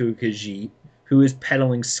run into a Khajiit who is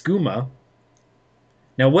peddling skooma.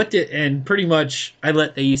 Now, and pretty much I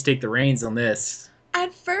let Thais take the reins on this.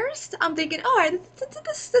 At first, I'm thinking, all right,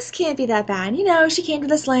 this can't be that bad. You know, she came to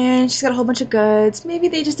this land, she's got a whole bunch of goods. Maybe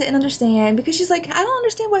they just didn't understand, because she's like, I don't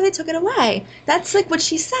understand why they took it away. That's like what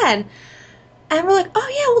she said. And we're like, oh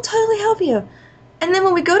yeah, we'll totally help you. And then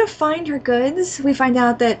when we go to find her goods, we find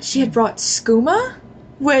out that she had brought skooma,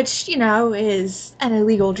 which, you know, is an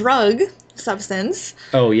illegal drug substance.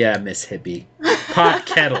 Oh yeah, Miss Hippie. Pot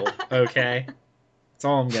kettle, okay? That's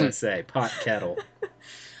all I'm going to say. Pot kettle.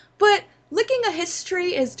 But licking a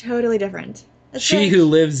history is totally different. That's She like who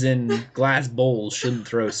lives in glass bowls shouldn't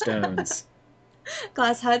throw stones.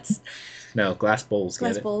 glass huts, No, glass bowls,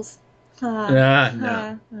 glass get it? bowls.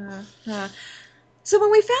 No. So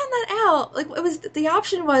when we found that out, like it was the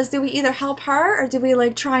option was, do we either help her or do we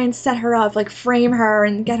like try and set her up, like frame her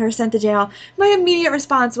and get her sent to jail? My immediate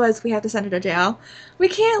response was, we have to send her to jail. We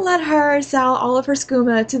can't let her sell all of her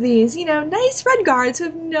skooma to these, you know, nice red guards who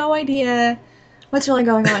have no idea what's really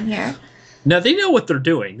going on here. Now, they know what they're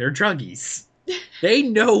doing. They're druggies. They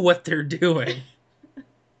know what they're doing.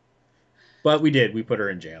 But we did. We put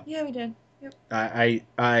her in jail. Yeah, we did. Yep.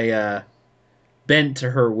 I bent to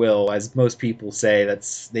her will, as most people say.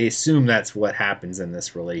 They assume that's what happens in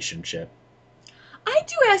this relationship. I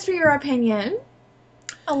do ask for your opinion.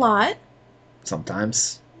 A lot.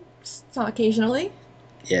 Sometimes. So occasionally.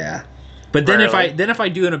 Yeah. But then if Rarely. I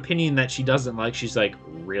do an opinion that she doesn't like, she's like,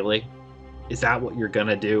 really? Is that what you're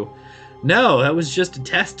gonna do? No, that was just a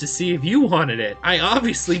test to see if you wanted it. I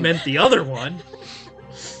obviously meant the other one.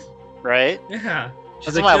 Right? Yeah.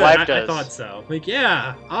 She's That's like, what my "Good, wife I does." thought so. Like,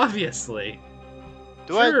 yeah, obviously.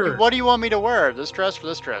 What Sure. do you want me to wear? This dress or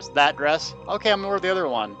this dress? That dress? Okay, I'm gonna wear the other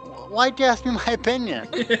one. Why'd you ask me my opinion?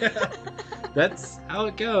 That's how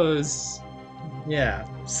it goes. Yeah.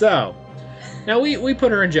 So, now we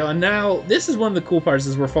put her in jail, and now this is one of the cool parts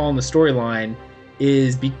as we're following the storyline,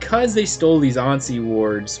 is because they stole these Ansi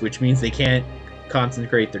wards, which means they can't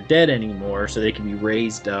consecrate their dead anymore, so they can be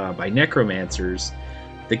raised by necromancers.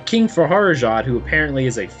 The King Faharajat, who apparently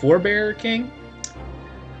is a forebearer king,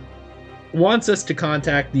 wants us to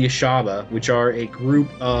contact the Ashaba, which are a group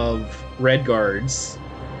of Red Guards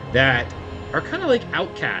that are kind of like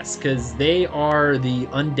outcasts, because they are the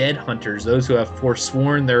undead hunters, those who have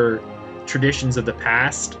forsworn their traditions of the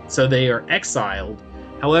past, so they are exiled.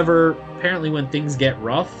 However, apparently when things get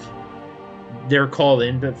rough, they're called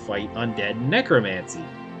in to fight undead and necromancy.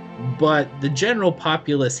 But the general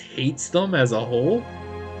populace hates them as a whole,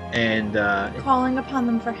 and Calling upon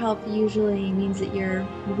them for help usually means that you're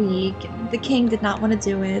weak, and the king did not want to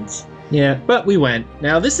do it. yeah, but we went.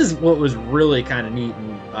 Now, this is what was really kind of neat,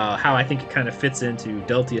 and how I think it kind of fits into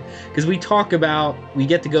Deltia, because we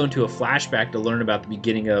get to go into a flashback to learn about the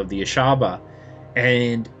beginning of the Ashaba,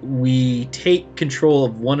 and we take control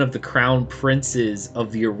of one of the crown princes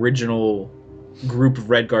of the original group of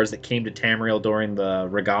Red Guards that came to Tamriel during the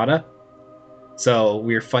regatta. So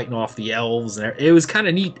we were fighting off the elves, and it was kind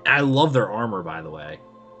of neat. I love their armor, by the way.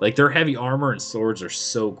 Like, their heavy armor and swords are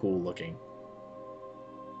so cool looking.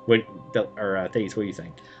 Thais, what do you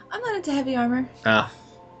think? I'm not into heavy armor.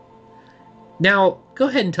 Now, go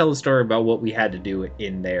ahead and tell the story about what we had to do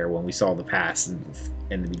in there when we saw the past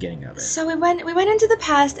in the beginning of it. So we went into the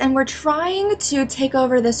past, and we're trying to take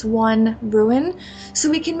over this one ruin so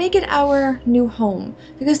we can make it our new home.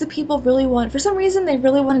 Because the people for some reason, they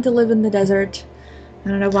really wanted to live in the desert. I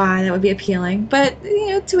don't know why, that would be appealing, but,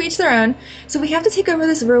 to each their own. So we have to take over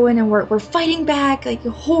this ruin, and we're fighting back, like,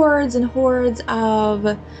 hordes and hordes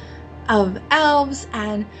of elves,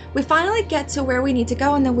 and we finally get to where we need to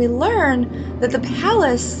go, and then we learn that the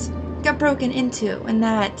palace got broken into, and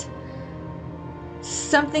that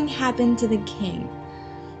something happened to the king.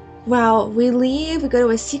 Well, we leave, we go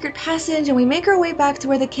to a secret passage, and we make our way back to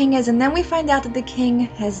where the king is, and then we find out that the king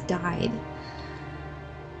has died.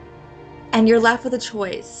 And you're left with a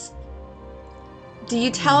choice. Do you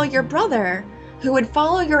tell your brother, who would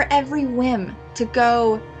follow your every whim, to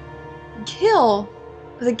go kill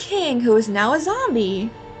the king, who is now a zombie?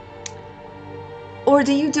 Or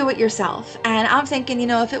do you do it yourself? And I'm thinking,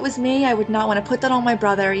 if it was me, I would not want to put that on my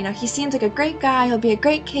brother. He seems like a great guy. He'll be a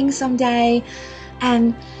great king someday.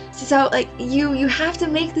 And so, like, you have to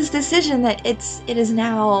make this decision that it is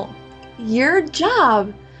now your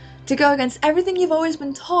job to go against everything you've always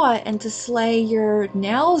been taught and to slay your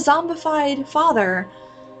now zombified father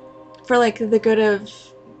for, like, the good of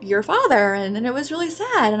your father. And it was really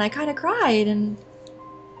sad, and I kind of cried, and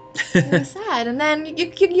it was sad. And then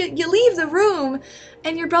you leave the room,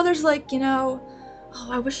 and your brother's like,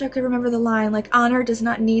 I wish I could remember the line, like, honor does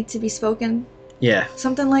not need to be spoken. Yeah.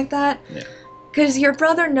 Something like that. Yeah. Because your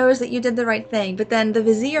brother knows that you did the right thing, but then the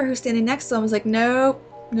vizier who's standing next to him was like, nope,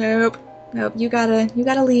 you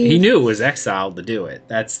gotta leave. He knew it was exiled to do it.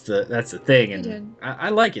 That's the thing, and He did. I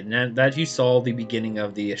like it. And that you saw the beginning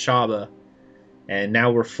of the Ashaba, and now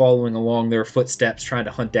we're following along their footsteps, trying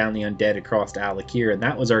to hunt down the undead across Alakir, and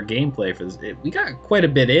that was our gameplay for this. We got quite a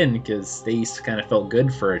bit in because these kind of felt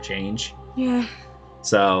good for a change. Yeah.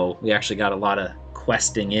 So we actually got a lot of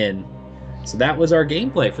questing in. So that was our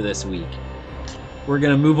gameplay for this week. We're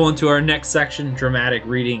gonna move on to our next section, dramatic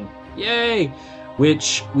reading. Yay!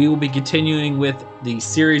 Which we will be continuing with the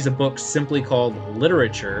series of books simply called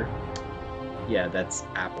Literature. Yeah, that's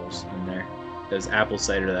apples in there. There's apple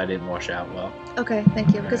cider that I didn't wash out well. Okay,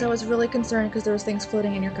 thank you. Because I was really concerned because there was things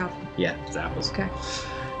floating in your cup. Yeah, it's apples. Okay.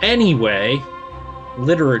 Anyway,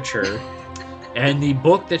 Literature. And the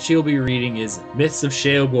book that she'll be reading is Myths of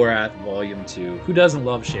Sheogorath, Volume 2. Who doesn't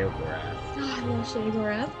love Sheogorath? Oh, I love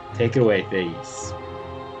Sheogorath. Take it away, Thais.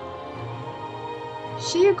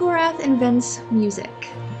 Sheogorath invents music.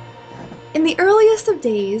 In the earliest of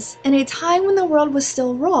days, in a time when the world was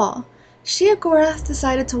still raw, Sheogorath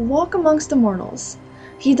decided to walk amongst the mortals.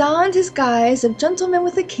 He donned his guise of gentleman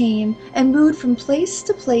with a cane and moved from place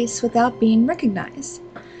to place without being recognized.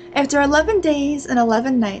 After 11 days and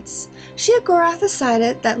 11 nights, Sheogorath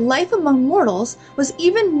decided that life among mortals was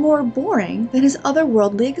even more boring than his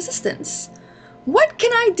otherworldly existence. "What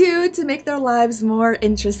can I do to make their lives more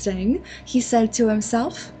interesting?" he said to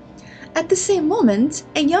himself. At the same moment,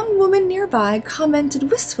 a young woman nearby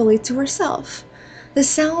commented wistfully to herself, "The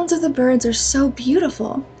sounds of the birds are so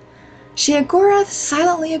beautiful." Sheogorath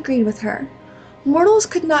silently agreed with her. Mortals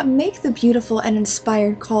could not make the beautiful and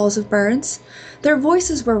inspired calls of birds. Their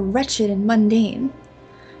voices were wretched and mundane.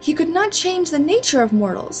 He could not change the nature of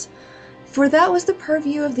mortals, for that was the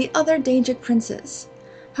purview of the other Daedric princes.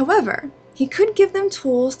 However, he could give them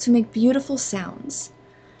tools to make beautiful sounds.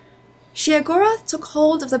 Sheogorath took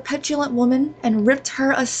hold of the petulant woman and ripped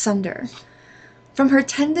her asunder. From her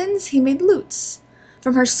tendons he made lutes.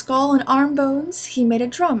 From her skull and arm bones he made a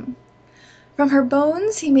drum. From her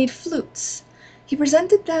bones he made flutes. He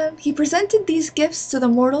presented these gifts to the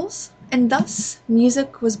mortals, and thus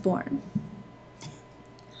music was born.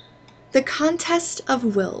 The Contest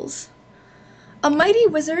of Wills. A mighty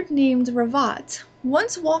wizard named Ravat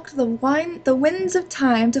once walked the winds of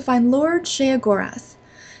time to find Lord Sheogorath.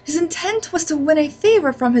 His intent was to win a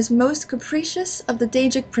favor from his most capricious of the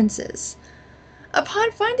Daedric princes.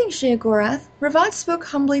 Upon finding Sheogorath, Ravat spoke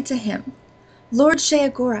humbly to him. "Lord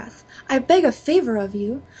Sheogorath, I beg a favor of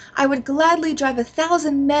you. I would gladly drive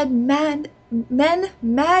 1,000 men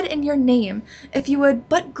mad in your name, if you would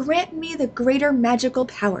but grant me the greater magical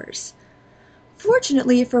powers."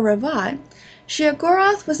 Fortunately for Ravat,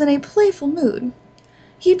 Sheogorath was in a playful mood.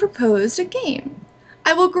 He proposed a game.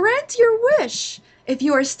 "I will grant your wish, if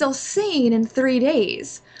you are still sane in 3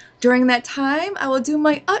 days. During that time, I will do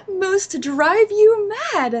my utmost to drive you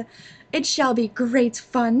mad. It shall be great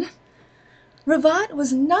fun." Ravat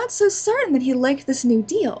was not so certain that he liked this new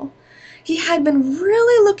deal. He had been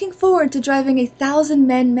really looking forward to driving 1,000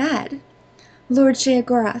 men mad. "Lord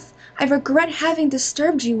Sheogorath, I regret having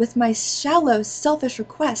disturbed you with my shallow, selfish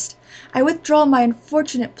request. I withdraw my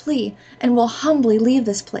unfortunate plea, and will humbly leave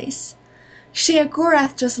this place."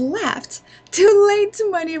 Sheogorath just laughed. "Too late,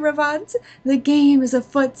 mighty Ravat. The game is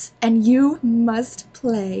afoot, and you must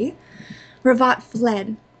play." Ravat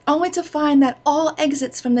fled, only to find that all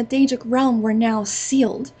exits from the Daedric realm were now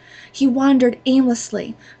sealed. He wandered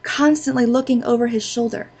aimlessly, constantly looking over his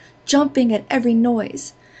shoulder, jumping at every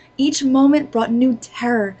noise. Each moment brought new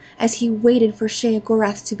terror as he waited for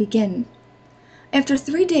Sheogorath to begin. After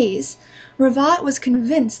 3 days, Ravat was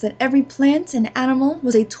convinced that every plant and animal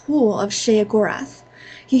was a tool of Sheogorath.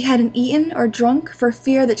 He hadn't eaten or drunk for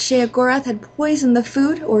fear that Sheogorath had poisoned the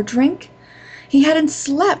food or drink. He hadn't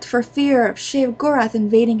slept for fear of Sheogorath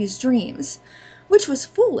invading his dreams, which was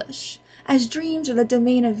foolish, as dreams are the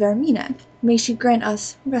domain of Vermina. May she grant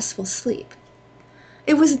us restful sleep.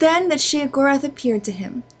 It was then that Sheogorath appeared to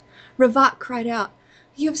him. Ravat cried out,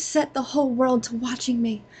 "You have set the whole world to watching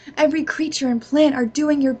me. Every creature and plant are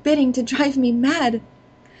doing your bidding to drive me mad."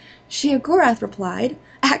 Sheogorath replied,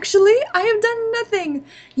 "Actually, I have done nothing.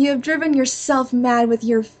 You have driven yourself mad with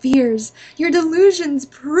your fears. Your delusions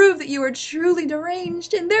prove that you are truly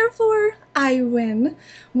deranged, and therefore I win.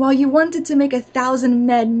 While you wanted to make 1,000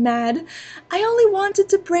 men mad, I only wanted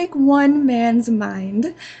to break one man's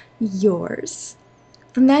mind, yours."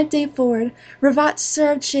 From that day forward, Ravat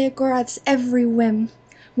served Sheogorath's every whim.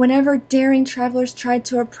 Whenever daring travelers tried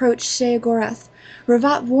to approach Sheogorath,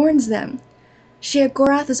 Ravat warns them,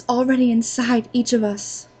 "Sheogorath is already inside each of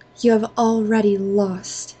us. You have already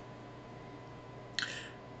lost."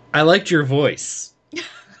 I liked your voice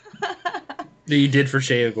that you did for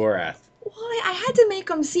Sheogorath. Well, I had to make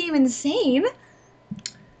him seem insane.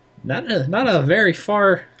 Not a very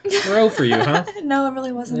far throw for you, huh? No, it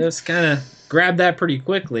really wasn't. Just kind of grabbed that pretty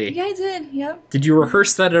quickly. Yeah, I did, yep. Did you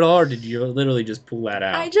rehearse that at all, or did you literally just pull that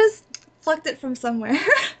out? I just plucked it from somewhere.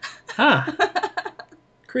 Huh.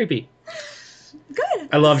 Creepy. Good.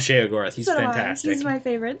 I love Sheogorath. He's So do I. fantastic. He's my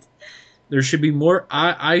favorite. There should be more.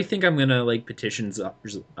 I think I'm gonna petition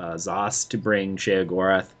Zos to bring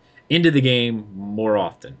Sheogorath into the game more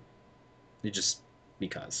often. Just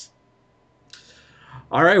because.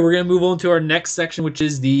 All right, we're gonna move on to our next section, which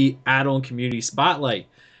is the add-on community spotlight.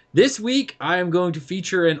 This week, I am going to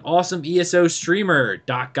feature an awesome ESO streamer,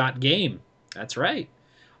 Doc Got Game. That's right.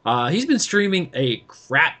 He's been streaming a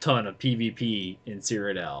crap ton of PvP in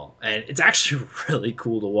Cyrodiil, and it's actually really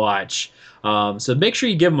cool to watch. So make sure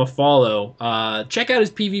you give him a follow. Check out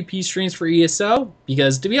his PvP streams for ESO,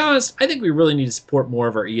 because to be honest, I think we really need to support more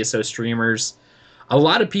of our ESO streamers. A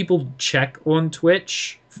lot of people check on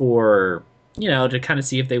Twitch for, to kind of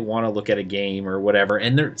see if they want to look at a game or whatever.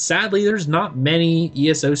 And sadly, there's not many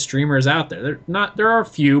ESO streamers out there. There are a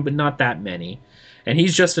few, but not that many. And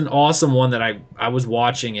he's just an awesome one that I was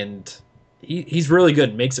watching, and he's really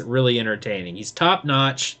good. Makes it really entertaining. He's top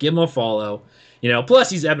notch. Give him a follow.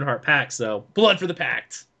 Plus he's Ebonheart Pact, so blood for the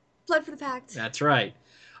Pact. Blood for the Pact. That's right.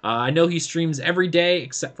 I know he streams every day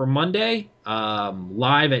except for Monday,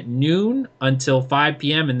 live at noon until 5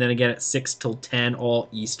 p.m. and then again at 6 till 10 all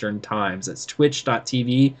Eastern times. That's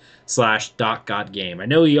twitch.tv/DocGodGame. I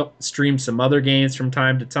know he streams some other games from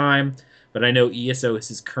time to time, but I know ESO is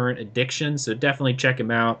his current addiction, so definitely check him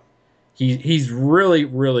out. He's really,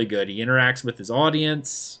 really good. He interacts with his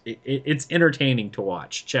audience. It's entertaining to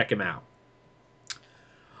watch. Check him out.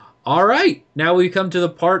 All right, now we come to the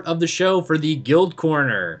part of the show for the Guild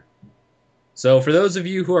Corner. So for those of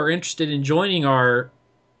you who are interested in joining our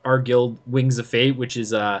guild, Wings of Fate, which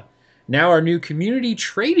is now our new community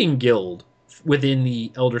trading guild within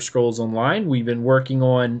the Elder Scrolls Online, we've been working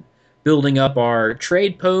on building up our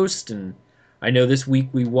trade post, and I know this week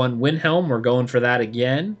we won Windhelm. We're going for that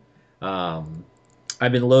again. I've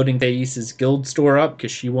been loading Theis's guild store up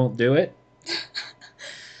because she won't do it.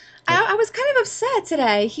 I was kind of upset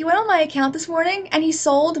today. He went on my account this morning and he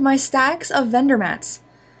sold my stacks of vendor mats.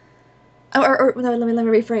 Or no, let me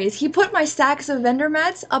rephrase. He put my stacks of vendor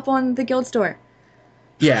mats up on the guild store.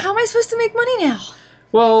 Yeah. How am I supposed to make money now?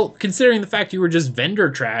 Well, considering the fact you were just vendor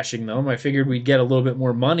trashing them, I figured we'd get a little bit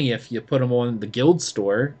more money if you put them on the guild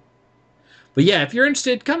store. But yeah, if you're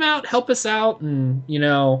interested, come out, help us out, and,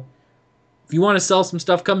 if you want to sell some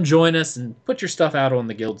stuff, come join us and put your stuff out on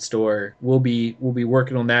the guild store. We'll be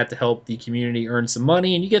working on that to help the community earn some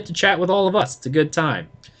money, and you get to chat with all of us. It's a good time.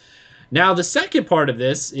 Now, the second part of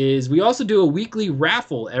this is we also do a weekly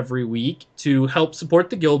raffle every week to help support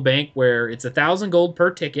the Guild Bank, where it's 1,000 gold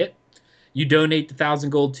per ticket. You donate the 1,000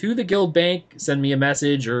 gold to the Guild Bank, send me a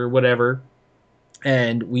message or whatever,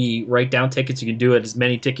 and we write down tickets. You can do it as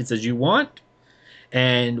many tickets as you want.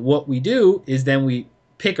 And what we do is then we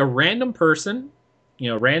pick a random person,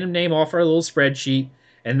 random name off our little spreadsheet,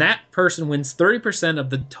 and that person wins 30% of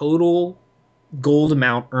the total gold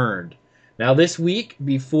amount earned. Now, this week,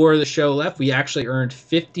 before the show left, we actually earned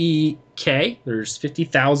 50K. There's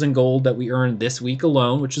 50,000 gold that we earned this week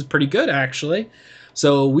alone, which is pretty good, actually.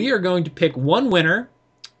 So we are going to pick one winner.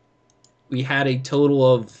 We had a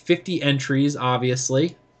total of 50 entries,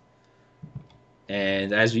 obviously.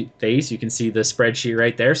 And as you can see the spreadsheet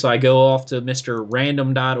right there. So I go off to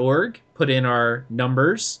mrrandom.org, put in our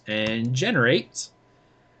numbers, and generate.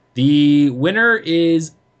 The winner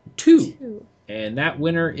is 2. And that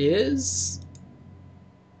winner is...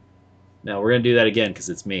 No, we're going to do that again because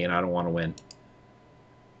it's me and I don't want to win.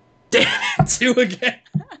 Damn it, 2 again.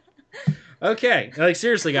 Okay.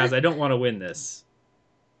 Seriously, guys, I don't want to win this.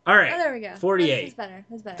 All right. Oh, there we go. 48.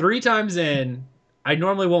 That's better. 3 times in. I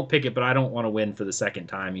normally won't pick it, but I don't want to win for the second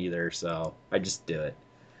time either, so I just do it.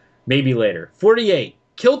 Maybe later. 48.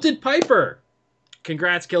 Kilted Piper.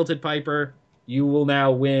 Congrats, Kilted Piper. You will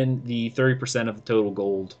now win the 30% of the total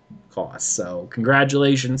gold cost. So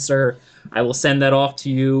congratulations, sir. I will send that off to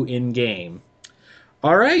you in game.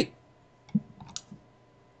 All right.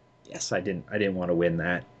 Yes, I didn't want to win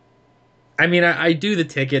that. I mean, I do the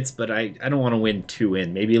tickets, but I don't want to win 2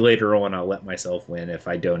 in. Maybe later on I'll let myself win if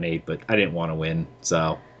I donate, but I didn't want to win.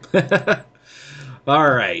 So, all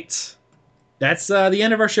right. That's the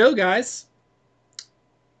end of our show, guys.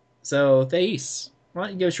 So, Thais, why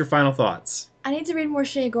don't you give us your final thoughts? I need to read more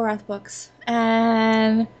Shea Gorath books,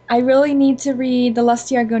 and I really need to read The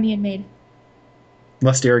Lusty Argonian Maid.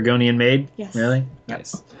 Lusty Argonian Maid? Yes. Really? Yep.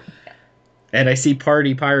 Nice. And I see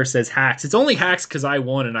Party Pyre says hacks. It's only hacks because I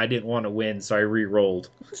won and I didn't want to win, so I re-rolled.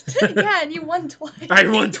 Yeah, and you won twice. I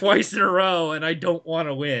won twice in a row, and I don't want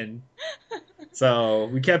to win. So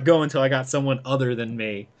we kept going until I got someone other than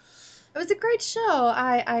me. It was a great show.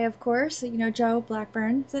 I of course, Joe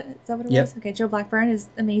Blackburn. Is that what it Yep. was? Okay, Joe Blackburn is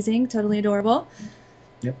amazing, totally adorable.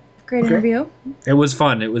 Yep. Great Okay. interview. It was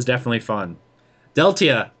fun. It was definitely fun.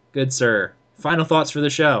 Deltia, good sir. Final thoughts for the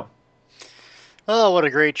show. Oh, what a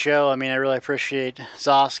great show. I mean, I really appreciate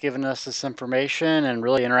Zos giving us this information and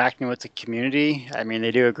really interacting with the community. I mean, they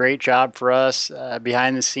do a great job for us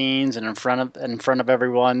behind the scenes and in front of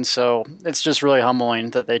everyone. So it's just really humbling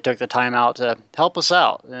that they took the time out to help us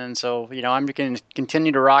out. And so, I'm going to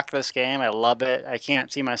continue to rock this game. I love it. I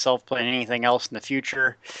can't see myself playing anything else in the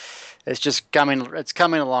future. It's just coming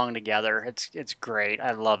along together. It's great.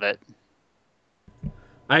 I love it.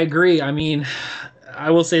 I agree. I mean, I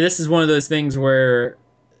will say this is one of those things where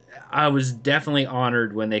I was definitely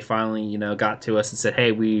honored when they finally, got to us and said,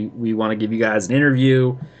 hey, we want to give you guys an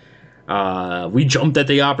interview. We jumped at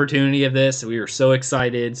the opportunity of this. We were so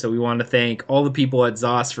excited. So we want to thank all the people at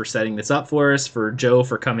Zos for setting this up for us, for Joe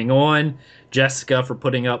for coming on, Jessica for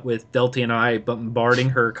putting up with Delty and I bombarding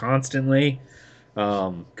her constantly.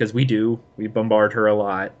 Because we bombard her a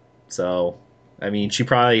lot. So, I mean, she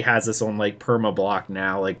probably has us on like perma block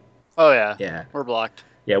now. Like, oh yeah, yeah, we're blocked.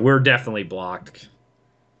 Yeah, we're definitely blocked.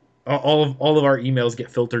 All of our emails get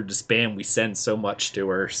filtered to spam. We send so much to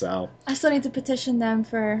her, so I still need to petition them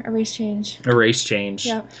for a race change. a race change.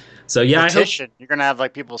 Yep. So yeah, Petition. You're gonna have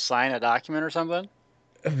like people sign a document or something.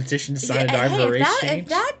 I hope a petition to sign a dime for a race change. If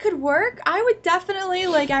that could work, I would definitely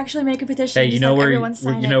actually make a petition. Hey, you know where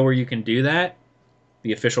you can do that?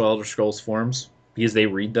 The official Elder Scrolls forums, because they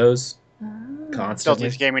read those constantly.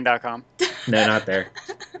 SteltiesGaming.com. No, not there.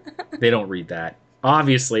 They don't read that.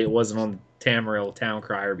 Obviously, it wasn't on Tamriel Town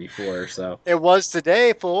Crier before, so It was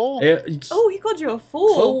today, fool. Oh, he called you a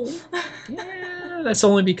fool. Yeah, that's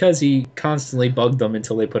only because he constantly bugged them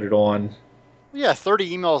until they put it on. Yeah,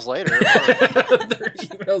 30 emails later.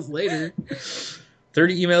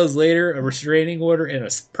 30 emails later, a restraining order, and a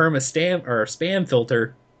spam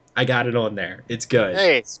filter. I got it on there. It's good.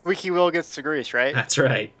 Hey, squeaky wheel gets the grease, right? That's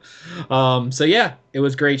right. So yeah, it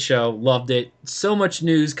was a great show. Loved it. So much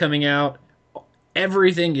news coming out.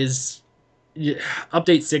 Everything is...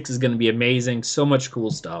 Update 6 is going to be amazing. So much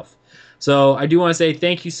cool stuff. So I do want to say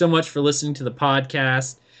thank you so much for listening to the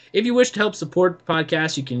podcast. If you wish to help support the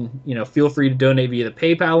podcast, you can, feel free to donate via the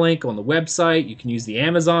PayPal link on the website. You can use the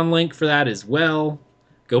Amazon link for that as well.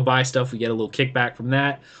 Go buy stuff. We get a little kickback from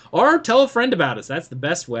that. Or tell a friend about us. That's the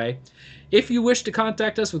best way. If you wish to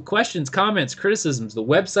contact us with questions, comments, criticisms, the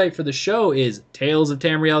website for the show is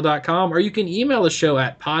talesoftamriel.com, or you can email the show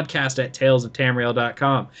at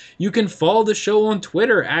podcast@talesoftamriel.com. You can follow the show on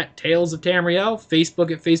Twitter at Tales of Tamriel, Facebook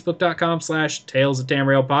at facebook.com/Tales of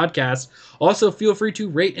Tamriel podcast. Also, feel free to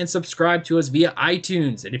rate and subscribe to us via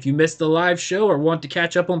iTunes. And if you missed the live show or want to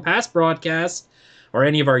catch up on past broadcasts, or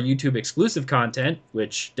any of our YouTube exclusive content,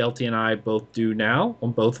 which Delty and I both do now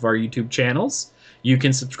on both of our YouTube channels, you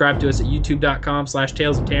can subscribe to us at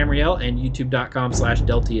youtube.com/Tales of Tamriel and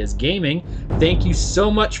youtube.com/DeltyIsGaming. Thank you so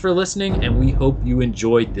much for listening, and we hope you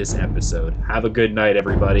enjoyed this episode. Have a good night,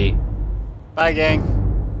 everybody. Bye, gang.